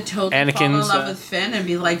she could totally fall in love with Finn and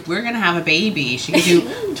be like, "We're gonna have a baby." She could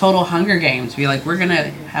do total Hunger Games, be like, "We're gonna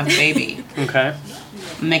have a baby." Okay.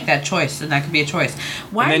 Make that choice, and that could be a choice.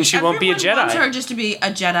 Why? And then she won't be a Jedi. Wants her just to be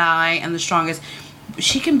a Jedi and the strongest.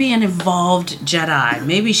 She can be an evolved Jedi.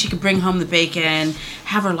 Maybe she could bring home the bacon,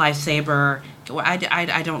 have her lightsaber.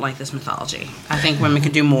 I don't like this mythology. I think women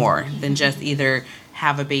could do more than just either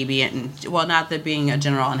have a baby and, well, not that being a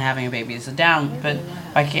general and having a baby is a down, but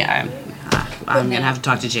I can't. I'm gonna have to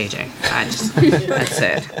talk to JJ. That's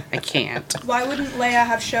it. I can't. Why wouldn't Leia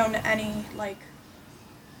have shown any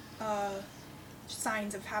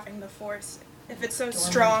signs of having the Force if it's so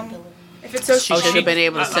strong? If it's so she should have been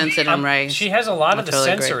able to sense it in Rey. She has a lot of the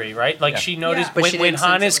sensory, right? Like she noticed when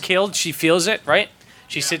Han is killed, she feels it, right?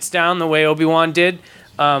 She sits down the way Obi-Wan did.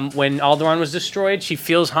 when Alderaan was destroyed. She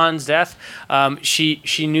feels Han's death.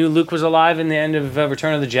 She knew Luke was alive in the end of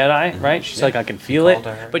Return of the Jedi, right? She's like, I can feel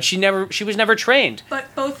it, but she was never trained.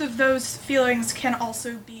 But both of those feelings can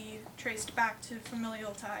also be traced back to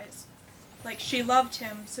familial ties. Like, she loved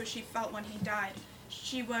him, so she felt when he died.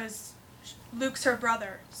 Luke's her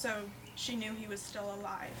brother, so she knew he was still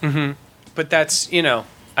alive. Mm-hmm. But that's,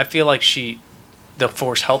 I feel like the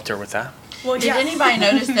Force helped her with that. Well, Did anybody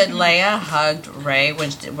notice that Leia hugged Rey when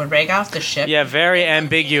Rey got off the ship? Yeah, very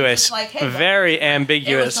ambiguous. Like, hey, very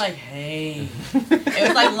ambiguous. It was like, hey. It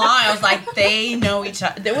was like line. I was like, they know each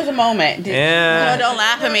other. There was a moment. Yeah. No, don't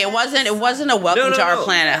laugh at me. It wasn't a welcome to our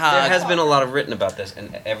planet hug. There has been a lot of written about this,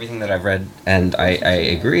 and everything that I've read, and I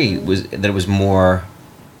agree, was that it was more,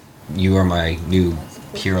 you are my new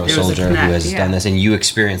hero soldier who has done this, and you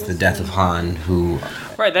experienced the death of Han, who...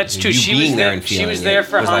 Right, that's true. She was there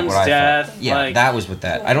for Han's death. Yeah, that was what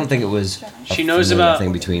that. I don't think it was. She knows about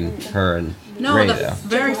thing between her and No, Rey, the though.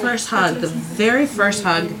 very first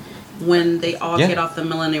hug. When they all get off the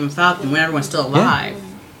Millennium Falcon, when everyone's still alive.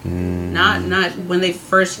 Not when they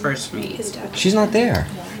first meet. She's not there.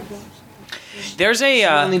 There's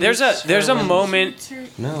a moment,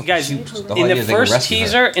 No, guys. In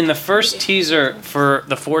the first teaser for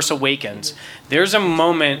The Force Awakens, there's a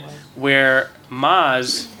moment where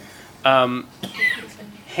Maz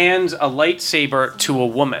hands a lightsaber to a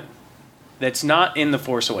woman. That's not in The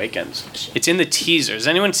Force Awakens. It's in the teaser. Has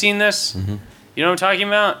anyone seen this? Mm-hmm. You know what I'm talking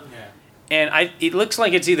about? Yeah. And it looks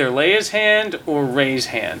like it's either Leia's hand or Rey's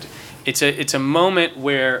hand. It's a moment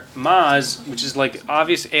where Maz, which is like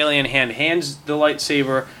obvious alien hand, hands the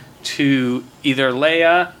lightsaber to either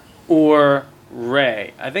Leia or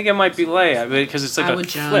Rey. I think it might be Leia because it's like I a would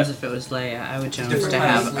flip. Jones if it was Leia. I would Jones to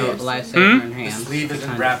have a lightsaber in hand. The sleeve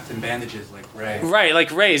isn't wrapped in bandages like Rey. Right,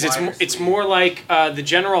 like Rey's. It's more like the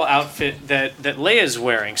general outfit that Leia's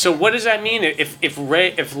wearing. So what does that mean if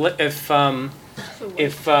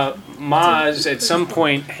Maz at some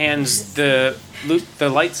point hands the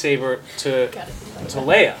lightsaber to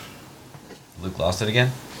Leia? Luke lost it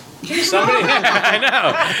again. Somebody, I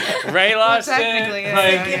know. Rey lost it.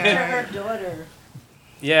 Her daughter.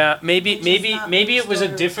 Yeah, maybe it was a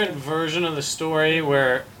different version of the story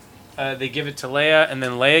where they give it to Leia and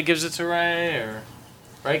then Leia gives it to Rey, or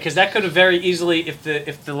right? Because that could have very easily, if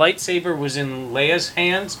the lightsaber was in Leia's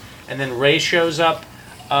hands and then Rey shows up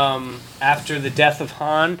after the death of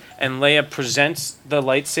Han and Leia presents the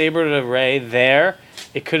lightsaber to Rey there,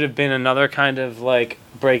 it could have been another kind of like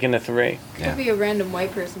break into three. Could be a random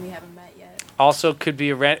white person we haven't met yet. Also, could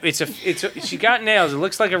be she got nails. It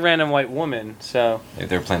looks like a random white woman. So Maybe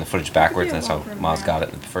they were playing the footage backwards. That's how Maz got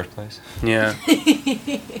it in the first place. yeah,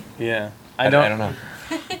 yeah. I don't know.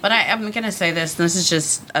 But I'm going to say this, and this is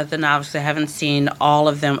just the novice. I haven't seen all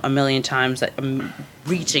of them a million times. I'm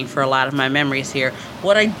reaching for a lot of my memories here.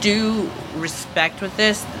 What I do respect with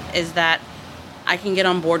this is that I can get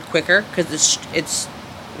on board quicker because it's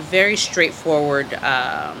very straightforward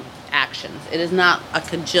actions. It is not a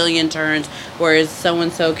cajillion turns, whereas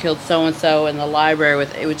so-and-so killed so-and-so in the library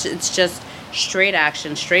it's just straight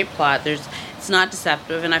action, straight plot. It's not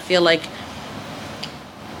deceptive, and I feel like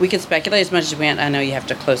we can speculate as much as we want. I know you have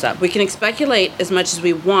to close up. We can speculate as much as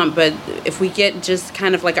we want, but if we get just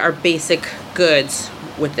kind of like our basic goods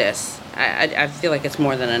with this, I feel like it's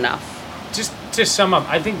more than enough. Just to sum up,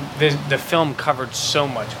 I think the film covered so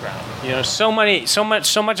much ground. You know, so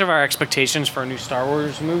much of our expectations for a new Star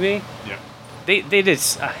Wars movie. Yeah. They did a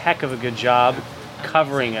heck of a good job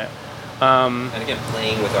covering it. And again,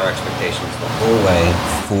 playing with our expectations the whole way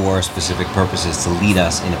for specific purposes to lead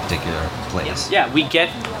us in a particular place. Yeah, we get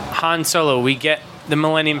Han Solo, we get the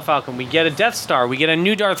Millennium Falcon, we get a Death Star, we get a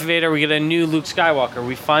new Darth Vader, we get a new Luke Skywalker,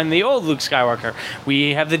 we find the old Luke Skywalker,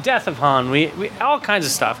 we have the death of Han, we all kinds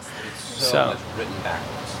of stuff. So much written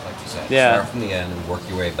backwards, like you said. Yeah. Start from the end and work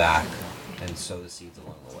your way back and sow the seeds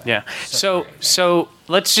along the way. Yeah. So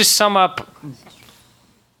let's just sum up.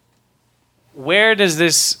 Where does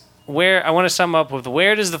The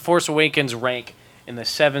Force Awakens rank in the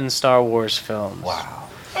 7 Star Wars films? Wow.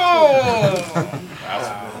 Oh.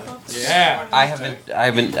 Yeah. I've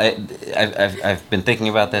been thinking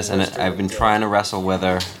about this, and I've been trying to wrestle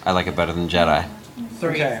whether I like it better than Jedi.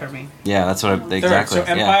 3 for me. Yeah, that's what exactly. So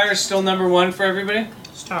Empire is still number 1 for everybody?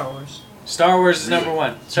 Star Wars. Star Wars is number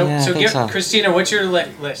 1. So Yeah, I think so. Christina, what's your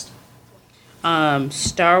list?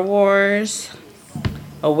 Star Wars,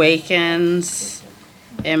 Awakens,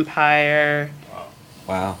 Empire,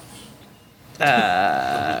 Wow.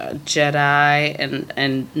 Jedi,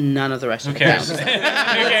 and none of the rest of them. That's it. Really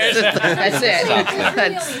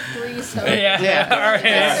only 3, so Yeah. All right.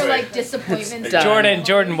 they're like disappointments. Done.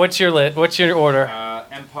 Jordan, what's your order?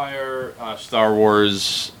 Empire, Star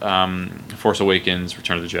Wars, Force Awakens,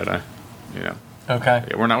 Return of the Jedi. Yeah. Okay.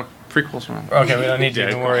 Yeah, we're not prequels. Okay, we don't need to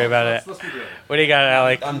even worry about it. What do you got,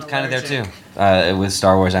 Alec? I'm kind of there too. With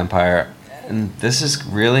Star Wars Empire. And this is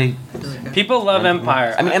really... People love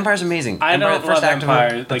Empire. I mean, Empire's amazing. I don't love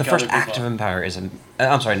Empire. But the first act of Empire is... I'm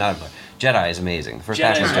sorry, not Empire. Jedi is amazing. The first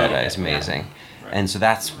act of Jedi is amazing. And so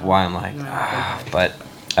that's why I'm like...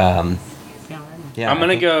 yeah. I'm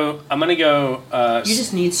gonna go. You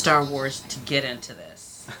just need Star Wars to get into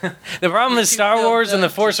this. The problem is Star Wars and The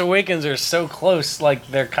Force Awakens are so close. Like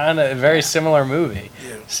they're kind of a very similar movie.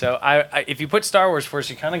 So I if you put Star Wars first,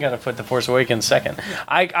 you kind of got to put The Force Awakens second.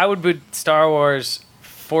 I would put Star Wars,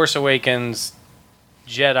 Force Awakens,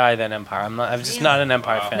 Jedi, then Empire. I'm just not an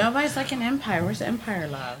Empire fan. Nobody's like an Empire. Where's Empire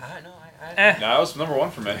love? No, that was number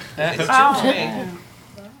one for me. It's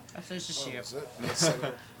just you.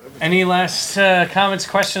 Any last comments,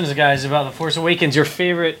 questions, guys, about The Force Awakens? Your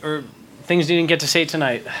favorite or things you didn't get to say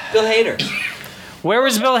tonight? Bill Hader. Where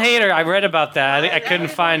was Bill Hader? I read about that. I couldn't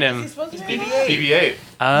find him. BB-8.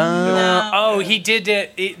 Oh, he did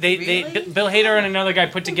it. Bill Hader and another guy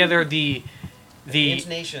put together the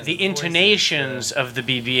intonations of the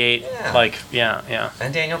BB-8. Yeah.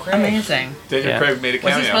 And Daniel Craig. Amazing. Daniel Craig made a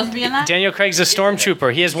cameo. Was he supposed to be in that? Daniel Craig's a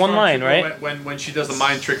stormtrooper. He has one line, right? When she does the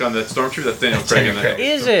mind trick on the stormtrooper, that's Daniel Craig.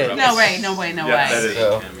 Is it? No way. That is.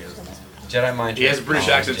 So, Jedi mind he has a British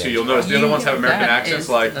accent too. You'll notice the other ones have American accents.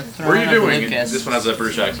 Like, what are you doing? And this one has a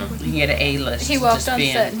British accent. You can get an A-list. He walked on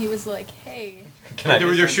set and he was like, "Hey." They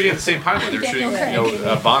were shooting at the same time when they were shooting,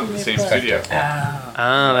 Bond in the same studio.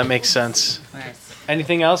 That makes sense.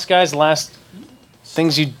 Anything else, guys? Last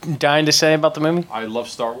things you dying to say about the movie? I love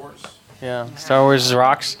Star Wars. Yeah, Star Wars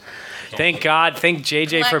rocks. Thank God. Thank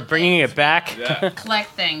JJ for bringing it back. Yeah. Collect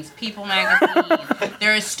things. People magazine.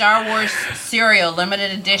 There is Star Wars cereal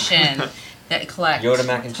limited edition that collects. Yoda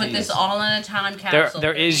mac and cheese. Put this all in a time capsule.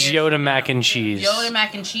 There is Yoda mac and cheese. Yoda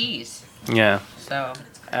mac and cheese. Yeah. So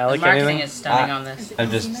Alec, the marketing anything? is stunning on this.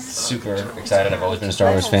 I'm just super excited. I've always been a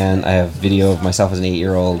Star Wars fan. I have video of myself as an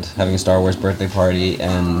 8-year-old having a Star Wars birthday party,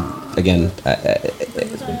 and again,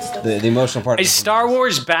 the emotional part. Is Star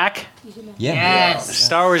Wars back? Yeah. Yes.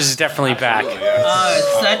 Star Wars is definitely back. Oh,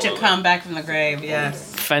 it's such a comeback from the grave.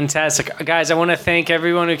 Yes. Fantastic. Guys, I want to thank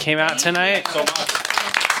everyone who came out tonight. So much.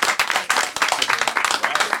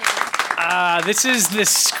 This is The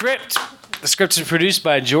Script. The Script is produced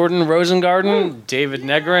by Jordan Rosengarten, David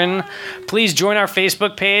Negrin. Please join our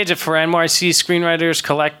Facebook page for NYC Screenwriters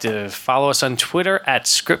Collective. Follow us on Twitter at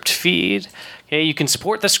ScriptFeed. Okay, you can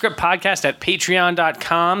support The Script podcast at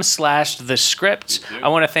patreon.com/thescript. I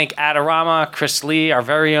want to thank Adorama, Chris Lee, our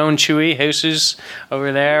very own Chewy Jesus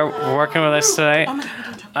over there working with us tonight.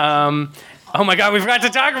 Oh my God, we forgot to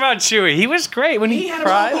talk about Chewy. He was great when he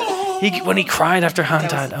cried. When he cried after Han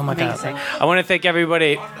died. Oh my God. I want to thank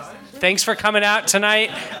everybody. Thanks for coming out tonight,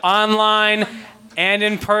 online and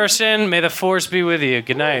in person. May the Force be with you.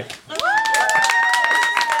 Good night.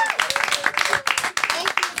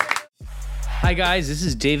 Hi guys, this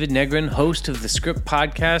is David Negrin, host of the Script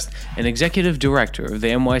Podcast and executive director of the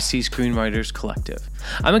NYC Screenwriters Collective.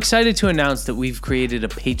 I'm excited to announce that we've created a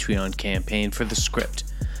Patreon campaign for the Script.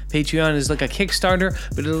 Patreon is like a Kickstarter,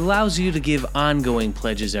 but it allows you to give ongoing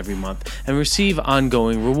pledges every month and receive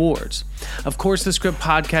ongoing rewards. Of course, the Script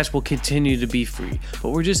Podcast will continue to be free, but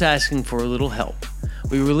we're just asking for a little help.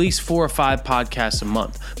 We release 4 or 5 podcasts a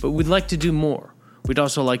month, but we'd like to do more. We'd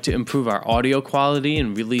also like to improve our audio quality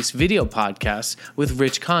and release video podcasts with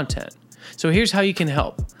rich content. So here's how you can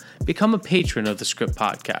help. Become a patron of the Script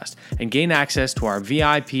Podcast and gain access to our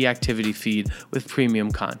VIP activity feed with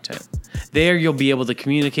premium content. There, you'll be able to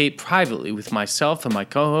communicate privately with myself and my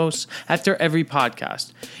co-hosts after every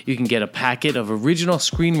podcast. You can get a packet of original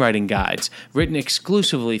screenwriting guides written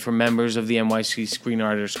exclusively for members of the NYC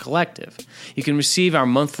Screenwriters Collective. You can receive our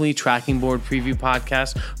monthly tracking board preview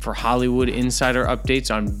podcast for Hollywood insider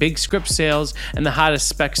updates on big script sales and the hottest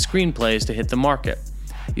spec screenplays to hit the market.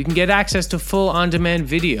 You can get access to full on-demand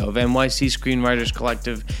video of NYC Screenwriters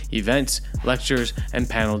Collective events, lectures, and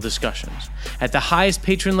panel discussions. At the highest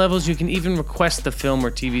patron levels, you can even request the film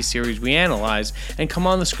or TV series we analyze and come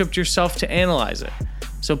on the script yourself to analyze it.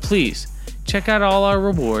 So please, check out all our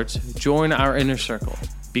rewards, join our inner circle.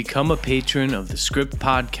 Become a patron of the Script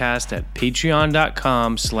Podcast at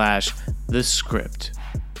patreon.com/thescript.